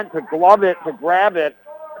 went to glove it, to grab it.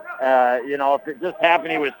 If it just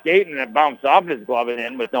happened he was skating and it bounced off his glove and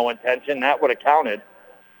in with no intention, that would have counted.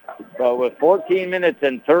 But with 14 minutes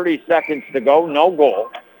and 30 seconds to go, no goal.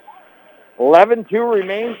 11-2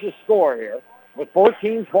 remains the score here with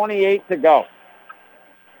 14:28 to go.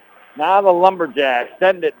 Now the Lumberjacks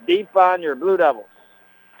send it deep on your Blue Devils.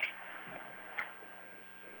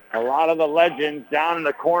 A lot of the legends down in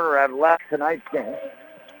the corner have left tonight's game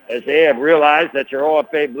as they have realized that your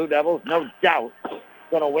OFA Blue Devils, no doubt,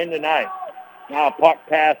 going to win tonight. Now a puck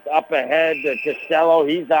pass up ahead to Costello.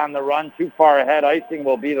 He's on the run too far ahead. Icing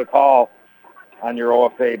will be the call on your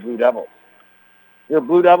OFA Blue Devils. Your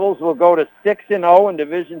Blue Devils will go to 6-0 in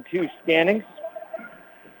Division II standings.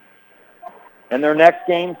 And their next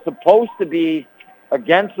game's supposed to be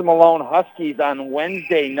against the Malone Huskies on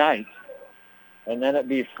Wednesday night. And then it'd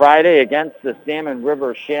be Friday against the Salmon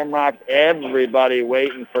River Shamrocks. Everybody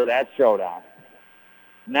waiting for that showdown.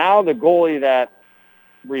 Now the goalie that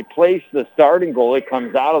replaced the starting goalie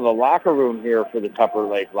comes out of the locker room here for the Tupper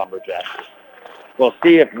Lake Lumberjacks. We'll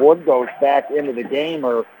see if Wood goes back into the game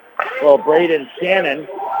or Braden Shannon.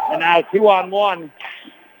 And now 2-on-1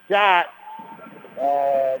 shot.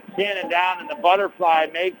 Shannon down in the butterfly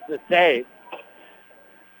makes the save.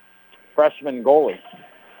 Freshman goalie.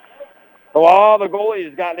 So all the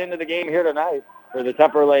goalies got into the game here tonight for the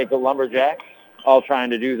Tupper Lake Lumberjacks, all trying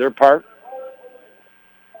to do their part.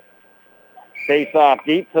 Face off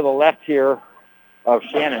deep to the left here of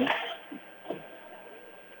Shannon.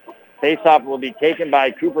 Face off will be taken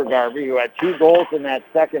by Cooper Garvey, who had 2 goals in that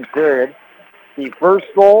second period. The first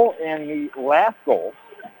goal and the last goal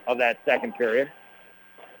of that second period.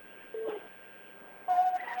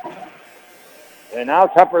 And now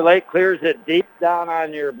Tupper Lake clears it deep down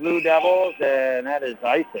on your Blue Devils, and that is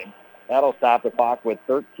icing. That'll stop the clock with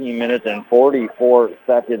 13 minutes and 44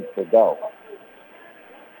 seconds to go.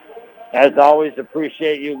 As always,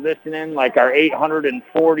 appreciate you listening, like our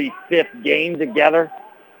 845th game together.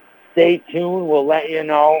 Stay tuned. We'll let you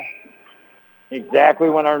know exactly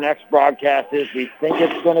when our next broadcast is. We think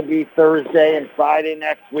it's going to be Thursday and Friday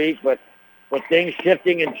next week, but with things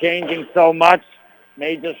shifting and changing so much,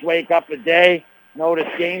 may just wake up a day, notice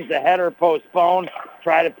games ahead or postponed,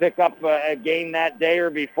 try to pick up a game that day or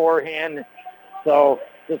beforehand. So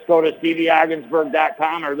just go to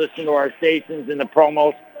stevieogginsburg.com or listen to our stations in the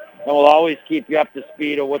promos, and we'll always keep you up to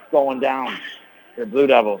speed of what's going down. The Blue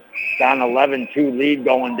Devils got an 11-2 lead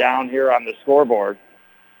going down here on the scoreboard.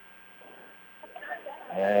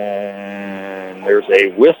 And there's a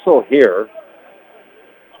whistle here.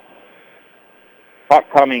 Puck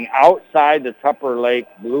coming outside the Tupper Lake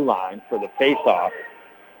blue line for the face-off.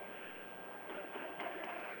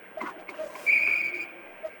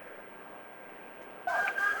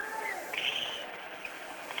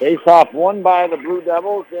 Face-off won by the Blue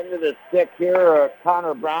Devils into the stick here,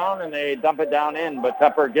 Connor Brown, and they dump it down in. But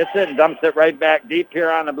Tupper gets it and dumps it right back deep here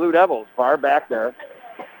on the Blue Devils, far back there,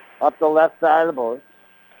 up the left side of the board.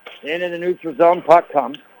 Into the neutral zone, puck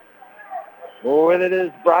comes. With it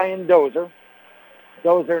is Brian Dozer.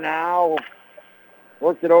 Dozer now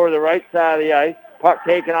worked it over the right side of the ice. Puck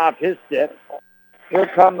taken off his stick. Here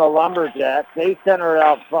come the Lumberjacks. They center it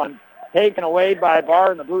out front. Taken away by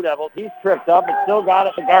Barr and the Blue Devils. He's tripped up and still got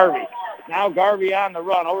it to Garvey. Now Garvey on the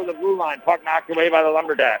run over the blue line. Puck knocked away by the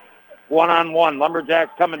Lumberjacks. One-on-one.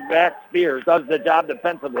 Lumberjacks coming back. Spears does the job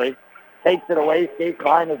defensively. Takes it away, skates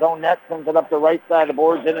behind his own net, sends it up the right side of the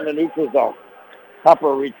boards into the neutral zone.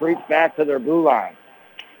 Tupper retreats back to their blue line.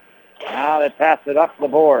 Now they pass it up the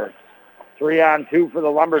board. 3-on-2 for the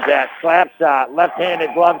Lumberjacks. Slap shot.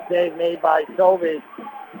 Left-handed glove save made by Stovey,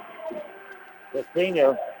 the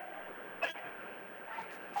senior.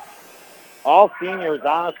 All seniors,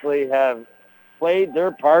 honestly, have played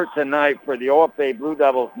their part tonight for the OFA Blue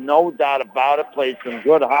Devils. No doubt about it. Played some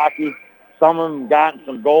good hockey. Some of them gotten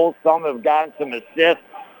some goals. Some have gotten some assists.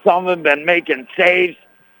 Some have been making saves.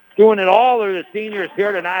 Doing it all are the seniors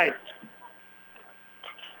here tonight.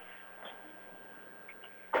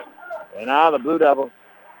 And now the Blue Devils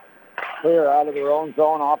clear out of their own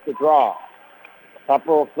zone off the draw. Tupper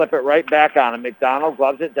will flip it right back on him. McDonald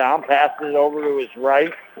gloves it down, passes it over to his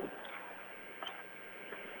right.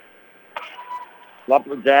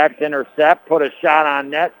 Lumberjacks intercept, put a shot on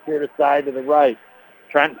net, steer the side to the right.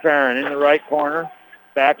 Trent Farron in the right corner,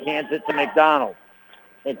 backhands it to McDonald.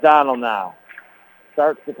 McDonald now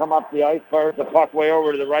starts to come up the ice, fires the puck way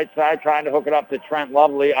over to the right side, trying to hook it up to Trent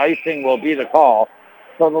Lovely. Icing will be the call.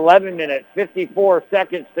 So 11 minutes, 54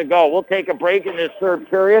 seconds to go. We'll take a break in this third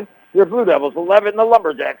period. Your Blue Devils 11, the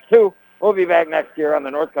Lumberjacks 2. We'll be back next year on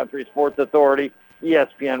the North Country Sports Authority,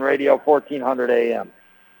 ESPN Radio, 1400 AM.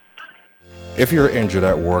 If you're injured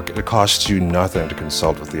at work, it costs you nothing to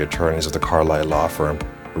consult with the attorneys of the Carlisle Law Firm.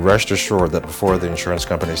 Rest assured that before the insurance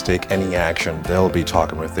companies take any action, they'll be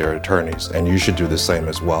talking with their attorneys, and you should do the same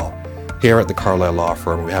as well. Here at the Carlisle Law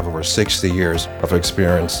Firm, we have over 60 years of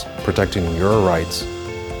experience protecting your rights.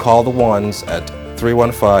 Call the ones at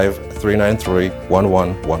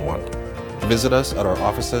 315-393-1111. Visit us at our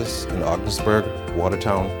offices in Ogdensburg,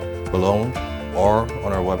 Watertown, Boulogne, or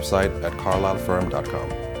on our website at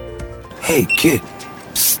carlislefirm.com. Hey, kid,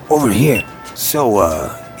 psst, over here. So,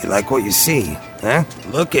 you like what you see, huh?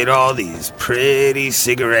 Look at all these pretty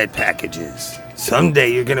cigarette packages.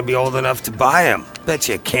 Someday you're gonna be old enough to buy them. Bet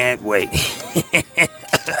you can't wait.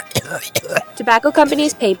 Tobacco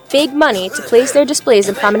companies pay big money to place their displays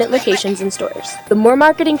in prominent locations in stores. The more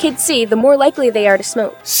marketing kids see, the more likely they are to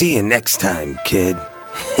smoke. See you next time, kid.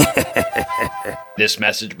 This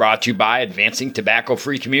message brought to you by Advancing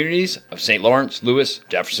Tobacco-Free Communities of St. Lawrence, Lewis,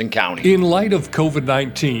 Jefferson County. In light of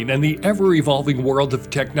COVID-19 and the ever-evolving world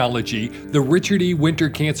of technology, the Richard E. Winter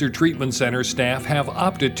Cancer Treatment Center staff have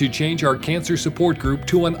opted to change our cancer support group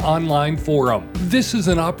to an online forum. This is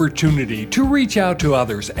an opportunity to reach out to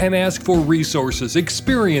others and ask for resources,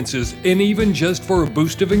 experiences, and even just for a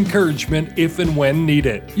boost of encouragement if and when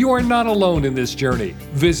needed. You are not alone in this journey.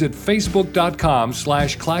 Visit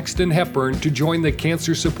facebook.com/Claxton Hepburn to join the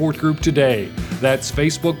Cancer Support Group today. That's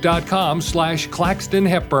facebook.com/Claxton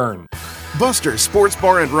Hepburn. Buster's Sports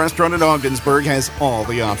Bar and Restaurant in Ogdensburg has all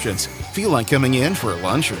the options. Feel like coming in for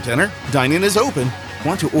lunch or dinner? Dine-in is open.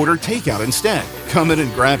 Want to order takeout instead? Come in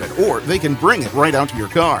and grab it, or they can bring it right out to your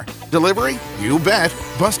car. Delivery? You bet.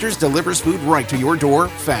 Buster's delivers food right to your door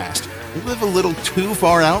fast. Live a little too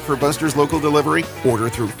far out for Buster's local delivery? Order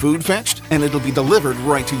through Food Fetched, and it'll be delivered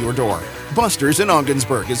right to your door. Buster's in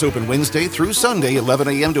Ogdensburg is open Wednesday through Sunday, 11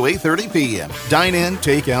 a.m. to 8:30 p.m. Dine in,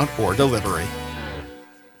 take out, or delivery.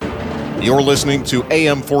 You're listening to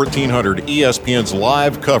AM 1400 ESPN's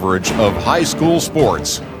live coverage of high school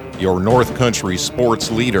sports. Your North Country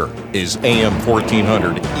sports leader is AM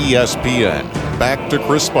 1400 ESPN. Back to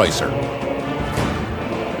Chris Spicer.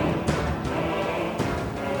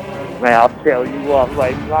 Man, I'll tell you what,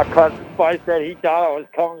 like my cousin Spice said he thought I was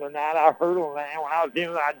coming tonight. I heard him, man. When I was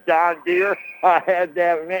in my John Deere, I had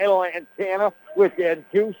that metal antenna with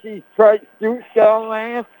that juicy straight suit on,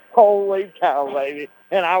 man. Holy cow, baby.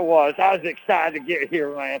 And I was excited to get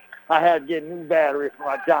here, man. I had to get new batteries for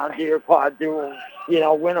my John Deere quad dual,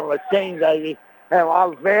 winter machine, baby. And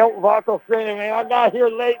my belt buckle thing, man, I got here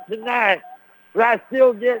late tonight. But I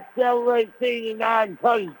still get 7:18 tonight. And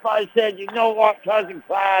Cousin Spice said, you know what, Cousin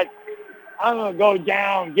Clyde? I'm going to go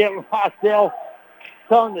down and get myself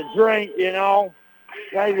something to drink,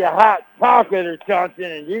 maybe a hot chocolate or something,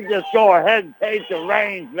 and you just go ahead and take the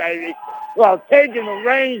reins, baby. Well, taking the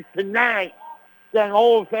reins tonight, then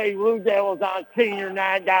OFA Blue Devils on senior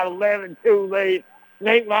night got 11-2 lead,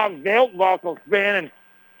 make my belt buckle spin. And,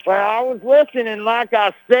 well, I was listening, like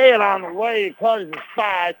I said, on the way to Cousin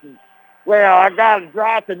Spice. And, well, I got to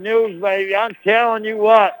drop the news, baby. I'm telling you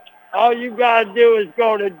what. All you got to do is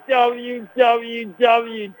go to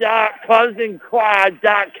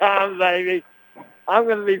www.cousinclyde.com, baby. I'm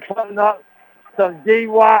going to be putting up some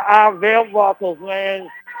DIY belt buckles, man.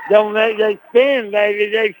 They spin,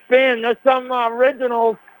 baby. They spin. There's some of my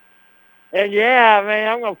originals. And, yeah, man,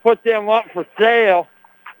 I'm going to put them up for sale.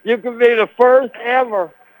 You can be the first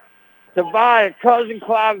ever to buy a Cousin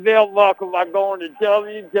Clyde belt buckle by going to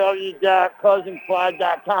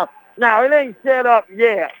www.cousinclyde.com. Now, it ain't set up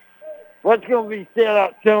yet. What's going to be set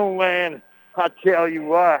up soon, man? I tell you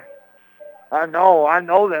what. I know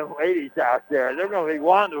them ladies out there. They're going to be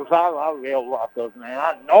wanting to buy my belt buckles, man.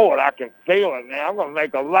 I know it. I can feel it, man. I'm going to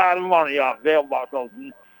make a lot of money off belt buckles.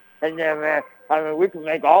 And yeah, man, we can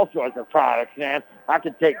make all sorts of products, man. I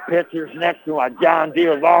can take pictures next to my John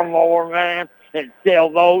Deere lawnmower, man, and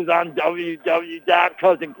sell those on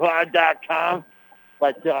www.cousinclyde.com.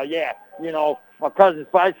 But, yeah, my cousin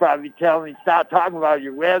Spice probably telling me, stop talking about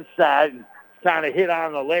your website and trying to hit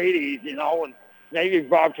on the ladies, and maybe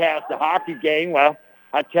broadcast a hockey game. Well,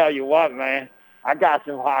 I tell you what, man, I got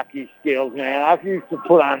some hockey skills, man. I used to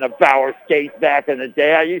put on the Bauer skates back in the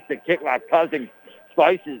day. I used to kick my cousin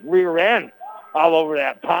Spice's rear end all over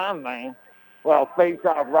that pond, man. Well, face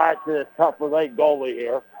off right to this Tupper Lake goalie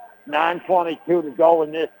here. 9:22 to go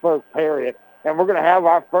in this first period. And we're going to have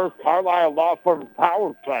our first Carlisle Law Firm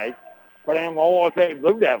power play for them OFA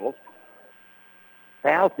Blue Devils.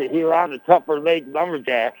 Bouncy here on the Tupper Lake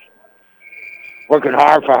Lumberjacks. Working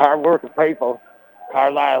hard for hard-working people.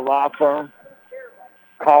 Carlisle Law Firm.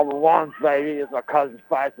 Call the ones, baby, as my cousin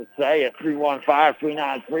Spice would say, at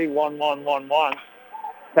 315-393-1111.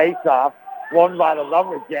 Face-off, won by the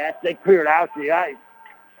Lumberjacks. They cleared out the ice.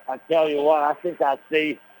 I tell you what, I see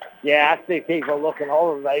people looking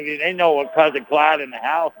over, baby. They know what Cousin Clyde in the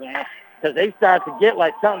house, man. Because they start to get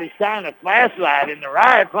like somebody shining a flashlight in their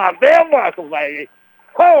eye. It's my belt buckle, baby.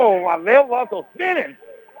 Oh, my belt buckle spinning.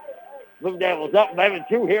 Blue Devils up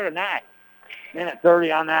 11-2 here tonight. Minute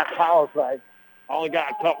 30 on that power play. Only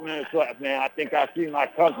got a couple minutes left, man. I think I see my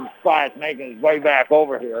cousin Spice making his way back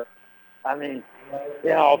over here. I mean,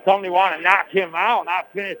 somebody want to knock him out,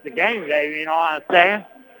 not finish the game, baby. You know what I'm saying?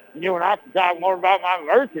 You and I can talk more about my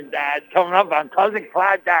merchandise coming up on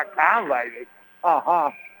CousinClyde.com, baby.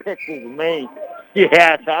 Pictures of me. Yeah,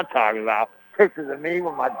 that's what I'm talking about. Pictures of me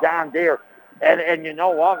with my John Deere. And you know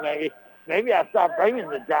what, maybe I start bringing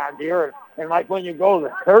the John Deere. And like when you go to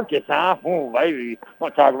the circus, oh, baby,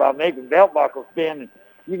 I'm talking about making belt buckles spin. And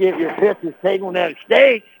you get your pictures taken with them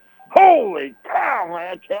States. Holy cow,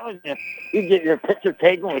 man, I'm telling you. You get your picture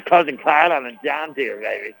taken with Cousin Clyde on the John Deere,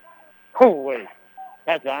 baby. Holy.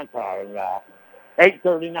 That's what I'm talking about.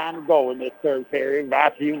 8:39 to go in this third period.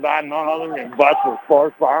 Brought to you by none other than Buster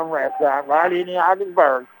Sports Bar and Restaurant right in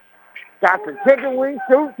Ogdensburg. Got the chicken wing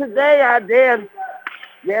soup today, I did.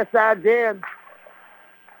 Yes, I did.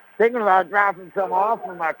 Thinking about dropping some off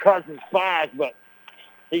for my cousin Spice, but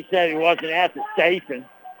he said he wasn't at the station.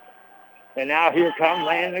 And now here comes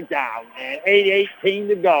Landon McDowell, man. 8:18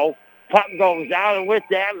 to go. Puck goes out, and with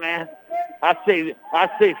that, man, I see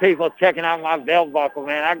people checking out my belt buckle,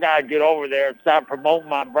 man. I got to get over there and start promoting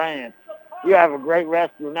my brand. You have a great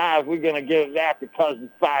rest of the night. We're going to give it back to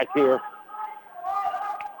Cousin Spice here.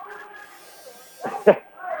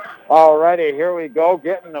 All righty, here we go,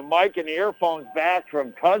 getting the mic and the earphones back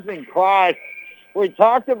from Cousin Clyde. We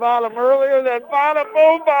talked about him earlier, then bada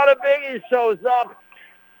boom, bada bing, he shows up.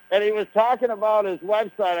 And he was talking about his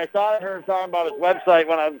website. I thought I heard him talking about his website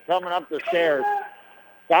when I was coming up the stairs.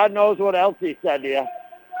 God knows what else he said to you.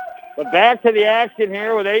 But back to the action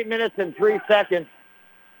here with 8 minutes and 3 seconds.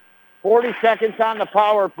 40 seconds on the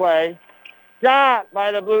power play. Shot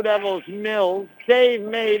by the Blue Devils, Mills. Save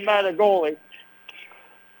made by the goalie.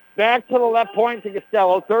 Back to the left point to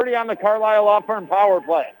Costello. 30 on the Carlisle Law Firm power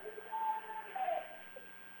play.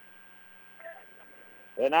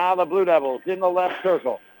 And now the Blue Devils in the left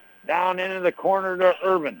circle. Down into the corner to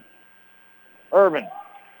Irvin. Irvin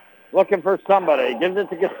looking for somebody. Gives it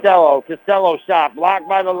to Costello. Costello shot. Blocked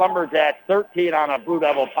by the Lumberjacks. 13 on a Blue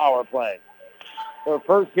Devil power play. So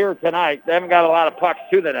first here tonight, they haven't got a lot of pucks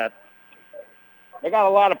to the net. They got a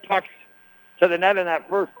lot of pucks to the net in that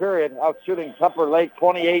first period, out shooting Tupper Lake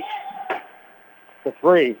 28-3.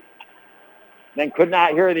 Then could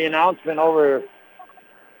not hear the announcement over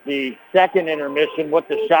the second intermission, what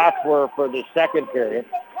the shots were for the second period.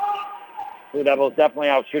 Blue Devils definitely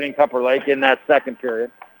out shooting Tupper Lake in that second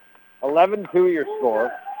period. 11-2 your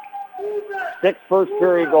score. 6 first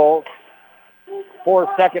period goals,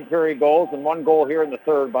 4 second period goals, and 1 goal here in the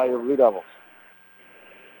third by your Blue Devils.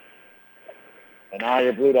 And now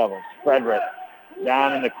your Blue Devils. Frederick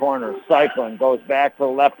down in the corner. Cycling goes back to the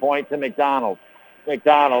left point to McDonald.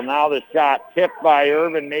 McDonald, now the shot tipped by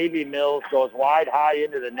Irvin, maybe Mills, goes wide high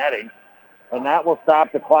into the netting. And that will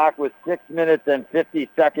stop the clock with 6 minutes and 50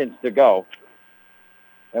 seconds to go.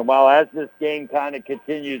 And while as this game kind of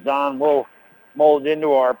continues on, we'll mold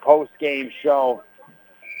into our post-game show.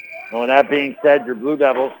 And with that being said, your Blue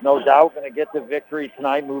Devils, no doubt, going to get the victory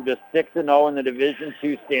tonight, move to 6-0 in the Division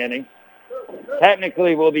II standings.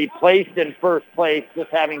 Technically will be placed in first place, just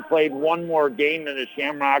having played one more game than the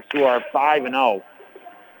Shamrocks, who are 5-0.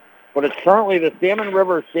 But it's currently the Salmon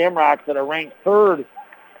River Shamrocks that are ranked third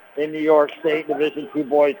in New York State Division II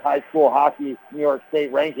Boys High School Hockey New York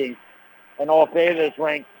State rankings, and OFA is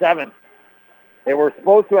ranked 7th. They were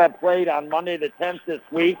supposed to have played on Monday the 10th this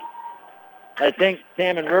week. I think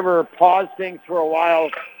Salmon River paused things for a while,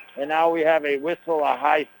 and now we have a whistle, a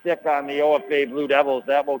high stick on the OFA Blue Devils.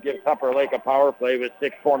 That will give Tupper Lake a power play with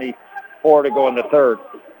 6:24 to go in the third.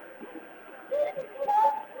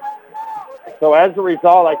 So as a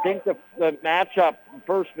result, I think the matchup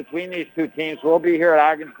first between these two teams will be here at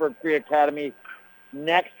Ogdensburg Free Academy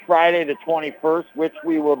next Friday the 21st, which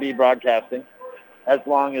we will be broadcasting as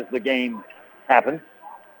long as the game happens.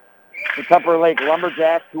 The Tupper Lake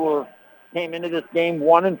Lumberjacks, who came into this game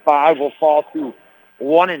 1-5, will fall to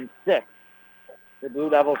 1-6. The Blue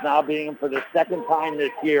Devils now beating them for the second time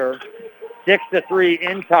this year. 6-3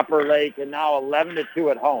 in Tupper Lake, and now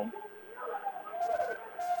 11-2 at home.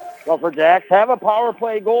 Lumberjacks have a power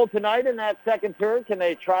play goal tonight in that second period. Can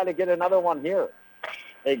they try to get another one here?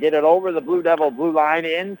 They get it over the Blue Devil blue line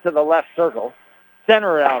into the left circle.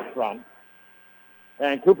 Center it out front.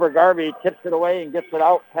 And Cooper Garvey tips it away and gets it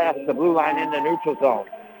out past the blue line in the neutral zone.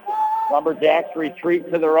 Lumberjacks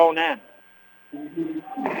retreat to their own end.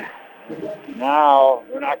 Now,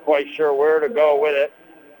 we're not quite sure where to go with it.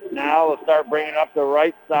 Now we'll start bringing up the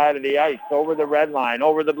right side of the ice, over the red line,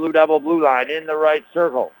 over the Blue Devil blue line, in the right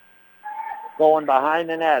circle. Going behind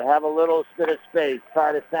the net, have a little bit of space,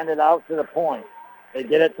 try to send it out to the point. They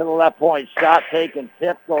get it to the left point, shot taken,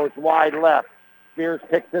 tip goes wide left. Spears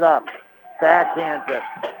picks it up, backhands it,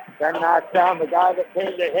 then knocks down the guy that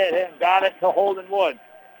came to hit him, got it to Holden Woods.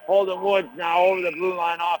 Holden Woods now over the blue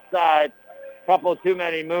line offside. Couple too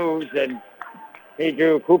many moves, and he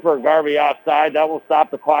drew Cooper Garvey offside. That will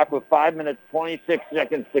stop the clock with 5 minutes, 26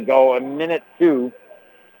 seconds to go, 1:02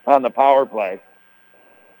 on the power play.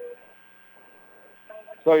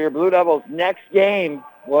 So your Blue Devils' next game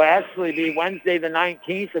will actually be Wednesday the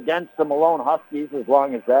 19th against the Malone Huskies, as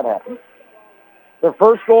long as that happens. Their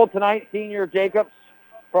first goal tonight, Senior Jacobs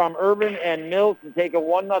from Irvin and Mills to take a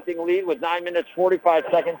 1-0 lead with 9 minutes, 45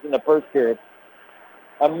 seconds in the first period.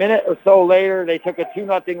 A minute or so later, they took a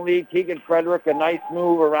 2-0 lead. Keegan Frederick, a nice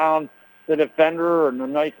move around the defender and a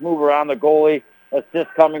nice move around the goalie.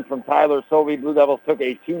 Assist coming from Tyler Sovey. Blue Devils took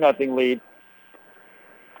a 2-0 lead.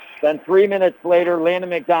 Then 3 minutes later,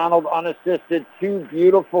 Landon McDonald unassisted. 2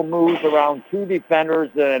 beautiful moves around 2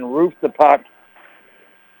 defenders and roofed the puck.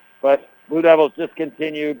 But Blue Devils just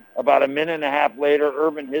continued. About a minute and a half later,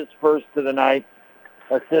 Irvin his first to the night.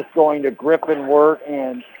 Assist going to Griffin Wirt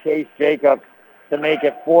and Chase Jacobs to make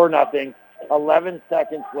it 4-0. 11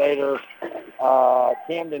 seconds later,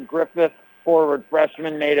 Camden Griffith, forward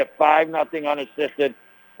freshman, made it 5-0 unassisted.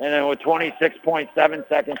 And then with 26.7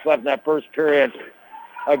 seconds left in that first period,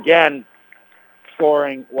 Again,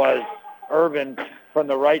 scoring was Irvin from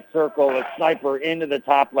the right circle, a sniper into the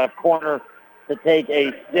top left corner to take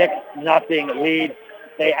a 6-0 lead.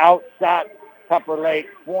 They outshot Tupper Lake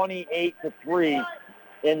 28-3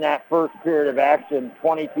 in that first period of action.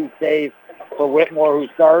 22 saves for Whitmore, who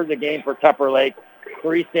started the game for Tupper Lake.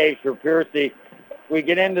 3 saves for Piercy. We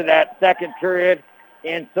get into that second period,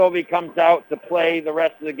 and Sylvie comes out to play the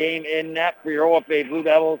rest of the game in net for your OFA Blue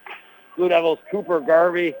Devils. Blue Devils' Cooper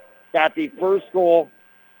Garvey got the first goal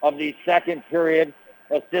of the second period.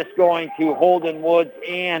 Assist going to Holden Woods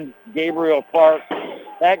and Gabriel Clark.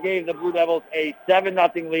 That gave the Blue Devils a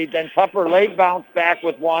 7-0 lead. Then Tupper Lake bounced back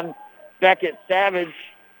with one. Beckett Savage,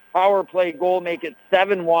 power play goal, make it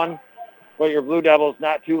 7-1. But your Blue Devils,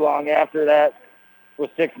 not too long after that,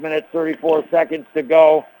 with 6 minutes, 34 seconds to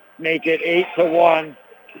go, make it 8-1.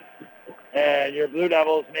 And your Blue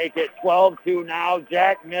Devils make it 12-2 now.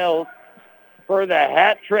 Jack Mills for the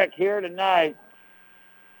hat trick here tonight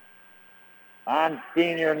on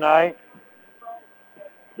senior night.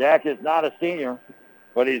 Jack is not a senior,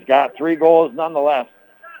 but he's got 3 goals nonetheless.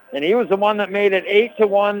 And he was the one that made it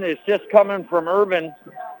 8-1. It's just coming from Urban.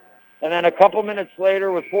 And then a couple minutes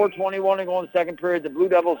later, with 4:21 to go in the second period, the Blue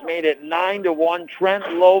Devils made it 9-1.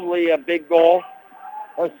 Trent Lovely, a big goal.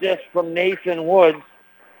 Assist from Nathan Woods.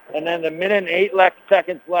 And then the minute and 8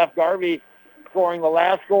 seconds left, Garvey scoring the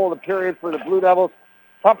last goal of the period for the Blue Devils.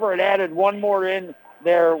 Tupper had added one more in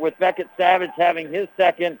there with Beckett Savage having his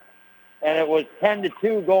second, and it was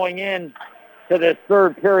 10-2 going in to this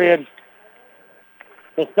third period.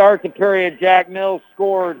 To start the period, Jack Mills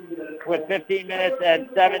scored with 15 minutes and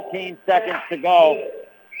 17 seconds to go.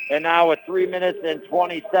 And now with 3 minutes and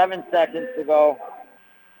 27 seconds to go,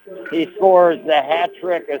 he scores the hat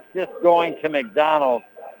trick, assist going to McDonald.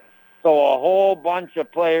 So a whole bunch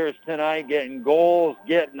of players tonight getting goals,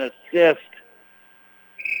 getting assists,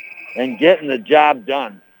 and getting the job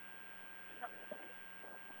done.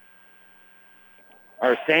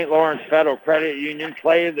 Our St. Lawrence Federal Credit Union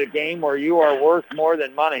play of the game where you are worth more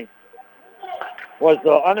than money was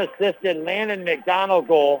the unassisted Landon McDonald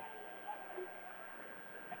goal.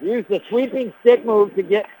 Used the sweeping stick move to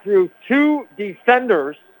get through 2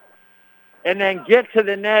 defenders and then get to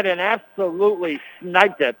the net and absolutely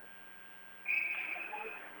sniped it.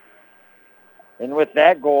 And with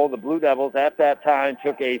that goal, the Blue Devils at that time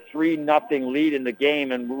took a 3-0 lead in the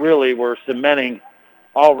game and really were cementing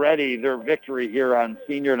already their victory here on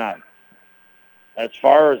senior night. As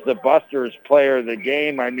far as the Busters player of the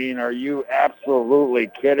game, I mean, are you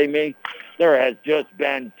absolutely kidding me? There has just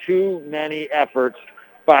been too many efforts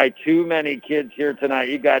by too many kids here tonight.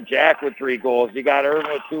 You got Jack with 3 goals. You got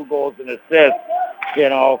Irvin with 2 goals and assists. You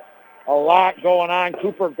know, a lot going on.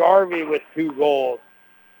 Cooper Garvey with 2 goals.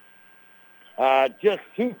 Just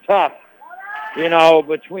too tough, you know,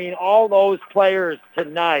 between all those players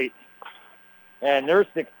tonight and their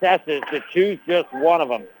successes to choose just one of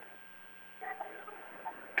them.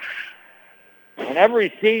 And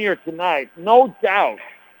every senior tonight, no doubt,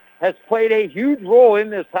 has played a huge role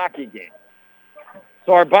in this hockey game.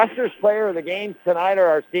 So our Busters player of the game tonight are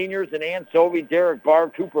our seniors, and Ann Sovey, Derek Barr,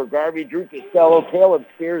 Cooper Garvey, Drew Costello, Caleb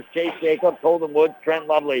Spears, Chase Jacobs, Holden Woods, Trent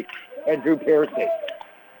Lovely, and Drew Piercy.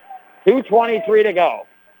 2:23 to go.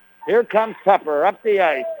 Here comes Tupper up the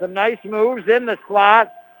ice. Some nice moves in the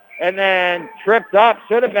slot and then tripped up.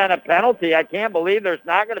 Should have been a penalty. I can't believe there's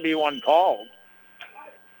not going to be one called.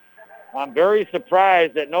 I'm very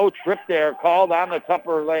surprised that no trip there called on the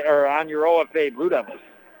Tupper or on your OFA Blue Devils.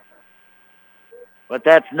 But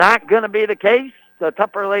that's not going to be the case. The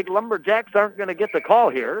Tupper Lake Lumberjacks aren't going to get the call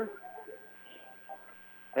here.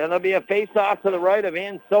 And there'll be a face-off to the right of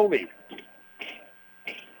Ann Sovey.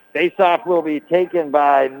 Face-off will be taken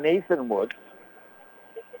by Nathan Woods.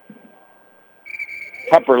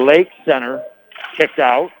 Tupper Lake Center kicked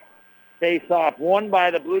out. Face-off won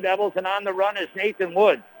by the Blue Devils, and on the run is Nathan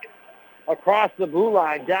Woods. Across the blue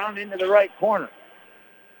line, down into the right corner.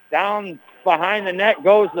 Down behind the net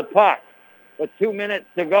goes the puck. With 2 minutes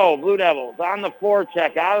to go, Blue Devils on the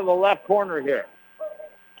forecheck out of the left corner here.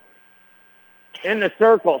 In the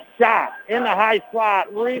circle, shot, in the high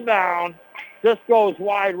slot, rebound. Just goes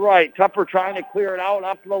wide right. Tupper trying to clear it out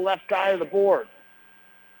up the left side of the board.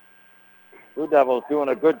 Blue Devils doing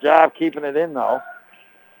a good job keeping it in, though.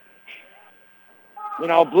 You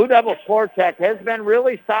know, Blue Devils forecheck has been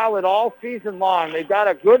really solid all season long. They've got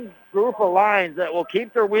a good group of lines that will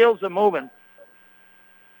keep their wheels a-moving.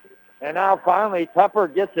 And now finally Tupper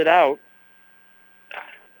gets it out.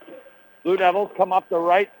 Blue Devils come up the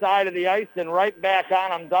right side of the ice and right back on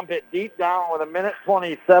them, dump it deep down with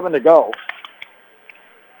 1:27 to go.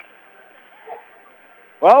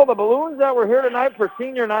 Well, the balloons that were here tonight for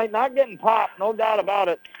senior night not getting popped, no doubt about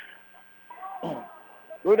it.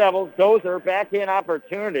 Blue Devils, Dozer, back-in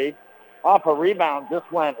opportunity. Off a rebound,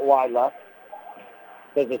 just went wide left.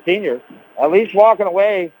 Because the seniors, at least walking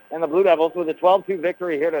away, and the Blue Devils with a 12-2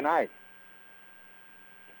 victory here tonight.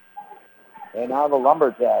 And now the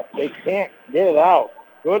Lumberjacks, they can't get it out.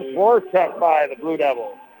 Good forecheck by the Blue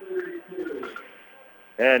Devils.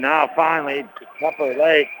 And now finally, Tupper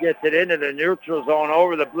Lake gets it into the neutral zone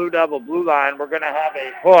over the Blue Devil blue line. We're going to have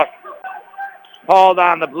a hook called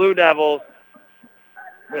on the Blue Devils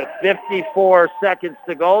with 54 seconds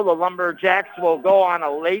to go. The Lumberjacks will go on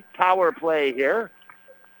a late power play here.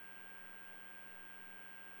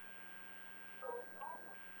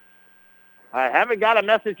 I haven't got a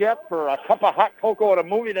message yet for a cup of hot cocoa at a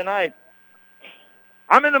movie tonight.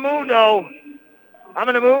 I'm in the mood, though. I'm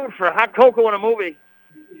in the mood for hot cocoa and a movie.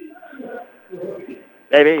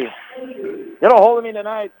 Baby, get a hold of me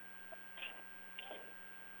tonight.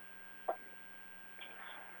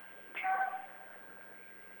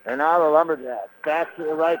 And now the Lumberjacks back to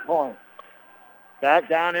the right point. Back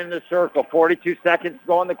down in the circle. 42 seconds to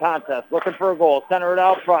go in the contest. Looking for a goal. Center it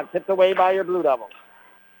out front. Tipped away by your Blue Devils.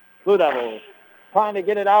 Blue Devils trying to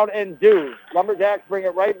get it out and do. Lumberjacks bring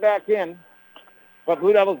it right back in. But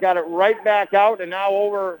Blue Devils got it right back out and now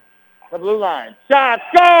over the blue line. Shot,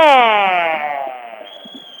 score!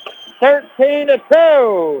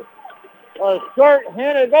 13-2. A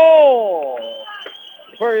short-handed goal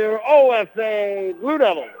for your OFA Blue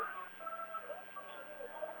Devils.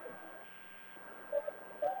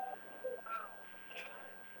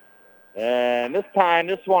 And this time,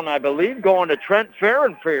 this one, I believe, going to Trent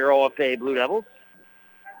Farron for your OFA Blue Devils.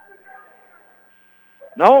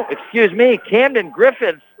 No, excuse me, Camden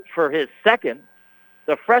Griffiths for his second.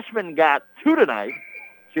 The freshman got 2 tonight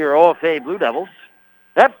for your OFA Blue Devils.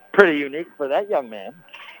 That's pretty unique for that young man.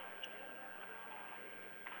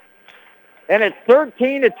 And it's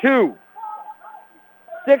 13-2.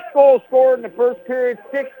 6 goals scored in the first period,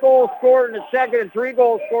 6 goals scored in the second, and 3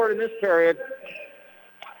 goals scored in this period.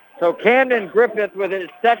 So Camden Griffith with his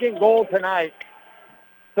second goal tonight.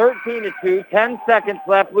 13-2, 10 seconds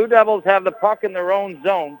left. Blue Devils have the puck in their own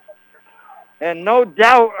zone. And no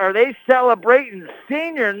doubt are they celebrating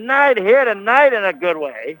senior night here tonight in a good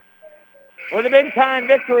way with a big-time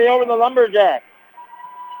victory over the Lumberjacks.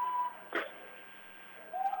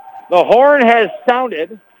 The horn has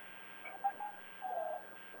sounded.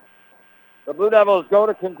 The Blue Devils go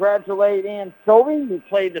to congratulate Ian Stovey, who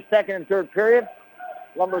played the second and third period.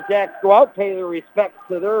 Lumberjacks go out, pay their respects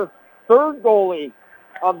to their third goalie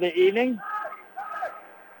of the evening.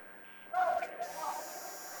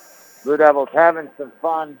 Blue Devils having some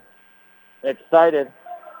fun, excited.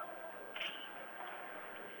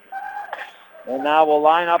 And now we'll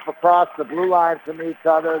line up across the blue line from each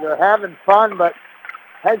other. They're having fun, but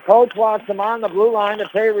head coach wants them on the blue line to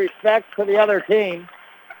pay respect to the other team.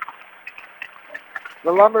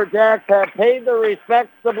 The Lumberjacks have paid their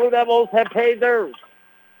respects. The Blue Devils have paid theirs.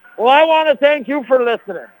 Well, I want to thank you for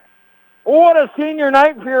listening. What a senior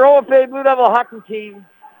night for your OFA Blue Devil hockey team.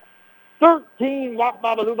 13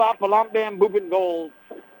 wop-baba-loo-bop-a-lomp-bam booping goals.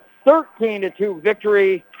 13-2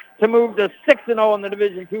 victory to move to 6-0 in the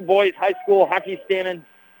Division II boys high school hockey standings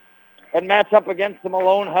and match up against the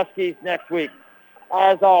Malone Huskies next week.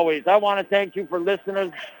 As always, I want to thank you for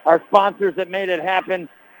listeners, our sponsors that made it happen.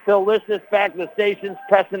 Phil Listis back to the stations,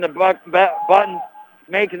 pressing the buttons,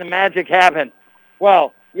 making the magic happen.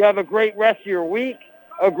 Well, you have a great rest of your week,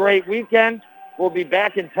 a great weekend. We'll be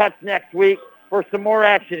back in touch next week for some more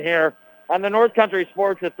action here on the North Country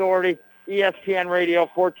Sports Authority, ESPN Radio,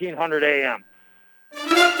 1400 AM.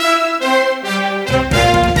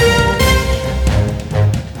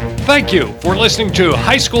 Thank you for listening to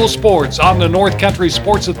High School Sports on the North Country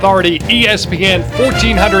Sports Authority, ESPN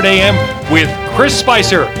 1400 AM with Chris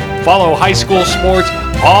Spicer. Follow high school sports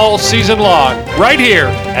all season long right here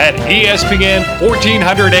at ESPN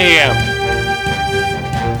 1400 AM.